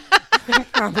it. I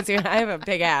promise you, I have a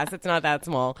big ass. It's not that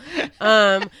small.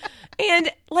 And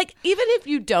like, even if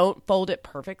you don't fold it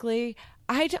perfectly,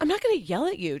 I'm not going to yell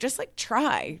at you. Just like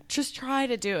try. Just try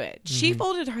to do it. She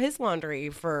folded his laundry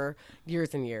for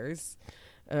years and years.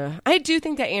 I do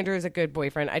think that Andrew is a good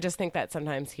boyfriend. I just think that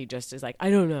sometimes he just is like, I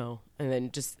don't know. And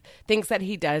then just thinks that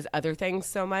he does other things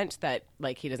so much that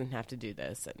like he doesn't have to do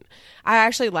this. And I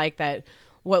actually like that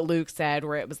what Luke said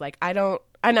where it was like,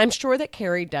 and I'm sure that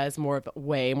Carrie does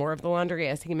way more of the laundry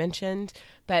as he mentioned,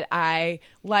 but I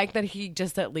like that he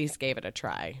just at least gave it a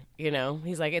try. You know,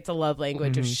 he's like, it's a love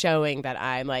language of showing that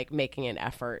I'm like making an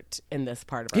effort in this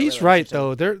part of our relationship. He's right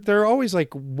though. There are always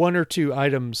like one or two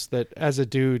items that as a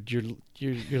dude,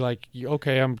 you're like,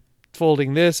 okay, I'm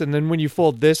folding this. And then when you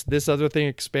fold this other thing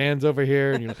expands over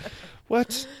here. And you're like,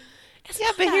 what?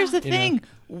 Yeah, but here's the thing.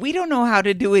 We don't know how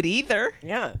to do it either.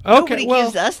 Yeah. Nobody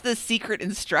gives us the secret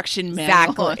instruction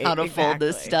manual on how to fold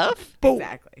this stuff. But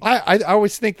exactly. I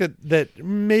always think that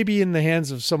maybe in the hands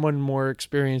of someone more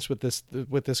experienced with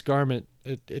this garment,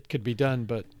 it could be done.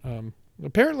 But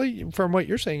apparently, from what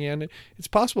you're saying, Ann, it's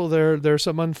possible there are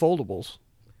some unfoldables.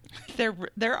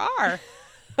 There are.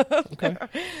 Okay.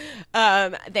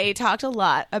 They talked a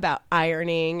lot about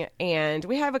ironing, and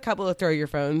we have a couple of throw your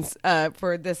phones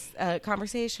for this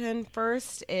conversation.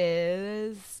 First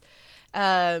is,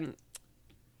 wait,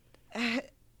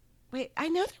 I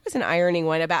know there was an ironing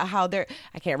one about how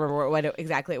I can't remember what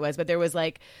exactly it was, but there was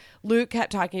like, Luke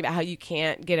kept talking about how you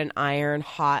can't get an iron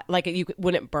hot, like you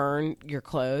wouldn't burn your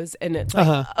clothes. And it's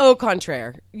like, au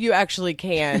contraire, you actually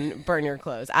can burn your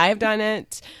clothes. I've done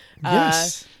it.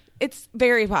 Yes. It's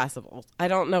very possible. I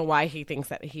don't know why he thinks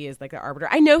that he is like the arbiter.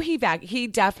 I know he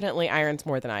definitely irons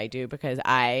more than I do because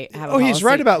I have. He's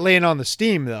right about laying on the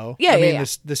steam though. Yeah, I mean,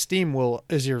 the steam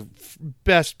is your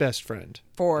best friend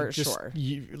for Just sure.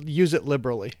 Use it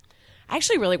liberally. I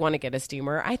actually really want to get a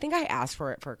steamer. I think I asked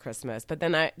for it for Christmas, but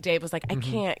then Dave was like, I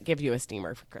can't give you a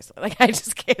steamer for Christmas. Like, I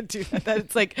just can't do that.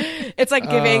 It's like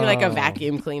giving like a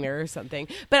vacuum cleaner or something.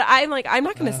 But I'm like, I'm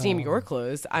not going to steam your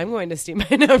clothes. I'm going to steam.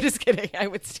 No, I'm just kidding. I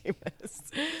would steam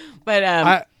this. But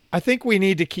I think we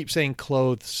need to keep saying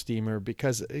clothes steamer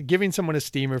because giving someone a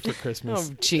steamer for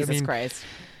Christmas. Oh, Jesus Christ.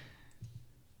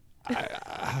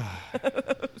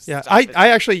 Yeah,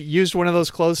 I actually used one of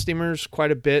those clothes steamers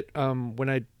quite a bit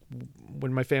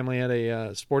when my family had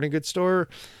a sporting goods store.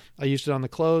 I used it on the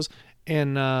clothes,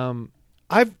 and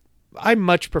I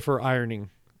much prefer ironing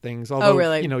things. Although,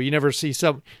 really? You never see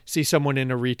someone in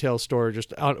a retail store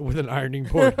just out with an ironing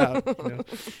board out.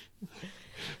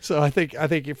 So I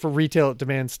think for retail it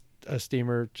demands a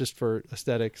steamer just for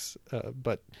aesthetics.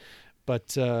 But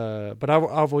I've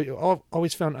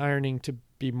always found ironing to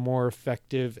be more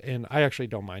effective, and I actually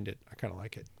don't mind it. I kind of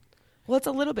like it. Well, it's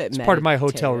a little bit. It's part of my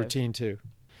hotel routine too.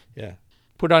 Yeah.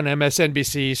 Put on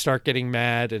MSNBC, start getting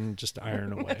mad, and just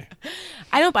iron away.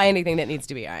 I don't buy anything that needs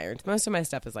to be ironed. Most of my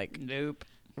stuff is like nope,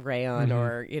 rayon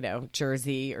or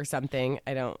jersey or something.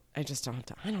 I just don't have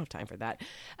time. I don't have time for that.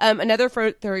 Another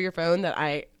throw your phone that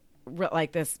I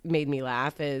like this made me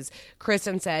laugh is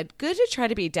Kristen said, good to try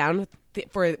to be down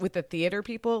with the theater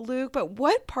people, Luke, but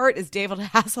what part is David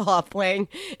Hasselhoff playing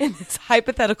in this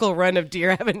hypothetical run of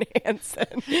Dear Evan Hansen?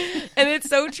 And it's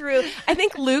so true. I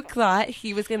think Luke thought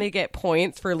he was going to get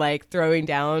points for like throwing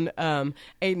down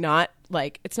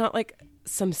it's not like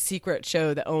some secret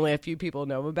show that only a few people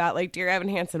know about. Like Dear Evan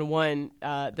Hansen won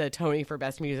the Tony for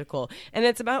Best Musical, and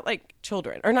it's about like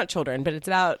children, or not children, but it's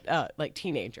about like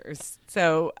teenagers.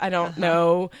 So I don't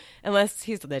know, unless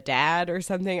he's the dad or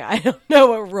something, I don't know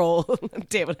what role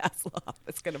David Hasselhoff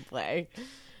is going to play.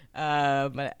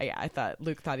 But yeah, I thought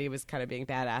Luke thought he was kind of being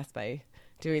badass by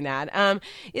doing that.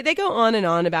 They go on and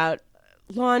on about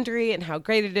laundry and how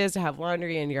great it is to have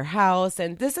laundry in your house,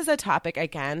 and this is a topic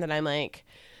again that I'm like,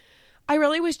 I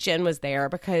really wish Jen was there,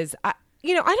 because I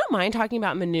don't mind talking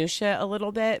about minutia a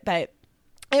little bit, but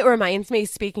it reminds me,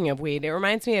 speaking of weed, it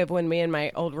reminds me of when me and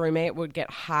my old roommate would get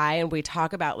high and we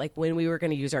talk about like when we were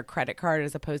going to use our credit card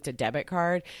as opposed to debit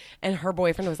card. And her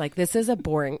boyfriend was like, this is a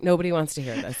boring, nobody wants to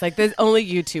hear this. Like only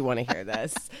you two want to hear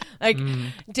this. Like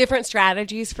different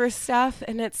strategies for stuff.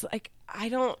 And it's like,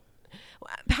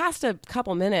 past a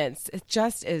couple minutes, it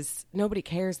just is, nobody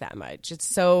cares that much. It's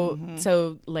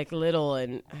so like little,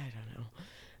 and I don't know.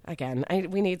 Again,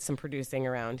 we need some producing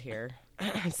around here.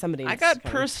 I got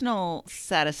personal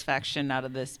satisfaction out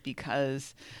of this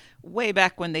because way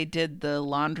back when they did the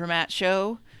laundromat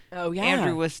show,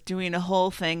 Andrew was doing a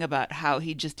whole thing about how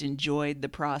he just enjoyed the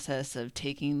process of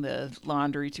taking the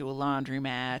laundry to a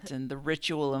laundromat and the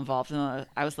ritual involved. And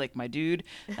I was like, my dude,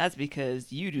 that's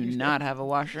because you do not have a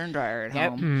washer and dryer at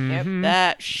home. Yep.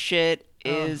 That shit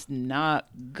is not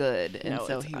good. And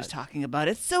so he was talking about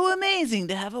it's so amazing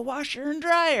to have a washer and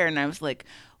dryer. And I was like,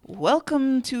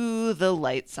 welcome to the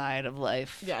light side of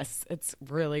life. Yes, it's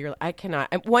really, really, I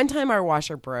cannot. One time our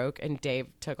washer broke and Dave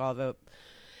took all the,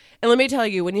 and let me tell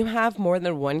you, when you have more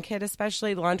than one kid,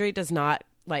 especially, laundry does not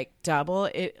like double.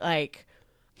 It like,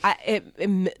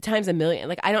 it times a million.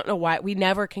 Like, I don't know why we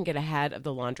never can get ahead of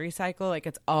the laundry cycle. Like,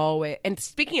 it's always, and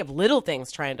speaking of little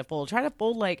things, try to fold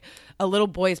like a little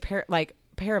boy's pair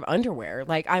of underwear.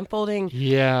 Like, I'm folding,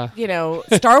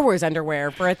 Star Wars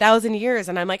underwear for 1,000 years,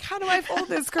 and I'm like, how do I fold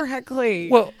this correctly?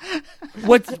 Well,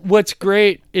 what's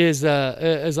great is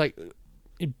like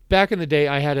back in the day,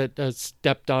 I had a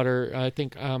stepdaughter. I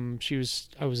think I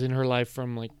was in her life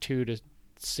from like 2 to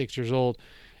 6 years old,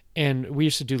 and we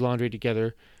used to do laundry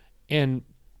together. And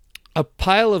a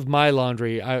pile of my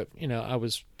laundry, I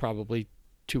was probably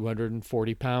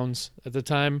 240 pounds at the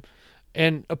time,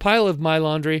 and a pile of my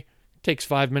laundry takes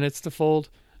 5 minutes to fold.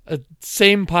 A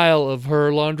same pile of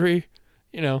her laundry,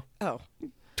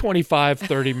 25,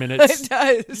 30 minutes. It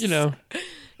does.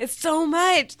 It's so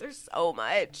much. There's so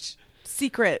much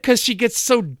secret. Because she gets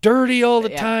so dirty all the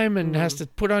time and has to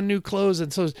put on new clothes,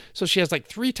 and so she has like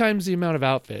 3 times the amount of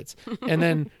outfits,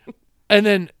 and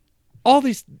then all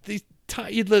these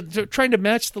trying to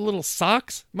match the little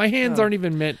socks. My hands aren't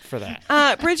even meant for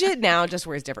that. Bridget now just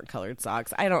wears different colored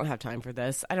socks. I don't have time for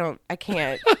this. I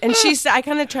can't. And I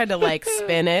kind of tried to like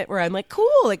spin it where I'm like, cool.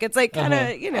 Like, it's like kind of,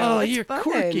 oh, it's you're fun.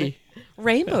 quirky.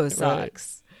 Rainbow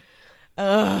socks.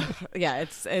 Yeah,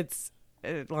 it's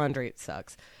laundry. It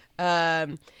sucks.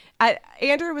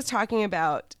 Andrew was talking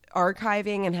about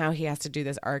archiving and how he has to do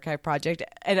this archive project,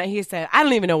 and he said, I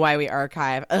don't even know why we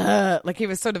archive. Like, he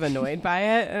was sort of annoyed by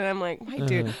it, and I'm like, my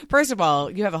dude, first of all,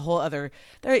 you have a whole other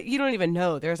you don't even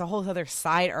know there's a whole other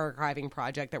side archiving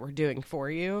project that we're doing for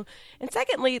you. And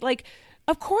secondly, like,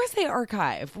 of course they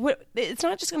archive. It's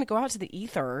not just going to go out to the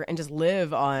ether and just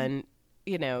live on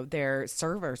their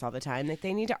servers all the time. That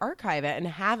they need to archive it and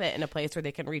have it in a place where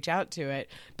they can reach out to it,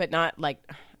 but not like,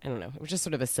 I don't know. It was just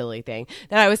sort of a silly thing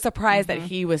that I was surprised that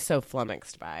he was so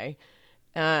flummoxed by.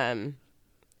 And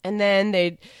then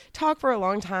they talk for a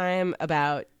long time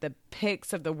about the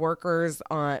pics of the workers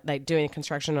on like doing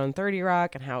construction on 30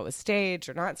 Rock and how it was staged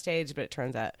or not staged, but it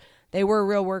turns out they were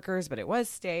real workers, but it was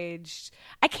staged.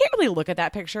 I can't really look at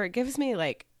that picture. It gives me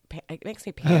like, it makes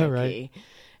me panicky.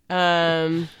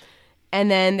 Right. And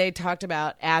then they talked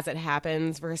about As It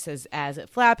Happens versus As It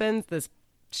Flappens, this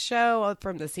show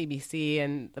from the CBC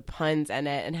and the puns in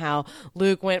it, and how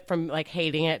Luke went from like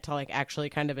hating it to like actually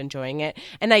kind of enjoying it.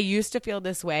 And I used to feel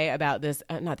this way about this,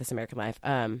 not This American Life,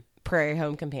 Prairie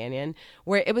Home Companion,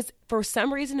 where it was, for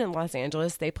some reason in Los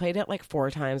Angeles, they played it like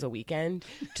 4 times a weekend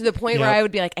to the point where I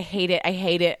would be like, I hate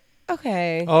it.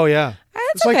 Okay. Oh yeah.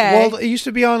 It's okay. Like it used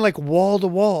to be on like wall to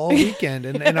wall all weekend,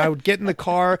 and I would get in the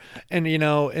car, and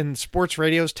and sports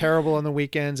radio's terrible on the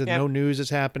weekends, and no news is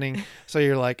happening, so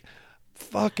you're like,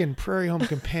 fucking Prairie Home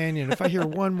Companion. If I hear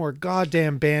one more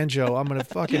goddamn banjo, I'm gonna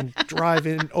fucking drive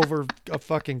in over a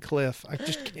fucking cliff. I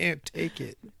just can't take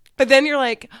it. But then you're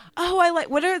like, oh, I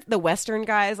like, what are the Western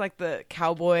guys, like the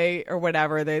cowboy or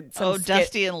whatever?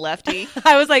 Dusty and Lefty.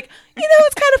 I was like,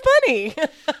 it's kind of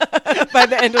funny by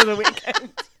the end of the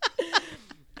weekend.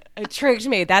 It tricked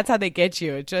me. That's how they get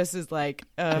you. It just is like,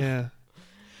 Yeah.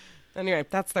 Anyway,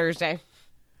 that's Thursday.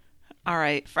 All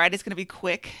right. Friday's going to be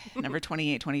quick. Number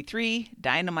 2823,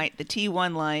 Dynamite, the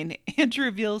T1 line. Andrew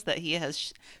reveals that he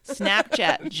has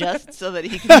Snapchat just so that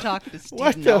he can talk to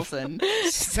Steve Nelson.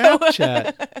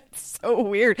 Snapchat. So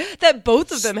weird that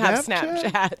both of them have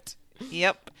Snapchat?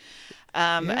 Yep. Snapchat.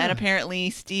 Yeah. And apparently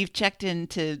Steve checked in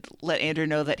to let Andrew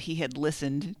know that he had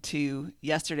listened to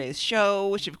yesterday's show,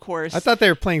 which of course... I thought they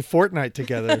were playing Fortnite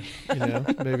together.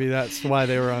 Maybe that's why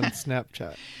they were on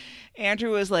Snapchat.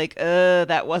 Andrew was like,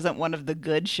 that wasn't one of the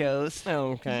good shows.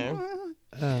 Okay.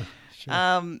 Sure.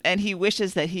 And he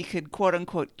wishes that he could, quote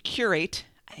unquote, curate.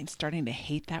 I'm starting to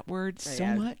hate that word so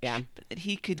much. Yeah. But that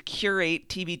he could curate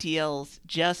TBTLs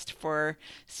just for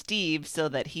Steve so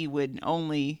that he would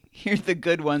only hear the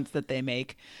good ones that they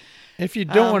make. If you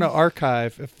don't want to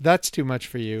archive, if that's too much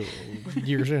for you,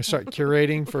 you're going to start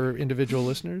curating for individual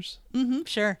listeners? Mm-hmm,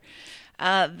 sure.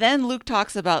 Then Luke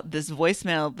talks about this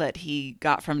voicemail that he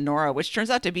got from Nora, which turns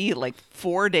out to be like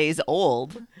 4 days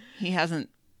old. He hasn't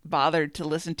bothered to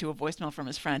listen to a voicemail from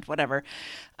his friend, whatever.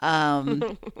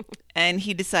 And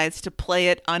he decides to play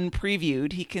it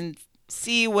unpreviewed. He can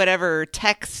see whatever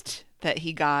text that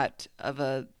he got of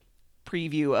a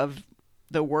preview of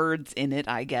the words in it,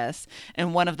 I guess.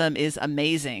 And one of them is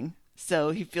amazing. So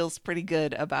he feels pretty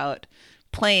good about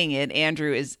playing it.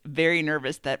 Andrew is very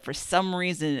nervous that for some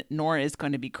reason Nora is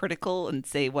going to be critical and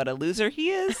say what a loser he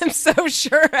is. I'm so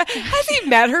sure. Has he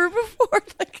met her before?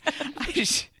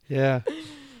 Yeah.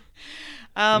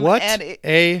 What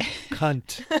a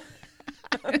cunt.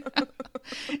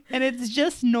 And it's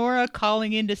just Nora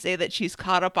calling in to say that she's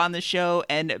caught up on the show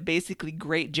and basically,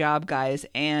 great job, guys.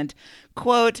 And,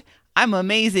 quote, I'm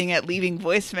amazing at leaving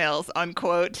voicemails,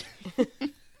 unquote.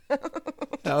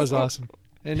 That was awesome.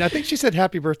 And I think she said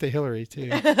happy birthday, Hillary, too.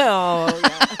 Oh,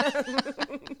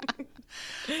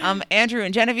 yeah. Andrew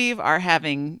and Genevieve are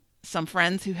having some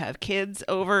friends who have kids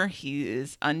over. He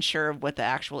is unsure of what the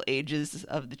actual ages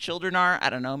of the children are. I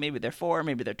don't know. Maybe they're 4,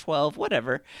 maybe they're 12,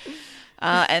 whatever.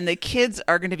 And the kids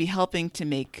are going to be helping to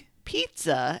make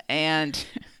pizza. And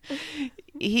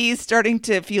he's starting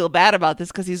to feel bad about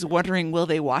this because he's wondering, will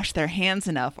they wash their hands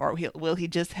enough, or will he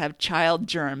just have child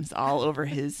germs all over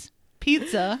his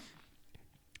pizza?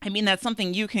 I mean, that's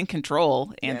something you can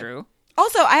control, Andrew. Yeah.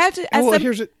 Also, I have to...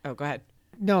 Oh, go ahead.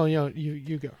 No,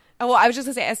 you go. Oh, well, I was just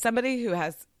going to say, as somebody who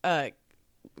has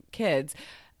kids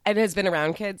and has been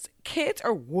around kids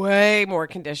are way more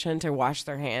conditioned to wash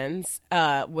their hands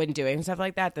when doing stuff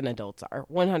like that than adults are,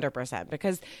 100%.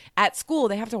 Because at school,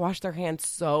 they have to wash their hands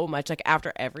so much. Like,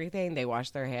 after everything, they wash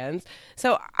their hands.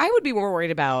 So I would be more worried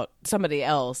about somebody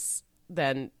else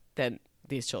than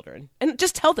these children. And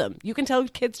just tell them. You can tell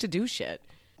kids to do shit.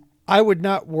 I would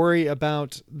not worry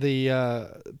about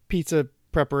the pizza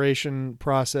preparation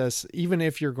process, even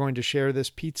if you're going to share this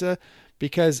pizza,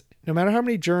 because no matter how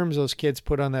many germs those kids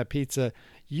put on that pizza,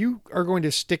 you are going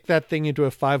to stick that thing into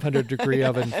a 500 degree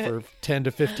oven for 10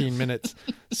 to 15 minutes.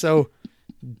 So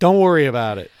don't worry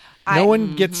about it. No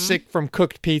one gets sick from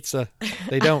cooked pizza.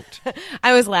 They don't.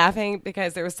 I was laughing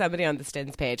because there was somebody on the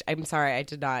Stins page. I'm sorry, I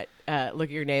did not look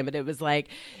at your name, but it was like,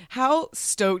 how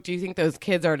stoked do you think those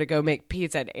kids are to go make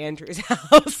pizza at Andrew's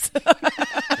house?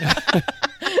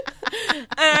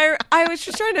 And I was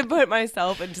just trying to put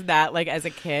myself into that, like, as a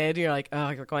kid. You're like,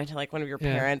 oh, you're going to, like, one of your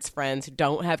parents' friends who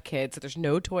don't have kids, so there's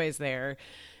no toys there.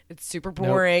 It's super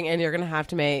boring, and you're going to have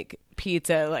to make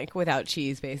pizza, like, without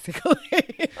cheese, basically.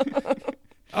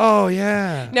 Oh,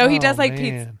 yeah. No, he does like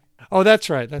pizza. Oh, that's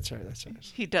right.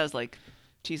 He does like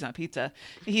cheese on pizza.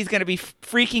 He's going to be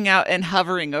freaking out and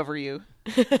hovering over you.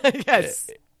 Yes.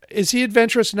 Is he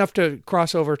adventurous enough to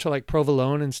cross over to, like,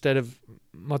 provolone instead of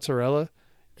mozzarella?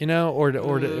 You know, or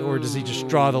does he just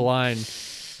draw the line?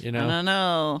 You know, I don't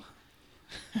know.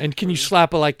 And can you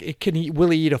slap will he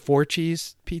eat a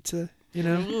 4-cheese pizza? You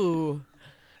know, Ooh.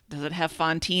 Does it have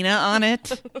Fontina on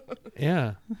it?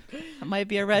 Yeah, That might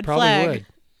be a red probably flag. would.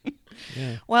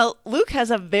 Yeah. Well, Luke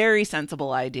has a very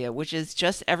sensible idea, which is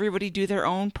just everybody do their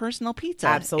own personal pizza.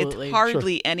 Absolutely. It's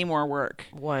hardly any more work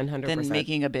 100%. than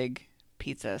making a big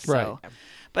pizza. So. Right.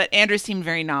 But Andrew seemed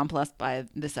very nonplussed by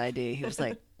this idea. He was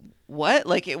like, what?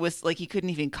 Like, it was like he couldn't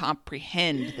even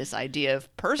comprehend this idea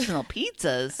of personal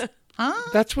pizzas. Huh?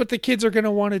 That's what the kids are going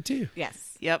to want to do.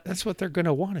 Yes. Yep. That's what they're going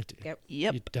to want to do. Yep.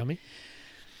 Yep. You dummy.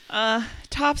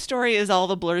 Top story is all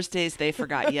the Blur's Days they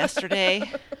forgot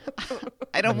yesterday.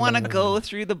 I don't want to go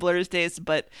through the Blur's Days,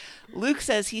 but Luke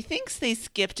says he thinks they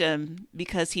skipped him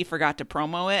because he forgot to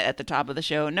promo it at the top of the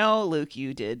show. No, Luke,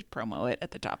 you did promo it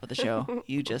at the top of the show.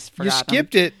 You just forgot. You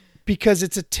skipped it because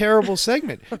it's a terrible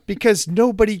segment, because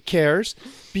nobody cares,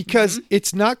 because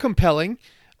it's not compelling.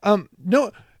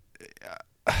 No,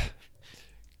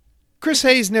 Chris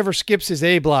Hayes never skips his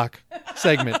A block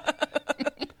segment.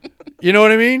 You know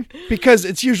what I mean? Because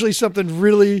it's usually something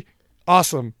really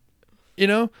awesome. You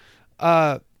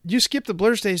know, you skip the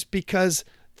Blur's Days because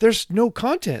there's no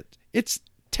content. It's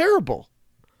terrible.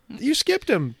 You skipped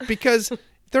them because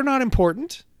they're not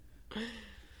important.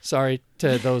 Sorry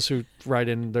to those who write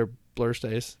in their Blur's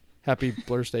Days. Happy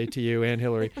Blur's Day to you and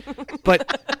Hillary.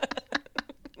 But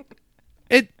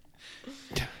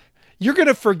you're going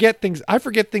to forget things. I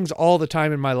forget things all the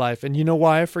time in my life. And you know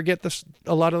why I forget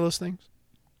a lot of those things?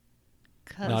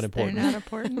 Not important. They're not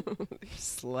important.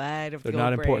 Slide of They're the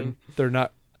not old important.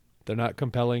 brain. They're not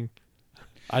compelling.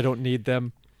 I don't need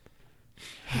them.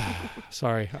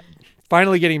 Sorry.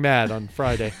 Finally getting mad on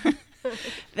Friday.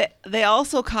 They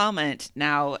also comment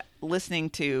now, listening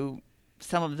to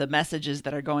some of the messages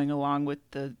that are going along with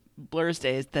the Blur's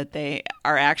Days, that they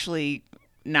are actually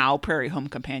now Prairie Home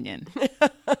Companion.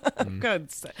 Good.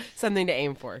 Something to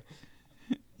aim for.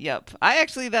 Yep.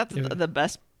 That's the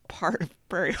best part of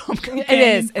Prairie Home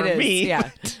Companion It is. me. Yeah.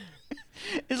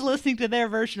 Is listening to their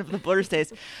version of the Blur's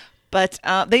Days. But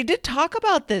they did talk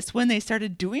about this when they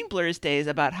started doing Blur's Days,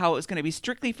 about how it was going to be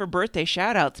strictly for birthday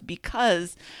shout-outs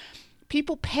because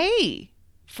people pay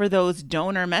for those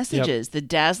donor messages. Yep. The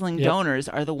dazzling Yep. donors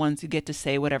are the ones who get to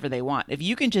say whatever they want. If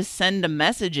you can just send a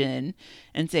message in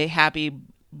and say, happy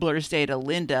Blur's Day to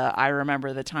Linda, I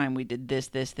remember the time we did this,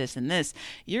 this, this, and this,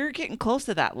 you're getting close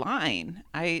to that line.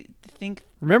 I think...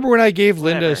 Remember when I gave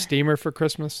Linda Whatever. a steamer for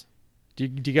Christmas? Do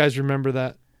you guys remember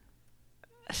that?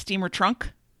 A steamer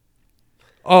trunk?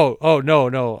 Oh,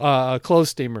 no. A clothes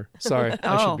steamer. Sorry.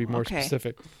 I should be more okay.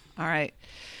 specific. All right.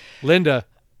 Linda,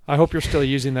 I hope you're still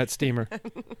using that steamer.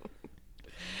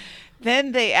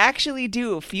 Then they actually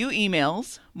do a few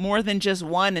emails, more than just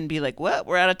one, and be like, well,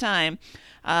 we're out of time.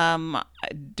 I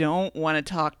don't want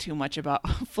to talk too much about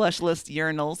fleshless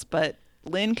urinals, but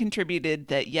Lynn contributed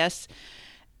that, yes,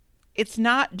 it's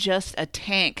not just a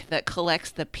tank that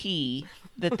collects the pee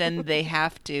that then they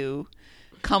have to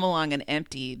come along and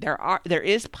empty. There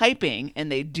is piping,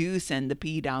 and they do send the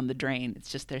pee down the drain.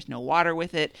 It's just there's no water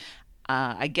with it.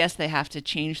 I guess they have to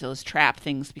change those trap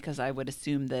things because I would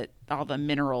assume that all the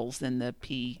minerals in the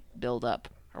pee build up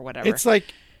or whatever. It's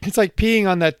like peeing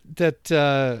on that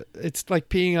it's like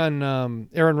peeing on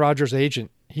Aaron Rodgers' agent.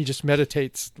 He just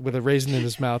meditates with a raisin in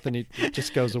his mouth and it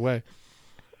just goes away.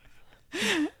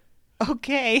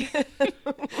 Okay.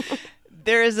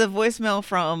 There is a voicemail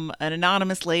from an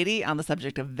anonymous lady on the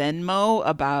subject of Venmo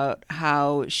about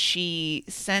how she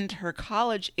sent her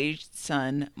college-aged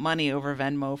son money over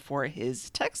Venmo for his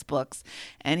textbooks,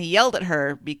 and he yelled at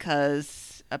her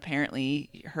because apparently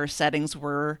her settings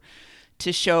were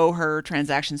to show her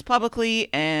transactions publicly,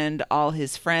 and all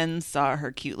his friends saw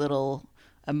her cute little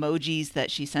emojis that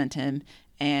she sent him,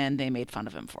 and they made fun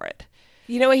of him for it.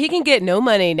 You know what? He can get no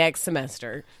money next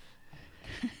semester.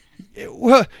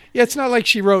 Well, yeah, it's not like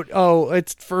she wrote, "Oh,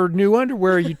 it's for new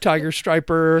underwear, you tiger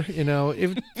striper." You know,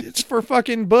 it's for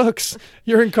fucking books.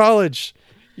 You're in college.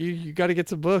 You got to get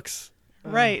some books.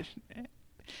 Right.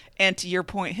 And to your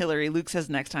point, Hillary, Luke says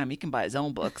next time he can buy his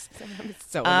own books.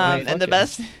 So And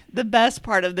the best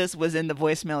part of this was in the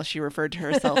voicemail. She referred to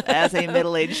herself as a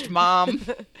middle-aged mom.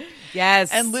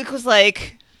 yes. And Luke was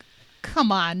like,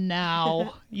 come on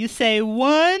now. You say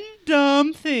one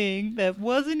dumb thing that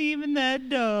wasn't even that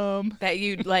dumb. that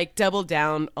you like doubled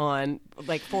down on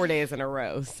like 4 days in a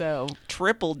row. So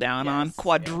Tripled down on, Yes.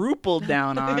 quadrupled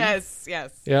down on. yes.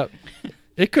 Yep.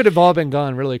 It could have all been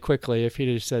gone really quickly if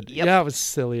he'd have said, Yep. "Yeah, it was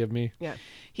silly of me." Yeah.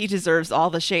 He deserves all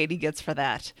the shade he gets for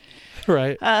that.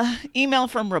 Right. Email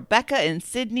from Rebecca in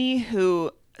Sydney,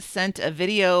 who sent a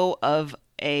video of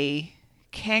a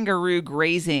kangaroo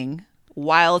grazing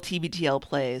while TBTL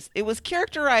plays. It was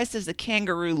characterized as a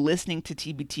kangaroo listening to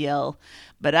TBTL,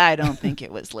 but I don't think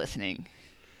it was listening.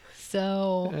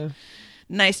 So,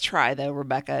 nice try, though,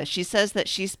 Rebecca. She says that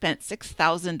she spent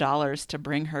 $6,000 to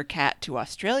bring her cat to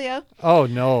Australia, Oh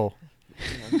no.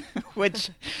 which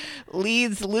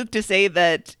leads Luke to say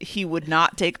that he would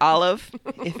not take Olive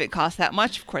if it cost that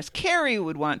much. Of course, Carrie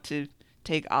would want to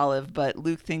take Olive, but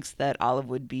Luke thinks that Olive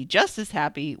would be just as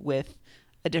happy with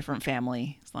a different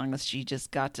family as long as she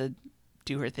just got to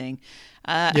do her thing.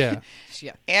 Yeah.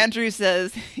 Yeah. Andrew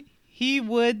says he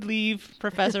would leave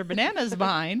Professor Banana's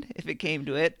mind if it came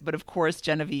to it. But of course,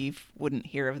 Genevieve wouldn't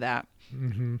hear of that.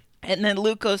 Mm-hmm. And then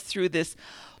Luke goes through this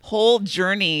whole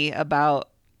journey about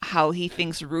how he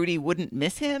thinks Rudy wouldn't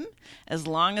miss him. As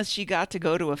long as she got to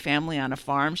go to a family on a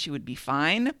farm, she would be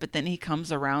fine. But then he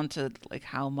comes around to like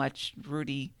how much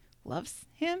Rudy loves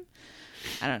him.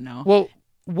 I don't know. Well,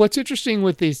 what's interesting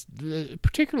with these,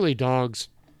 particularly dogs,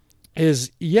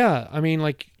 is I mean,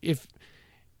 like if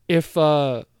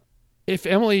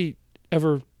Emily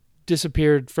ever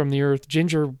disappeared from the earth,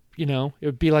 Ginger, you know, it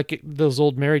would be like those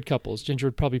old married couples. Ginger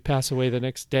would probably pass away the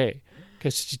next day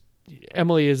because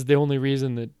Emily is the only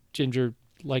reason that Ginger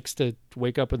likes to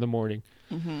wake up in the morning.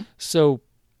 Mm-hmm. So,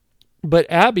 but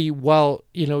Abby, while,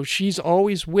 you know, she's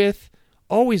always with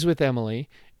Emily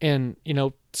and, you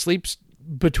know, sleeps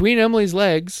between Emily's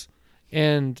legs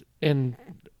and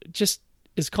just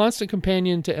is constant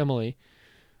companion to Emily.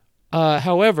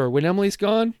 However, when Emily's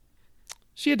gone,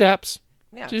 she adapts.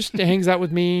 Yeah. Just hangs out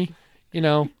with me, you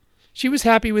know. She was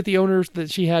happy with the owners that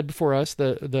she had before us,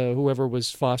 the whoever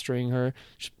was fostering her.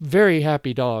 She's a very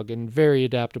happy dog and very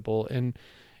adaptable, and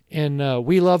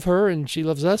we love her and she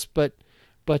loves us. But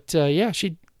yeah,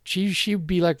 she'd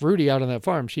be like Rudy out on that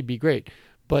farm. She'd be great,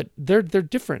 but they're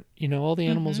different. You know, all the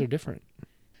animals are different.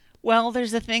 Well,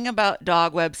 there's a thing about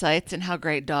dog websites and how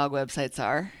great dog websites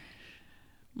are.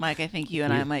 Mike, I think you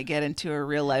and I might get into a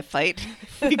real life fight.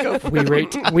 We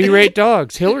rate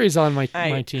dogs. Hillary's on my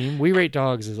team. We rate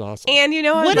dogs is awesome. And you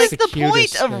know what is the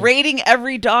point of rating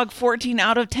every dog 14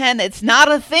 out of 10? It's not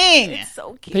a thing. It's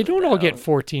so cute. They don't all get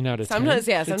 14 out of 10. Sometimes,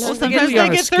 yeah. Sometimes they usually get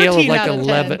on a scale of 13 like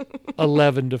out of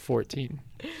 11 to 14.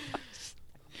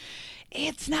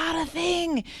 It's not a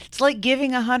thing. It's like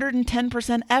giving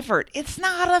 110% effort. It's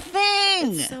not a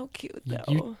thing. It's so cute,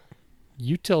 though.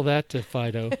 You tell that to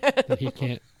Fido that he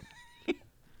can't.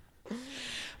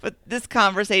 But this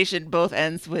conversation both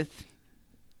ends with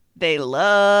they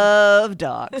love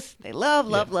dogs. They love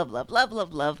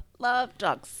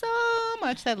dogs so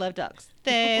much. They love dogs.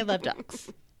 They love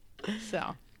dogs.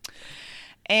 So,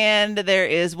 and there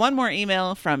is one more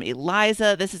email from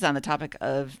Eliza. This is on the topic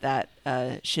of that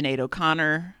Sinead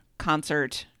O'Connor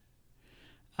concert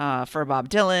for Bob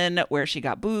Dylan, where she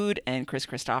got booed, and Chris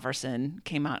Christopherson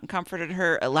came out and comforted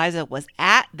her. Eliza was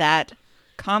at that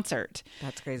concert.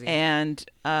 That's crazy. And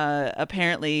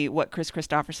apparently what Chris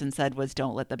Christopherson said was,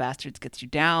 "Don't let the bastards get you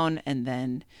down." And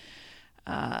then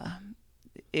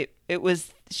it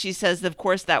was, she says, of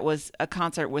course, that was a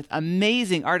concert with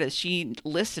amazing artists. She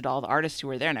listed all the artists who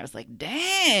were there, and I was like,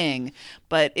 dang.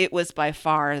 But it was by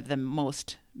far the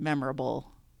most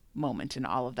memorable moment in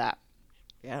all of that.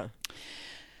 Yeah.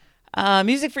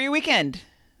 Music for your weekend.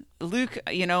 Luke,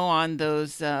 you know, on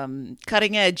those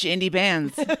cutting edge indie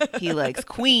bands, he likes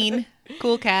Queen,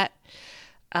 Cool Cat.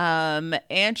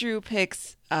 Andrew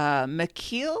picks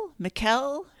Mikel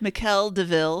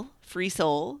DeVille, Free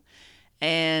Soul.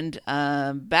 And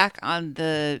back on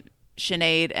the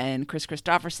Sinead and Chris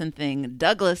Christopherson thing,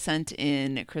 Douglas sent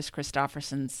in Chris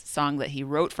Christopherson's song that he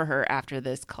wrote for her after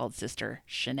this called Sister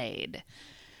Sinead.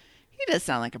 He does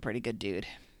sound like a pretty good dude.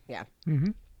 Yeah.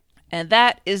 Mm-hmm. And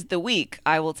that is the week.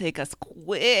 I will take us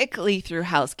quickly through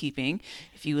housekeeping.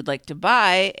 If you would like to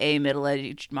buy a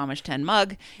middle-aged Momish 10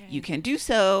 mug, you can do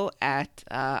so at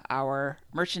our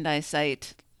merchandise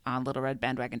site on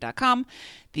littleredbandwagon.com.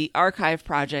 The archive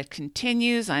project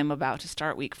continues. I'm about to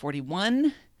start week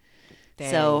 41.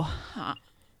 Dang. So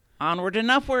onward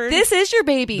and upward. This is your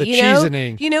baby. The you know?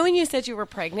 cheesening. You know when you said you were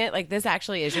pregnant, like this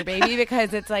actually is your baby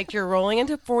because it's like you're rolling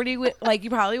into 40. Like you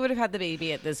probably would have had the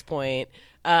baby at this point.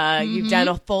 You've done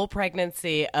a full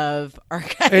pregnancy of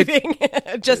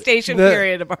archiving, gestation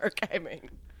period of archiving.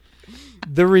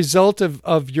 The result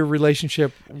of your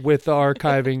relationship with the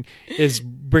archiving is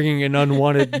bringing an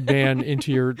unwanted man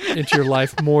into your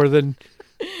life more than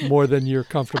you're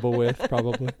comfortable with,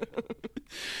 probably.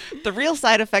 The real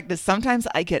side effect is sometimes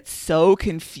I get so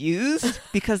confused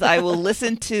because I will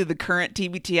listen to the current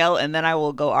TBTL and then I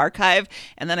will go archive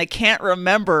and then I can't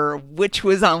remember which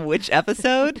was on which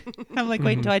episode. I'm like,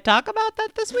 wait, do I talk about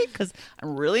that this week? Because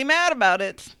I'm really mad about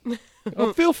it.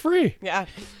 Oh, feel free. Yeah.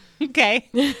 Okay.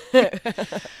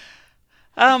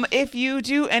 If you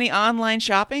do any online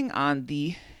shopping on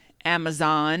the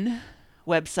Amazon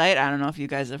website, I don't know if you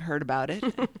guys have heard about it.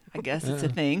 I guess it's a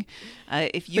thing.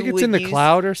 If you I think it's in the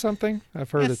cloud or something.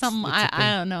 I've heard it's something. a thing.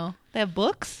 I don't know. They have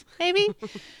books, maybe.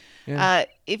 Yeah.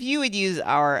 If you would use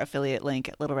our affiliate link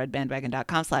at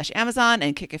littleredbandwagon.com/Amazon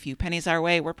and kick a few pennies our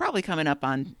way, we're probably coming up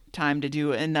on time to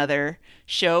do another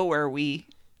show where we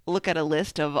look at a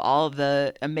list of all of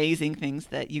the amazing things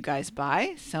that you guys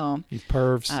buy. So You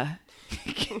pervs.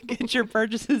 get your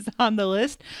purchases on the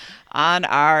list. On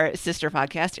our sister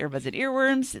podcast, Earbuds and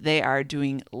Earworms, they are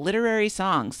doing literary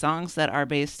songs that are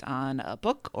based on a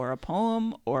book or a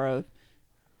poem or a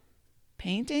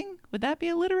painting. Would that be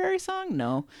a literary song?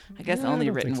 No, I guess only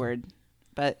a written word.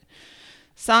 But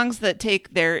songs that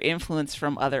take their influence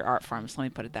from other art forms. Let me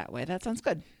put it that way. That sounds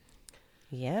good.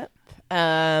 Yep.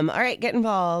 All right, get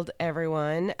involved,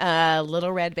 everyone.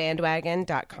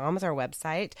 LittleRedBandwagon.com is our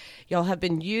website. Y'all have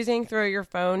been using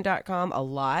ThrowYourPhone.com a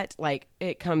lot. Like,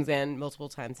 it comes in multiple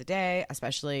times a day,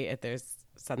 especially if there's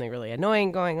something really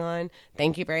annoying going on.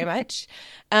 Thank you very much.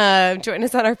 Join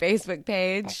us on our Facebook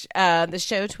page. The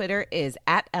show Twitter is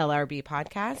at LRB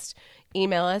Podcast.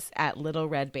 Email us at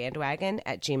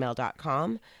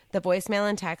littleredbandwagon@gmail.com. The voicemail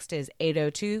and text is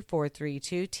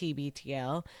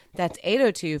 802-432-TBTL. That's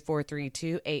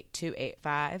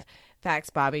 802-432-8285. Fax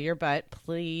Bobby your butt,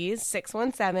 please.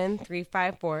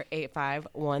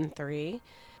 617-354-8513.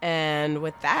 And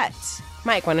with that,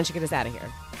 Mike, why don't you get us out of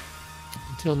here?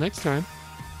 Until next time,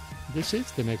 this is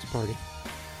the next party.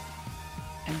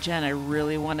 And Jen, I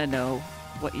really want to know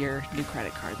what your new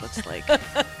credit card looks like.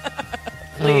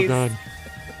 Please. Oh, God.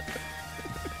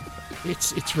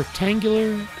 It's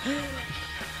rectangular.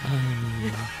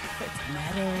 It's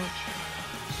metal.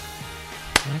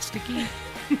 Plasticky.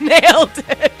 Nailed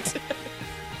it.